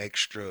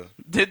extra.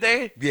 Did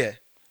they? Yeah.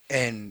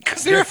 And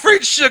Because they were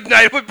afraid Suge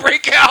Knight would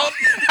break out.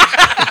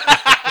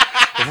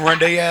 run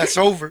their ass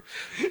over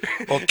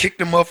or kick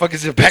the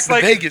motherfuckers back It's to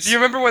like, Vegas. do you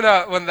remember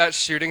when that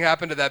shooting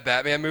happened to that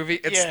Batman movie?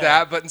 It's Yeah.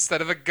 that, but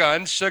instead of a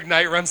gun, Suge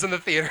Knight runs in the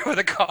theater with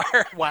a car.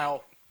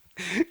 Wow.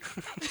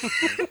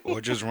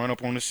 Or just run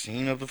up on the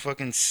scene of the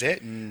fucking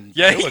set and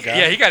Yeah, kill a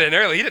guy. he got in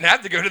early. He didn't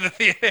have to go to the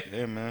theater.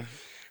 Yeah, man.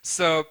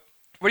 So,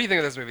 what do you think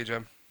of this movie,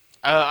 Jim?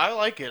 I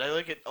like it. I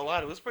like it a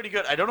lot. It was pretty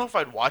good. I don't know if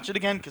I'd watch it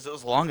again because it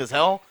was long as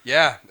hell.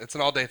 Yeah, it's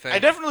an all-day thing. I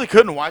definitely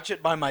couldn't watch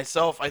it by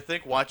myself. I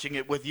think watching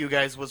it with you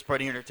guys was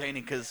pretty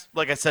entertaining because,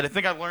 like I said, I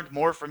think I learned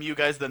more from you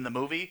guys than the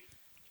movie.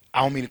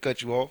 I don't mean to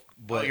cut you off,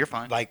 but you're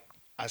fine. Like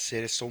I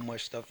said, there's so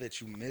much stuff that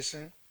you're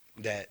missing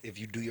that if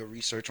you do your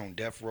research on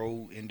Death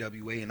Row,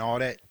 NWA, and all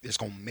that, it's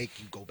gonna make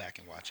you go back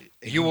and watch it.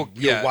 And You'll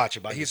watch it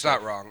by He's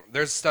yourself. not wrong.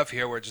 There's stuff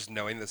here where just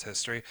knowing this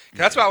history. 'Cause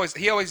that's why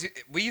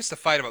we used to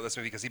fight about this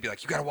movie because he'd be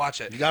like, you gotta watch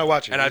it. You gotta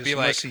watch it. And I'd It's be a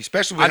like, must-see,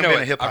 especially I with him know being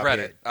a it. hip hop I've read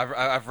head. it.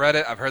 I've read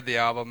it. I've heard the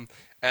album.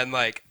 And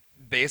like,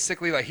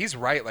 basically, like, he's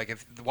right. Like,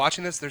 if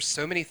watching this, there's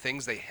so many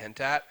things they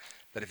hint at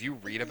that if you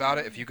read about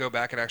it, if you go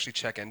back and actually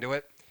check into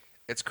it,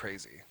 it's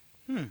crazy.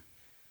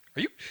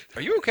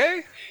 Are you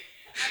okay?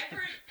 I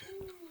heard,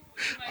 ooh, in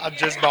my I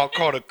just ear. about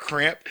caught a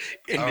cramp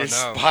in Oh, this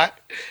no. spot,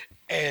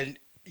 and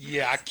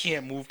yeah, I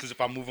can't move because if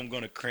I move, I'm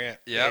gonna cramp.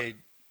 Yep. And,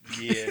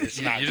 yeah,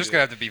 it's not. You're just good.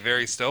 gonna have to be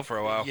very still for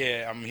a while.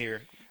 Yeah, I'm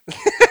here.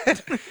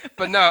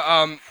 But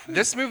no,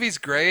 this movie's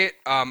great.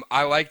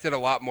 I liked it a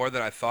lot more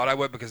than I thought I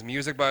would because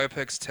music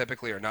biopics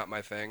typically are not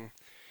my thing.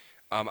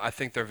 I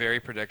think they're very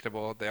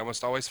predictable. They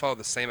almost always follow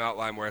the same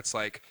outline where it's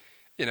like,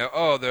 you know,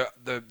 oh,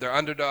 they're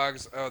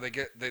underdogs. Oh, they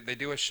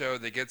do a show,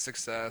 they get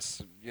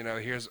success. You know,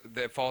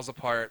 it falls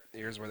apart.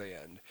 Here's where they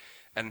end.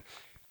 And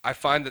I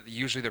find that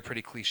usually they're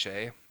pretty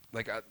cliche.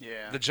 Like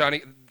Yeah.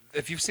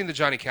 if you've seen the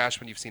Johnny Cash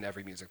one, you've seen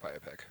every music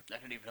biopic. I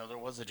didn't even know there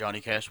was a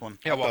Johnny Cash one.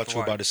 Yeah, I Walk thought the you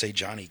were Line. about to say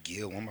Johnny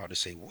Gill. I'm about to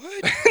say what?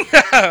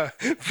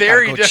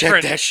 Very Gotta go different.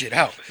 Check that shit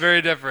out.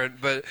 Very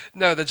different. But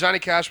no, the Johnny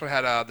Cash one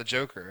had the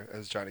Joker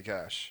as Johnny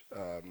Cash.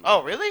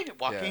 Oh, really? Yeah,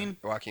 Joaquin?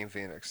 Joaquin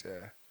Phoenix,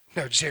 yeah.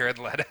 No, Jared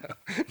Leto.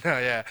 No,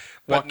 yeah.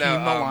 Joaquin no,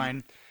 the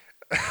line.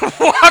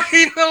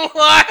 Walking the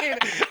Line.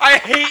 I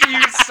hate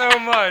you so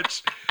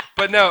much.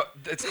 But no,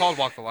 it's called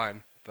Walk the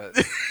Line.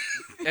 But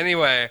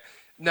anyway,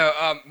 no,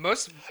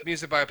 most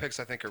music biopics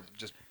I think are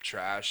just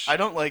trash. I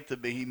don't like the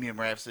Bohemian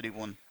Rhapsody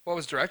one. Well, it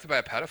was directed by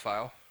a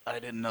pedophile. I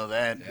didn't know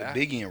that. Yeah.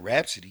 Biggie and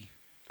Rhapsody.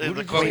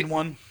 The Queen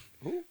one.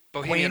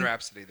 Bohemian Queen?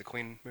 Rhapsody, the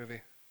Queen movie.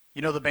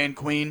 You know the band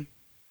Queen?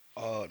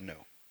 No.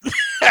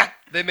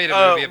 They made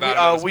a movie about it.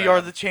 It was We bad.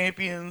 Are the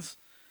Champions.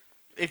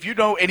 If you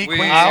know any We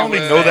Queen I Yeah, only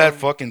songs, know but- that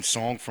fucking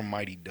song from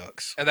Mighty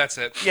Ducks. And that's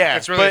it. Yeah,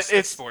 it's really but it's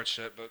it's- sports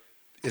shit, but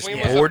It's Queen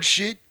was board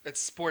shit.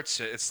 it's sports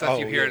shit. It's stuff Oh,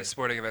 you hear yeah. at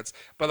sporting events.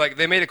 But like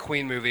they made a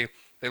Queen movie.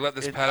 They let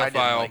this I didn't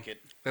pedophile. like it.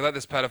 They let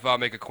this pedophile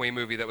make a Queen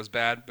movie that was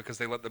bad because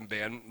they let them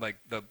ban like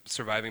the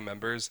surviving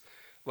members,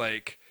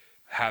 like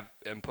have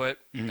input,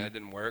 and it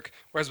didn't work.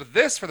 Whereas with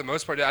this, for the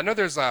most part, I know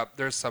there's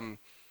some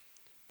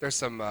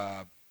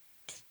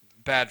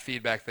bad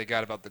feedback they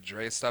got about the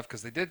Dre stuff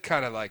because they did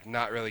kind of like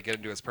not really get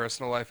into his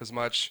personal life as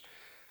much.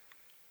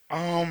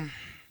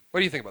 What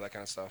do you think about that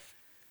kind of stuff?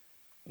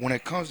 When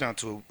it comes down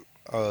to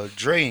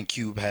Dre and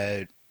Cube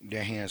had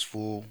their hands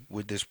full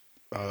with this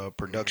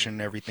production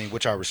and everything,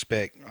 which I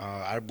respect.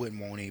 I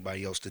wouldn't want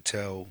anybody else to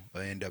tell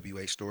an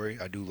NWA story.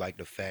 I do like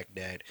the fact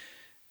that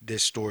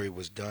this story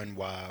was done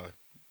while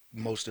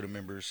most of the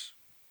members.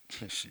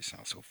 She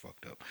sounds so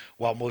fucked up.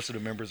 While most of the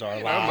members are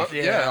alive.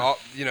 They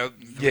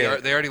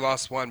already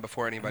lost one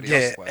before anybody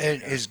else went.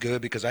 And it's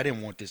good because I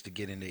didn't want this to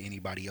get into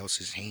anybody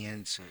else's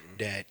hands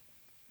that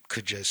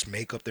could just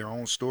make up their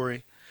own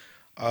story.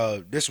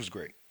 This was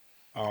great.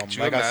 Could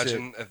you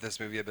imagine if this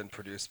movie had been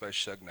produced by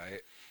Suge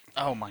Knight?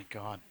 Oh my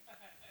God.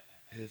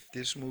 If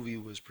this movie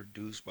was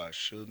produced by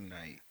Suge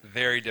Knight.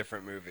 Very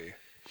different movie.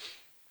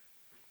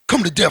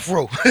 Come to death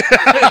row.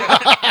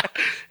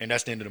 And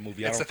that's the end of the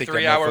movie. It's I don't think a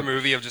 3-hour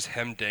movie of just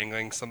him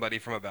dangling somebody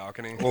from a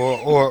balcony.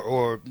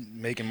 Or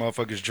making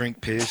motherfuckers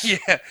drink piss.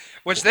 Yeah,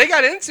 which they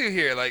got into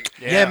here. Like,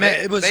 yeah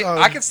man, it was.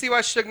 I can see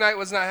why Suge Knight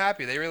was not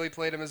happy. They really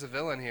played him as a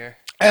villain here.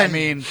 I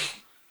mean,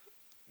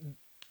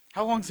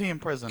 how long's he in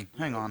prison?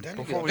 Hang on,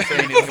 before we say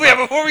anything.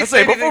 Before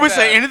we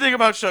say anything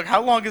about Suge,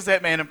 how long is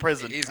that man in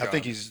prison? I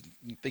think he's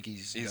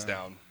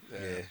down.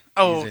 Yeah.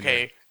 Oh,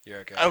 okay.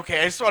 You're okay.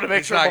 Okay, I just want to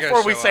make sure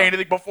before we say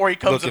anything, before he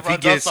comes and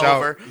runs us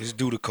over. It's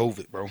due to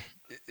COVID, bro.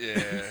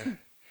 Yeah.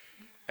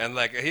 And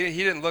like he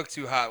didn't look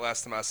too hot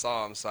last time I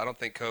saw him, so I don't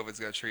think COVID's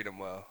gonna treat him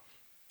well.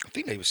 I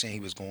think they were saying he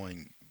was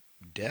going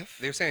deaf.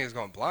 They were saying he was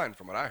going blind,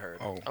 from what I heard.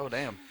 Oh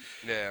damn.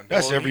 Yeah.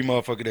 That's every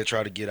motherfucker that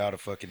tried to get out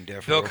of fucking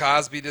death. Bill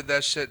Cosby did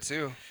that shit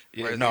too.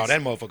 Yeah, no,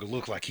 that motherfucker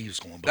looked like he was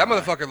going blind.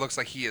 That motherfucker looks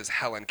like he is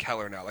Helen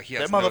Keller now. Like he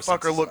has that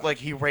motherfucker looked like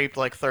he raped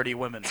like 30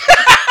 women.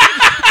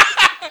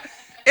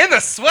 In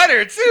the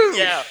sweater too.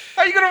 Yeah.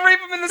 How are you gonna rape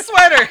him in the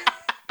sweater?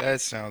 That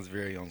sounds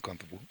very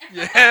uncomfortable.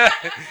 Yeah.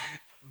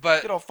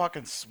 But get all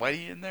fucking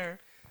sweaty in there.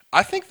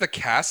 I think the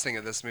casting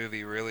of this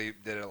movie really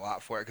did a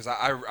lot for it because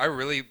I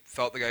really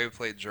felt the guy who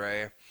played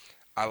Dre.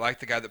 I liked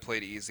the guy that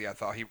played Easy. I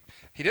thought he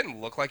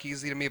didn't look like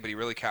Easy to me, but he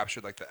really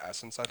captured like the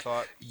essence. I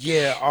thought.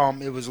 Yeah.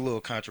 It was a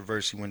little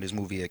controversy when this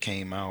movie had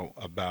came out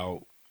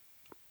about,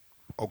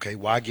 okay,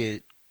 why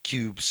get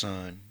Cube's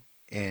son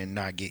and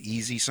not get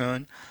Easy's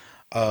son?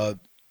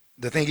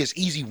 The thing is,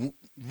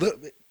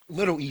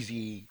 Little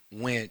Easy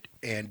went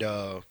and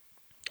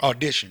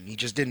auditioned. He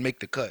just didn't make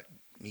the cut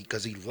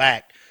because he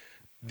lacked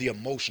the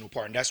emotional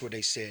part, and that's what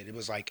they said. It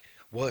was like,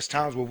 well, it's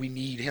times where we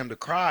need him to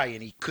cry,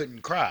 and he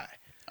couldn't cry.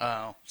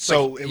 Oh,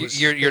 so it was.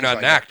 You're not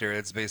an actor.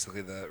 It's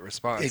basically the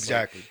response.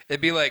 Exactly. Like,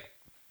 it'd be like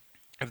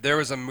if there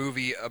was a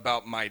movie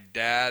about my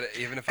dad,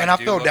 even if I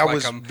felt that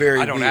was very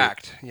I don't weird.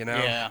 act, you know?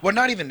 Yeah. Well,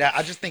 not even that.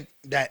 I just think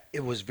that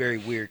it was very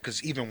weird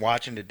because even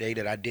watching the day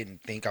that I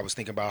didn't think, I was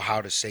thinking about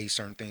how to say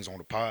certain things on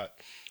the pod.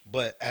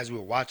 But as we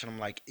were watching, I'm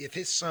like, if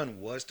his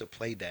son was to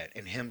play that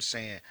and him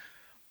saying,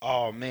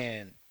 oh,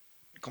 man,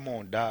 come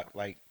on, Doc,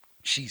 like,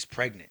 she's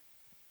pregnant,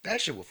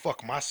 that shit would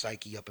fuck my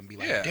psyche up and be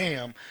like,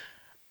 damn,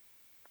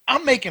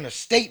 I'm making a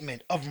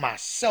statement of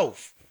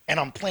myself. And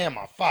I'm playing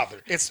my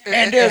father.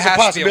 And there's a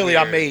possibility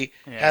I may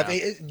have.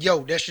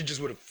 That shit just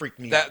would have freaked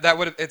me out. That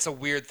would have. It's a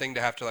weird thing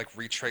to have to like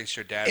retrace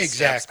your dad's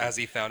steps as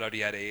he found out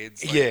he had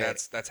AIDS. Like,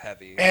 that's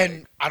heavy.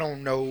 And I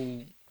don't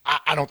know.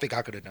 I don't think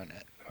I could have done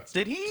that.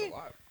 Did he?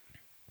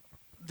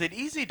 Did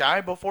Easy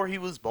die before he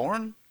was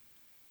born?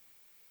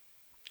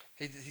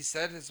 He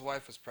said his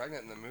wife was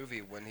pregnant in the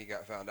movie when he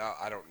got found out.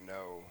 I don't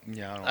know.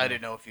 Yeah, I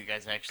didn't know if you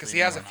guys actually. Because he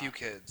has a few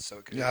kids, so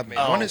it could. Yeah,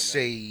 I want to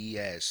say he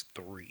has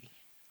 3.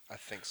 I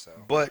think so.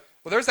 But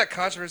there was that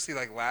controversy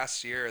like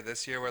last year or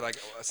this year where like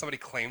somebody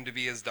claimed to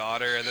be his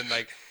daughter and then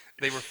like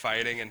they were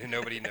fighting and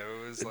nobody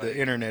knows. Like, the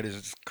internet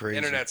is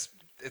crazy.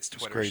 It's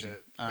Twitter crazy.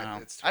 shit.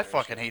 I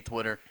fucking hate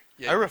Twitter.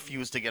 Yeah. I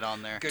refuse to get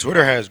on there.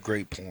 Twitter has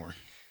great porn.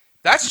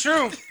 That's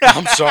true.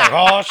 I'm sorry.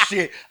 Oh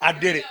shit! I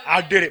did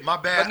it. My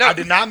bad. I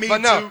did not mean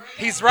to.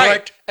 He's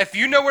right. If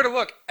you know where to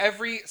look,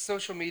 every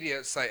social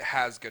media site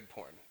has good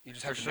porn. You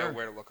just have to know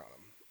where to look on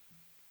them.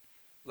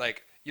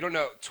 Like. You don't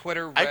know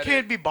Twitter, Reddit, I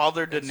can't be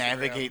bothered to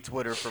navigate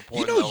Twitter for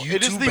porn. YouTube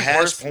it is the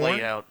worst porn?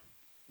 layout.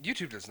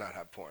 YouTube does not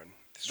have porn.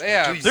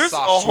 There's a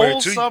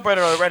whole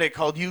subreddit on Reddit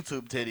called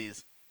YouTube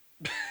Titties.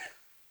 Okay.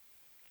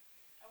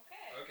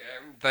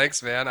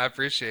 Thanks, man. I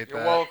appreciate that.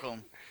 You're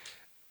welcome.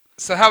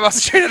 So how about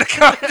straight to the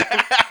content?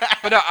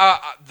 But no,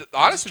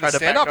 honestly, the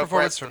standout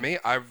performance for me,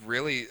 I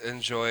really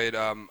enjoyed.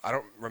 I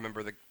don't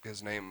remember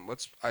his name.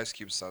 What's Ice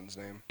Cube's son's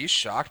name? He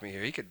shocked me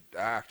here. He could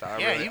act.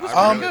 He was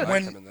really good.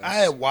 When I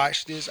had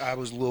watched this, I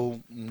was a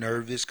little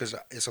nervous because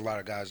it's a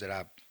lot of guys that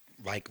I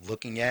like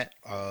looking at.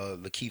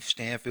 Lakeith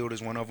Stanfield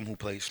is one of them who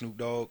plays Snoop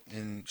Dogg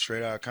in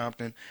Straight Outta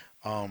Compton.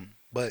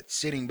 But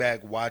sitting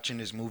back watching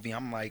this movie,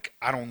 I'm like,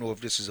 I don't know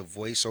if this is a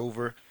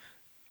voiceover.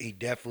 He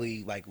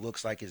definitely like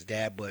looks like his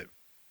dad, but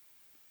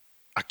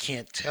I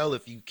can't tell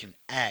if you can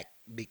act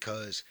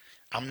because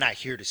I'm not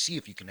here to see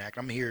if you can act.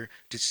 I'm here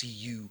to see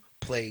you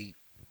play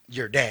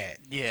your dad.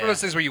 Yeah. It's one of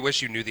those things where you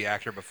wish you knew the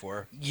actor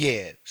before.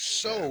 Yeah.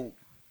 So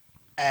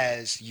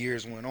as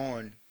years went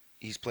on,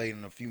 he's played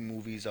in a few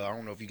movies. I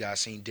don't know if you guys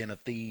seen Den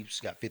of Thieves.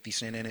 Got 50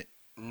 Cent in it.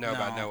 No,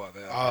 but I know of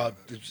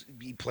it.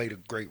 He played a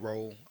great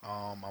role.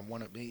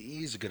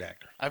 He's a good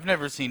actor. I've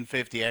never seen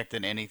 50 act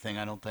in anything,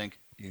 I don't think.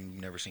 You've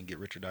never seen Get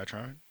Rich or Die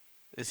Trying?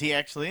 Is he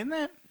actually in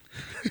that?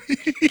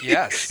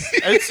 Yes.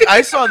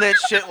 I saw that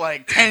shit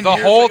like 10 The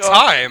years whole ago.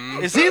 time.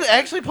 Is he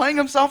actually playing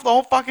himself the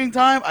whole fucking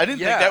time? I didn't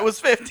Yeah. think that was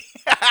 50.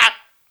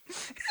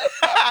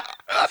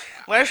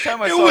 Last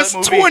time I It saw was that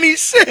movie, 20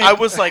 cents. I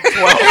was like 12.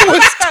 It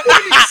was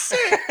 20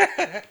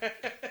 cents.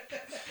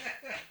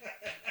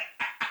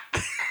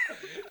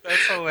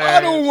 That's hilarious.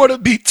 I don't want to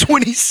be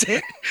 20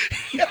 cent.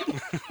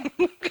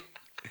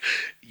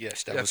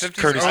 Yes, that Yeah, was 50's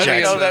Curtis I didn't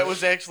Jackson. know that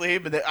was actually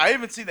him. But I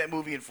haven't seen that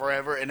movie in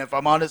forever, and if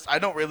I'm honest, I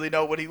don't really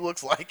know what he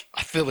looks like.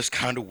 I feel it's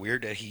kind of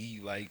weird that he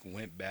like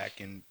went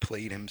back and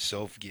played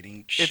himself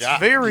getting It's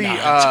shot. very, 9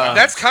 times.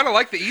 That's kind of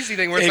like the easy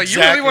thing where it's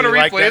Exactly, like, you really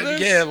want to like replay that.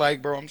 this? Yeah,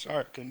 like, bro, I'm sorry,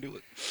 I couldn't do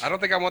it. I don't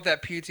think I want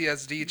that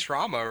PTSD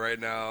trauma right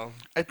now.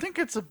 I think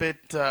it's a bit.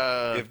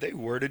 If they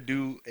were to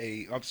do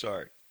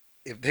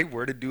if they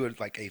were to do it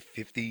like a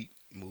 50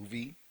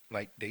 movie,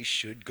 like they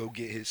should go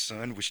get his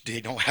son, which they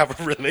don't have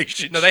a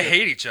relationship. No, they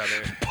hate each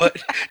other.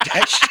 But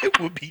that shit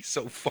would be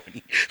so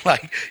funny.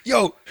 Like,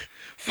 yo,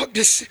 fuck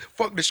the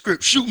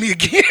script, shoot me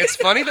again. It's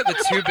funny that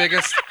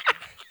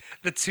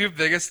the two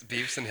biggest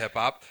beefs in hip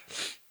hop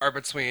are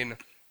between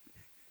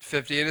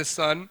 50 and his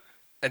son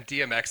and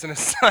DMX and his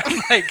son.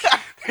 Like,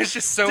 there's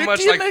just so did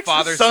much DMX's like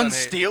father son son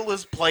hate. steal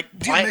his like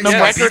platinum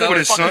yeah, record sell and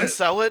his fucking son?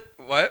 sell it?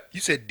 What?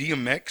 You said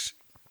DMX?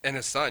 And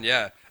his son,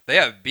 yeah, they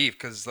have beef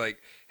because like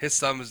his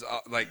son was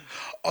like,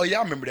 Oh yeah,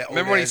 I remember that.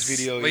 remember when he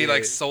video? when he yeah.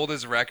 like sold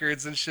his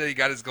records and shit. He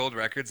got his gold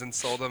records and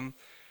sold them.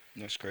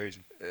 That's crazy.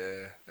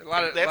 A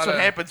lot of That's lot what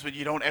of, happens when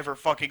you don't ever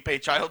fucking pay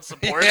child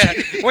support. Yeah,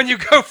 when you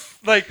go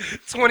like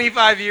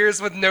 25 years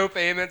with no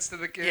payments to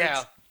the kids.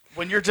 Yeah.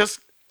 When you're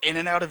just in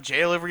and out of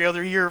jail every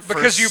other year for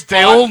Because you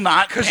still bought,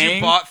 not because paying.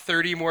 you bought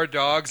 30 more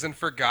dogs and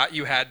forgot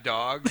you had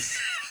dogs.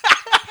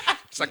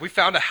 It's like we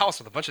found a house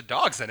with a bunch of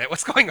dogs in it.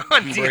 What's going on,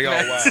 Bro, y'all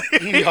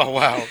DMX? wow. Y'all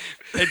wow.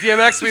 Hey,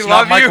 DMX, we It's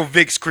love not you. Michael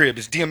Vick's crib.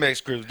 It's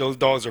DMX crib. Those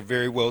dogs are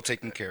very well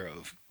taken care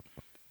of.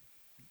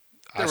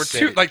 There I were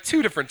said it.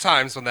 two different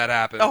times when that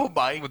happened. Oh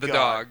my with the God.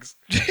 dogs.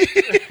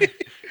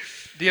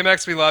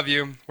 DMX, we love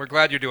you. We're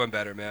glad you're doing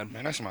better, man.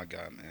 Man, that's my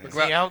guy, man. Is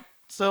he out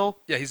still?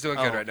 Yeah, he's doing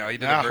good Oh, right now. He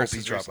did Man, a I hope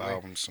versus he drop an recently.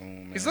 album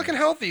soon, man. He's looking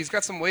healthy. He's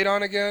got some weight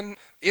on again.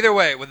 Either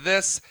way, with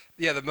this,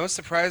 yeah, the most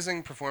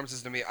surprising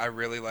performances to me, I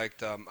really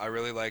liked.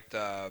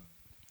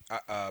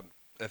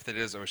 If it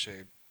is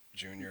O'Shea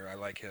Jr., I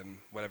like him.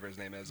 Whatever his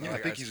name is. Yeah, I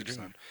like think Ice he's a Cube's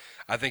good son.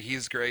 I think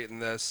he's great in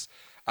this.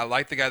 I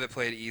like the guy that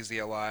played Easy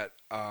a lot.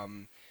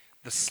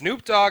 The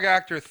Snoop Dogg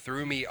actor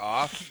threw me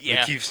off.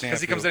 Yeah. Lakeith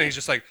Because he comes in Stanfield. and he's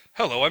just like,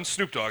 "Hello, I'm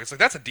Snoop Dogg." It's like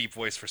that's a deep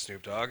voice for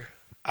Snoop Dogg.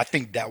 I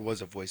think that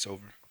was a voiceover.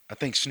 I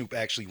think Snoop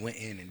actually went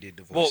in and did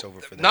the Well,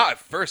 voiceover for that. not at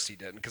first he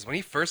didn't, because when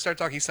he first started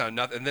talking, he sounded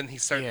nothing, and then he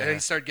started Yeah. then he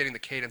started getting the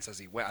cadence as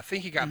he went. I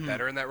think he got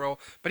better in that role,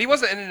 but he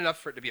wasn't in it enough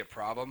for it to be a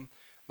problem.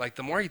 Like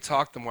the more he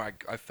talked, the more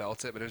I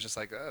felt it, but it was just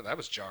like that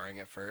was jarring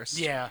at first.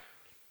 Yeah.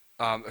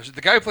 The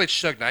guy who played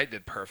Suge Knight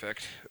did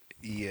perfect.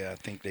 Yeah, I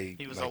think they.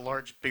 He was like, a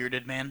large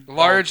bearded man.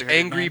 Large, Bald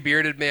bearded angry, man.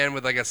 bearded man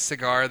with like a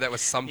cigar that was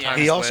sometimes.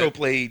 He also lit.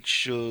 played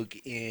Suge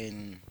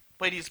in.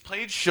 Wait, he's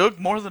played Suge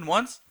more than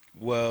once?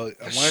 Well,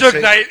 I wanna Suge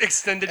say- Knight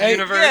extended Hey,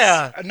 universe.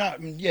 Yeah.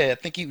 I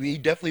think he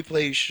definitely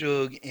played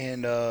Suge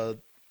in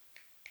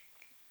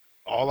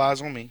All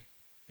Eyes on Me,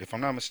 if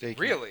I'm not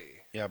mistaken. Really?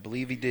 Yeah, I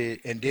believe he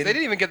did. And They then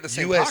didn't even get the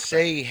same.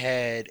 USA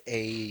had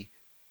a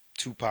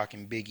Tupac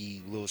and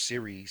Biggie little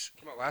series.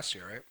 Came out last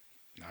year, right?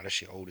 Nah, that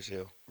shit old as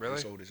hell. Really?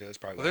 It's old as hell. It's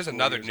probably Well, there's like 4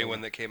 another years new old.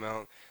 one that came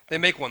out. They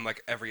make one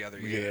like every other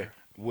Yeah, year.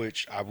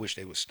 which I wish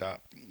they would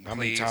stop. How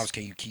many Please. times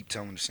can you keep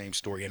telling the same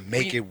story and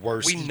make it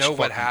worse? We each know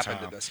what fucking happened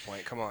time? at this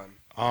point. Come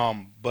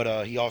on.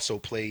 But he also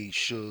played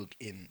Suge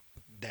in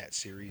that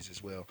series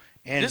as well.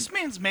 And This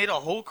man's made a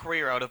whole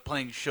career out of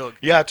playing Suge.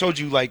 yeah, I told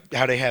you like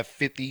how they have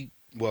 50.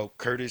 Well,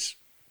 Curtis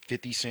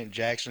 50 Cent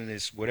Jackson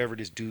is whatever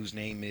this dude's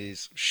name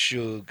is.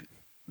 Suge,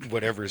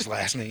 whatever his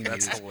last name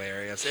That's is.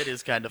 hilarious. It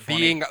is kind of funny.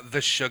 Being the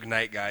Suge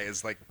Knight guy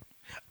is like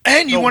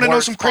And you the want to know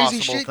worst some crazy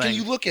possible shit? Can thing.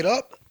 you look it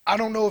up? I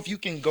don't know if you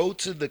can go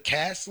to the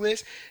cast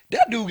list.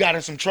 That dude got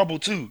in some trouble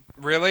too.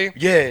 really.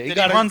 Yeah, he Did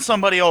got he run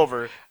somebody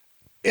over?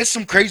 It's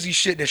some crazy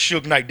shit that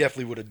Suge Knight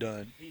definitely would have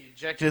done. He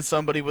ejected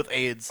somebody with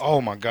AIDS.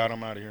 Oh my god,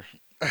 I'm out of here.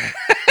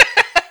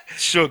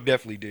 Suge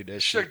definitely did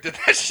that shit. Suge did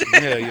that shit.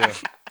 Yeah, yeah.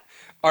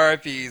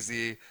 R.I.P.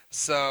 Easy.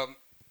 So,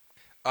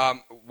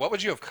 what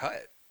would you have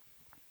cut?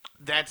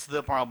 That's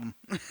the problem.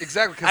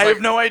 Exactly. I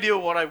have no idea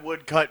what I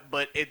would cut,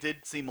 but it did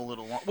seem a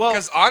little long. Well,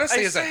 Because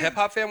honestly, I as a say- hip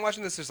hop fan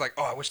watching this, there's like,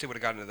 oh, I wish they would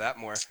have gotten into that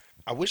more.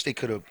 I wish they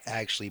could have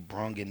actually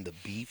brung in the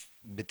beef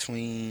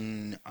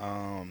between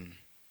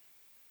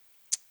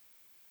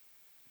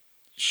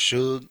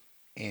Suge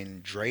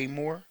and Dre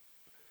more,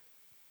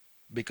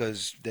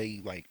 because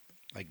they like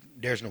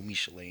there's no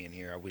Michelet in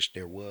here. I wish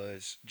there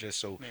was, just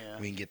so Yeah.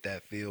 we can get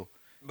that feel.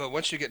 But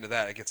once you get into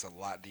that, it gets a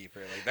lot deeper.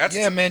 Like that's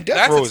Yeah, man, Death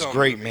that's Row its is own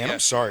great, movie, man. yeah. I'm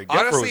sorry, Death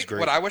Row Honestly, is great.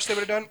 what I wish they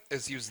would have done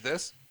is use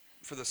this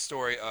for the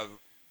story of,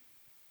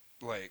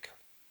 like,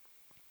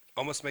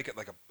 almost make it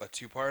like a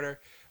two-parter,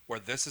 where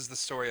this is the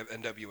story of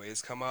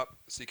NWA's come up,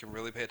 so you can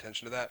really pay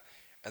attention to that,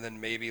 and then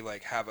maybe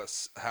like have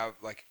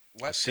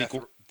let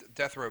sequel?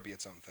 Death Row be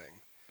its own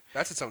thing.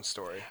 That's its own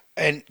story.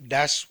 And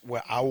that's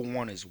what I would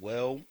want as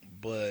well,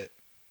 but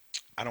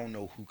I don't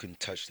know who can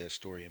touch that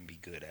story and be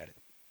good at it.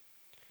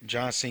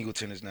 John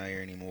Singleton is not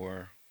here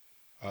anymore.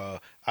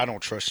 I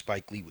don't trust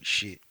Spike Lee with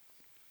shit.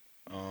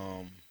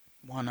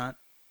 Why not?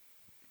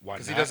 Why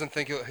Because not? he doesn't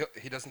think he'll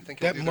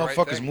That do the right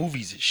motherfucker's thing.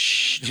 movies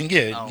is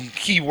yeah,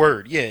 key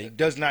word. Yeah, he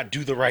does not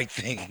do the right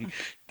thing.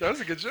 That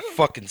was a good joke.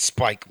 Fucking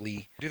Spike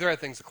Lee. Do the Right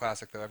Thing's a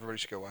classic, though. Everybody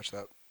should go watch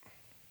that.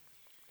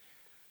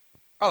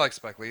 I like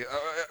Spike Lee.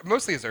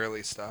 Mostly his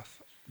early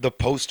stuff. The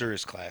poster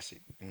is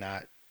classic,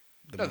 not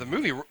the No, the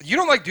movie. You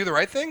don't like Do the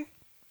Right Thing?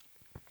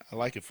 I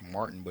like it from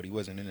Martin, but he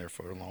wasn't in there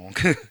for long.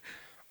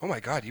 Oh my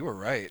God, you were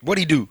right. What'd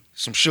he do?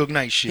 Some Suge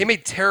Knight shit. He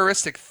made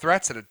terroristic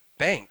threats at a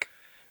bank.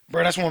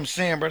 Bro, that's what I'm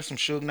saying, bro. That's some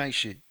Suge Knight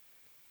shit.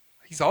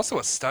 He's also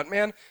a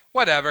stuntman.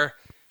 Whatever.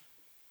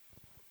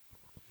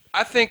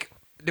 I think.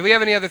 Do we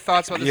have any other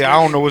thoughts about this? Yeah, movie?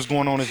 I don't know what's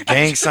going on. There's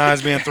gang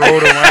signs being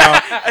thrown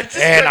around,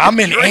 and I'm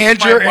in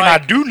Anger, and I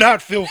do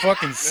not feel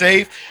fucking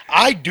safe.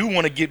 I do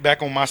want to get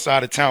back on my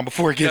side of town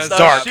before it gets So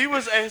dark. She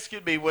was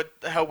asking me what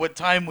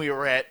time we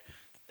were at,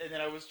 and then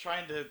I was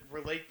trying to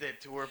relate that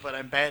to her, but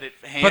I'm bad at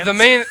hands. But the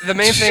main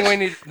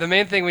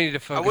thing we need to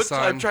focus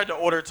I on. tried to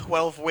order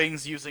 12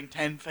 wings using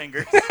 10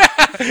 fingers.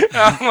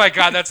 Oh my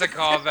God, that's a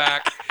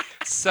callback.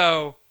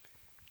 So,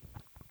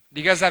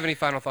 do you guys have any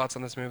final thoughts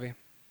on this movie?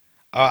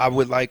 I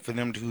would like for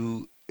them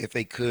to, if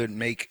they could,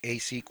 make a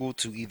sequel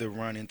to either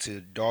run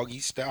into Doggy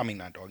Style. I mean,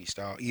 not Doggy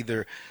Style.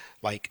 Either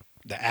like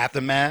the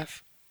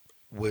Aftermath,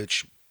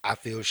 which I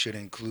feel should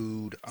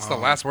include. It's the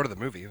last word of the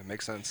movie. It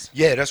makes sense.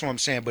 Yeah, that's what I'm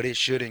saying. But it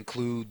should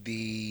include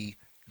the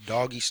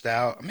Doggy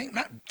Style. I mean,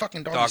 not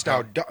fucking Doggy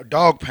Style.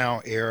 Dog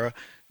Pound era,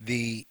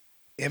 the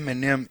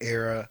Eminem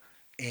era,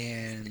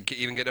 and Could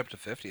even get up to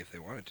 50 if they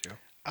wanted to.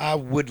 I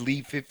would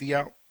leave 50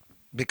 out.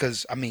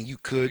 Because I mean, you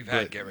could, We've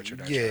had but Get Rich or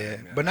Die yeah,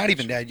 Trying, yeah, but not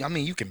even that. I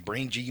mean, you can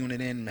bring G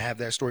Unit in and have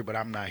that story, but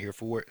I'm not here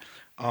for it.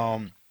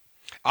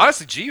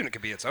 Honestly, G Unit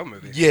could be its own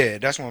movie. Yeah,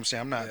 that's what I'm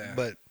saying. I'm not, Yeah.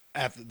 but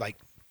after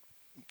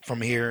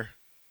from here,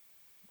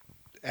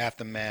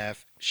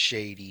 Aftermath,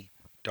 Shady,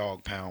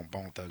 Dog Pound,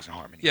 Bone Thugs and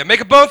Harmony. Yeah,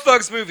 make a Bone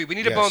Thugs movie. We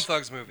need a Yes. Bone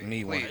Thugs movie,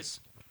 Need one. please.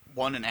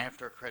 One an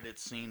after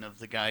credits scene of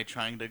the guy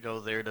trying to go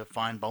there to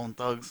find Bone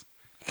Thugs.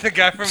 The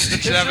guy from the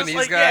It's Japanese just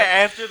like, guy.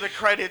 yeah, after the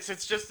credits,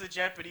 it's just the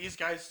Japanese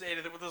guy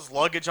standing there with his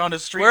luggage on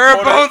his street Where are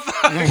corner. Bone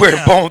Thugs?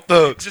 We're Bone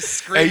Thugs. Just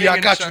screaming. Hey, y'all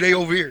in got you. Jap- They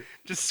over here.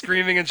 Just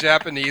screaming in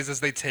Japanese as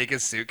they take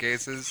his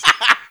suitcases.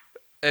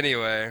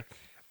 Anyway,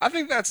 I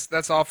think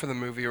that's all for the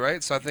movie,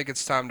 right? So I think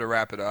it's time to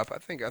wrap it up. I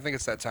think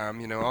it's that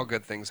time. You know, all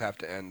good things have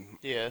to end.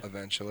 Yeah.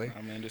 Eventually.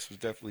 I mean, this was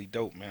definitely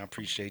dope, man. I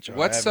appreciate y'all.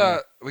 What's having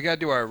me. we gotta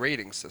do our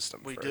rating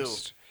system We do.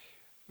 first.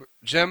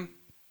 Jim?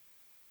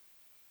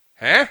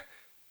 Huh?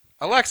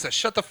 Alexa,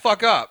 shut the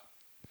fuck up.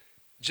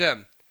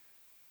 Jim,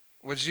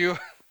 would you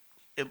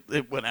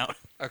It went out.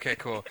 Okay,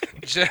 cool.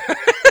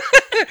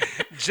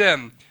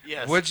 Jim,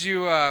 Yes. would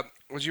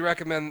you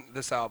recommend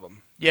this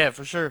album? Yeah,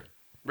 for sure.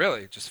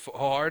 Really? Just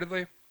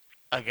wholeheartedly?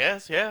 I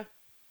guess, yeah.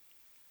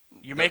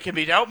 You're making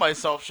me doubt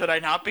myself. Should I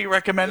not be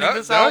recommending No,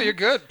 this no, album? you're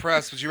good.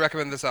 Press, would you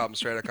recommend this album,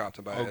 Straight Outta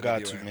Compton by Oh,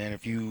 got to, NWA? man.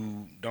 If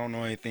you don't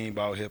know anything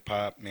about hip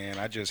hop, man,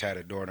 I just had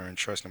a daughter and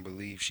trust and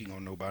believe she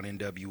gonna know about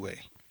NWA.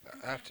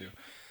 I have to.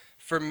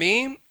 For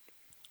me,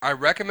 I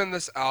recommend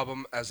this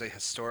album as a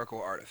historical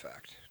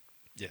artifact.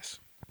 Yes.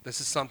 This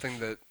is something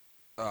that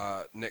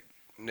Nick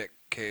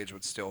Cage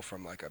would steal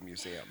from like a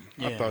museum.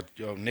 Yeah. I thought,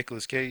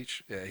 Nicolas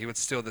Cage, Yeah, he would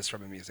steal this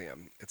from a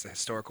museum. It's a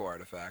historical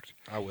artifact.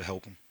 I would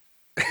help him.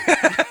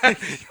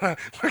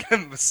 We're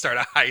gonna start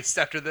a heist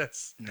after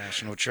this.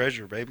 National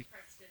treasure, baby.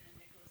 Preston and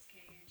Nicolas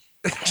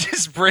Cage.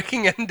 Just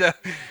breaking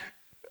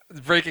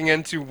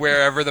into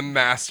wherever the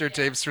master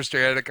tapes for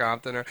Straight Outta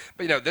Compton are.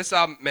 But this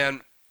album,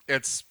 man,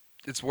 it's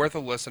worth a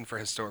listen for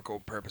historical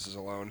purposes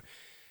alone.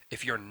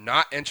 If you're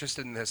not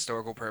interested in the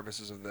historical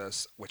purposes of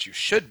this, which you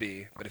should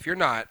be, but if you're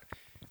not,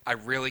 I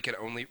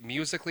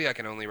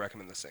can only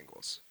recommend the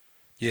singles.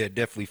 Yeah,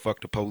 definitely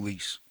fuck the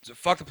police. So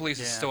Fuck the Police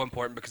is Yeah. still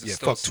important because Yeah,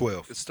 still fuck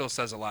 12. It still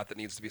says a lot that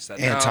needs to be said.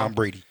 And now. Tom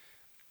Brady.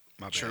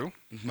 My bad. True.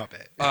 My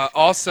bad.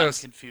 Also, I'm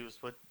confused.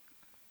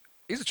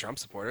 he's a Trump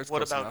supporter. It's What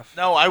close about? enough.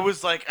 No, I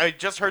was like, I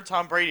just heard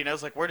Tom Brady, and I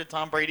was like, where did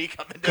Tom Brady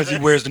come into Because this?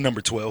 he wears the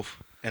number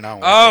 12. And I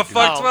don't Oh, want to do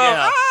fuck Oh, 12.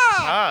 yeah.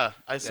 Ah!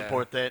 I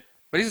support that.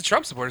 But he's a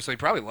Trump supporter, so he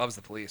probably loves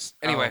the police.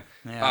 Anyway,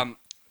 Oh, yeah.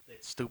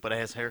 That stupid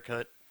ass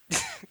haircut.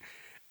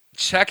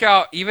 check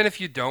out, even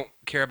if you don't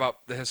care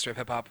about the history of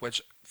hip hop,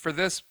 which for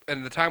this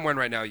and the time we're in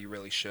right now, you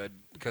really should,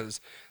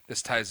 because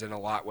this ties in a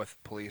lot with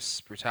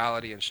police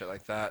brutality and shit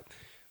like that.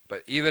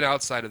 But even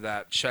outside of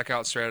that, check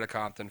out Straight Outta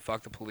Compton,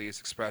 Fuck the Police,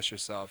 Express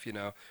Yourself,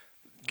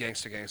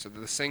 Gangsta.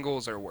 The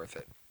singles are worth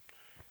it.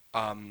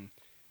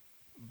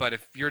 But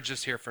if you're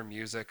just here for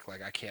music,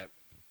 like I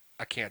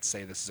can't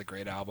say this is a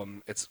great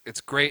album. It's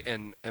great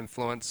in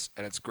influence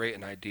and it's great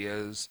in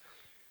ideas.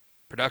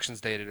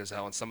 Production's dated as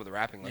hell, and some of the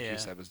rapping, like Yeah. you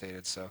said, was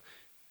dated. So,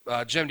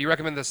 Jim, do you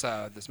recommend this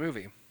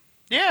movie?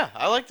 Yeah,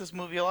 I like this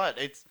movie a lot.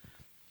 It's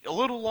a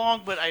little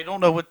long, but I don't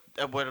know what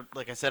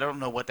like I said, I don't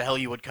know what the hell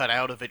you would cut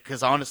out of it,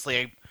 because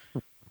honestly,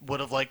 would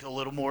have liked a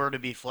little more to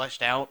be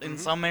fleshed out in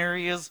some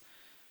areas.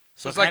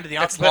 So it's kind like of the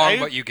it's opposite. long,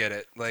 but you get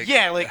it. Like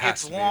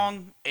It's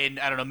long, and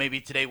I don't know. Maybe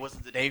today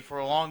wasn't the day for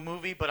a long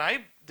movie, but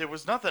there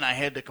was nothing I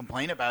had to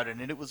complain about it,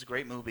 and it was a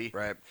great movie.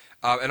 Right,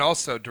 and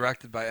also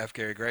directed by F.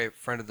 Gary Gray,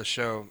 friend of the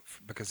show,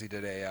 because he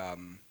did a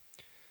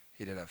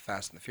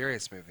Fast and the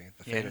Furious movie,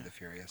 The Fate of the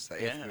Furious, the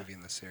 8th movie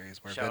in the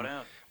series,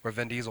 where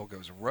Vin Diesel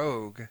goes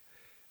rogue.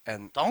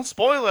 And don't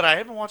spoil it. I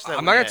haven't watched that.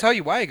 I'm not gonna tell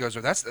you why he goes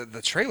rogue. That's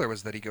the trailer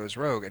was that he goes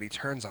rogue and he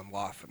turns on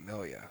La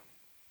Familia.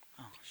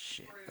 Oh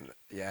shit!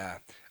 Yeah.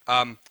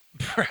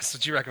 Press,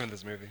 would you recommend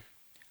this movie?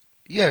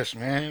 Yes,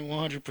 man,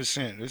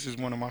 100%. This is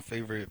one of my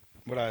favorite.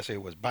 What I say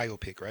was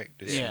biopic, right?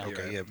 Yeah.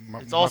 Okay. Yeah.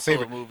 It's My also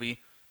favorite a movie.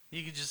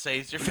 You could just say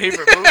it's your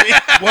favorite movie.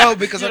 Well,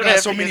 because You I don't got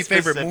have so to many get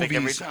favorite specific every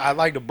movies, time. I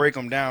like to break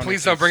them down.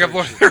 Please into don't bring up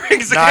Lord of certain the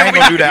Rings. shit. Nah, I ain't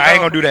gonna do that. I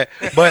ain't gonna do that.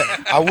 But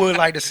I would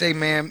like to say,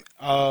 man,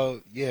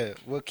 yeah,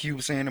 what Q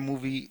was saying in the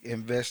movie,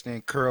 invest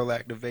in Curl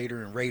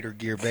Activator and Raider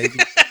gear, baby.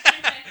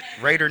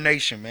 Raider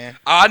Nation, man.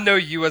 I know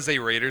you as a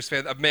Raiders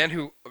fan, a man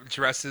who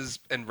dresses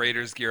in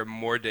Raiders gear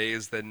more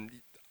days than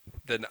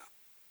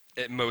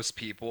most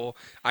people.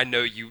 I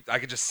know you. I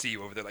could just see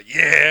you over there, like,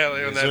 yeah,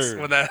 when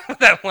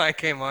that line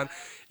came on.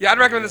 Yeah, I'd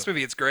recommend this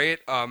movie. It's great.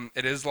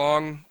 It is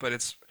long, but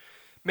it's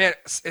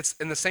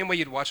in the same way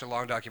you'd watch a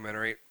long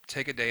documentary.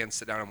 Take a day and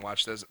sit down and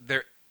watch this.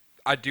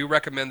 I do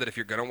recommend that if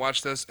you're gonna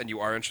watch this and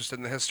you are interested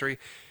in the history,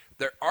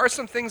 there are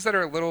some things that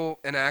are a little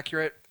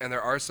inaccurate, and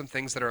there are some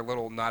things that are a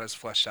little not as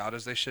fleshed out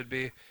as they should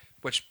be.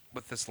 Which,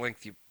 with this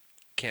length, you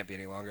can't be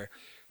any longer.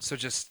 So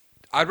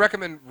I'd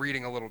recommend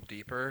reading a little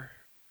deeper.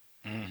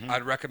 Mm-hmm.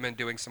 I'd recommend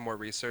doing some more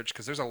research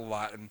because there's a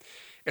lot, and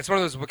it's one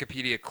of those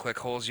Wikipedia click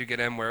holes you get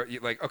in where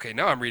you like, okay,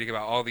 now I'm reading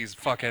about all these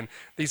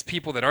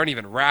people that aren't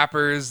even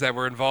rappers that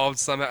were involved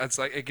somehow. It's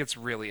like it gets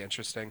really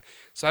interesting.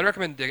 So I'd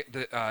recommend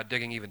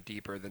digging even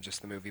deeper than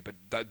just the movie, but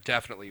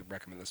definitely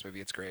recommend this movie.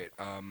 It's great.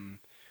 So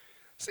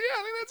yeah,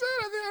 I think that's it.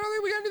 I don't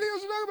think we got anything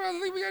else to talk about. I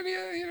think we got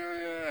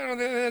I don't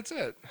think that's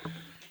it.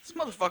 This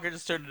motherfucker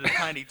just turned into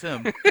Tiny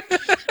Tim.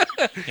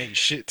 Ain't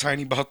shit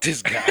tiny about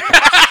this guy.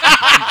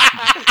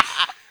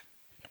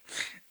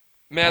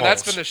 Man,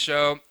 that's been the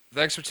show.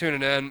 Thanks for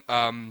tuning in.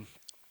 I'm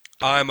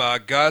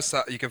Gus.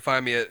 You can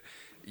find me at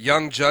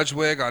Young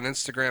Judgewig on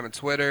Instagram and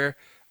Twitter.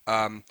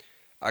 I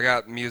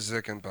got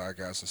music and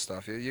podcasts and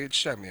stuff. You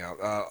check me out.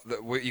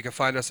 You can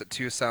find us at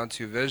 2 Sound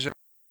 2 Vision.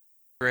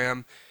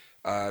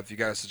 If you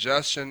got a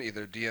suggestion,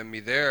 either DM me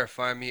there or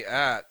find me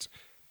at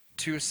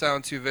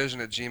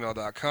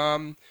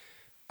 2sound2vision@gmail.com.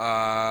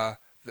 Our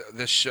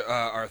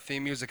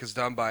theme music is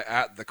done by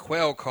at the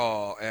Quail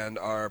Call, and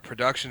our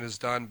production is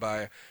done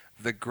by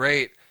the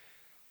great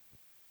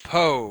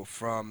Poe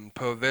from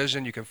Poe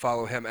Vision. You can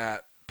follow him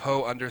at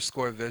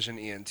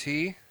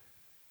Poe_VisionENT.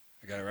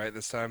 I got it right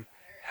this time?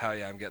 Hell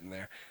yeah, I'm getting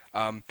there.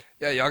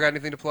 Yeah, y'all got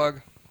anything to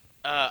plug?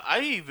 I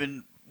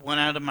even went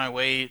out of my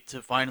way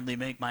to finally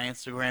make my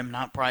Instagram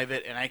not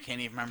private, and I can't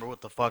even remember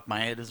what the fuck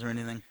my ad is or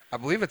anything. I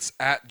believe it's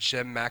at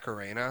Jim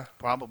Macarena.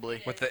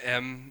 Probably. With the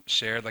M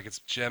shared, like it's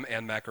Jim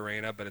and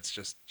Macarena, but it's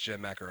just Jim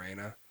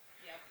Macarena.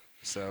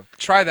 So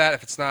try that.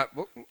 If it's not,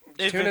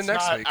 tune in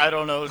next week. I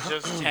don't know.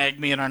 Just tag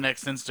me in our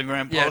next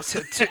Instagram post.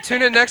 Yeah,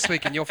 tune in next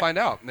week and you'll find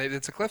out. Maybe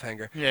it's a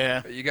cliffhanger.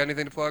 Yeah. You got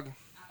anything to plug? I'm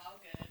all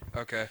good.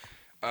 Okay.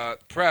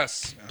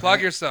 Press. Plug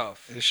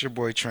yourself. It's your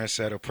boy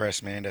Trendsetter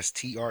Press, man. That's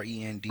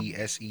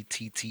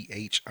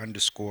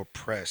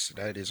TRENDSETTH_press.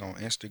 That is on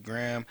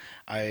Instagram.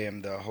 I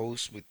am the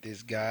host with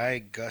this guy,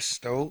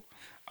 Gusto.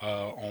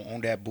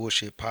 On That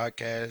Bullshit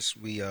podcast.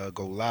 We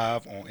go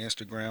live on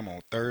Instagram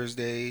on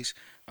Thursdays.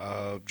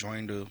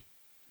 Join the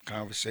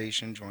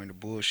conversation, join the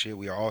bullshit.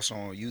 We are also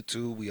on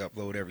YouTube. We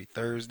upload every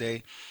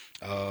Thursday.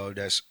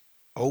 That's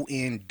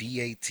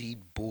ONDAT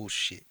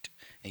bullshit.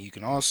 And you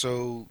can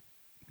also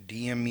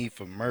DM me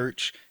for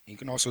merch. You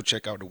can also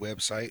check out the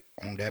website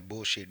on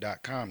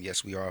thatbullshit.com.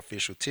 Yes, we are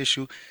official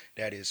tissue.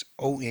 That is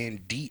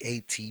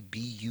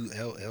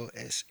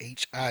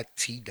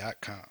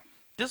ONDATBULLSHIT.com.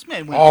 This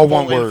man went all full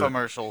one word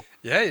infomercial.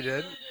 Yeah, he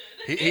did.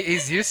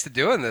 He's used to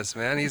doing this,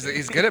 man.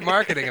 He's good at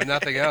marketing if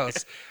nothing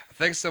else.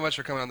 Thanks so much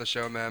for coming on the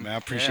show, man. Man, I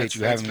appreciate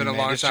you having me. It's been a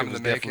long time in the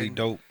definitely making.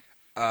 Dope.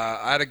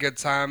 I had a good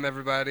time,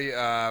 everybody.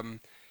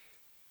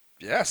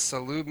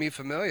 Salud mi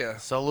familia.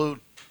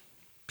 Salute.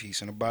 Peace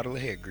and a bottle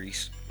of hair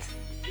grease.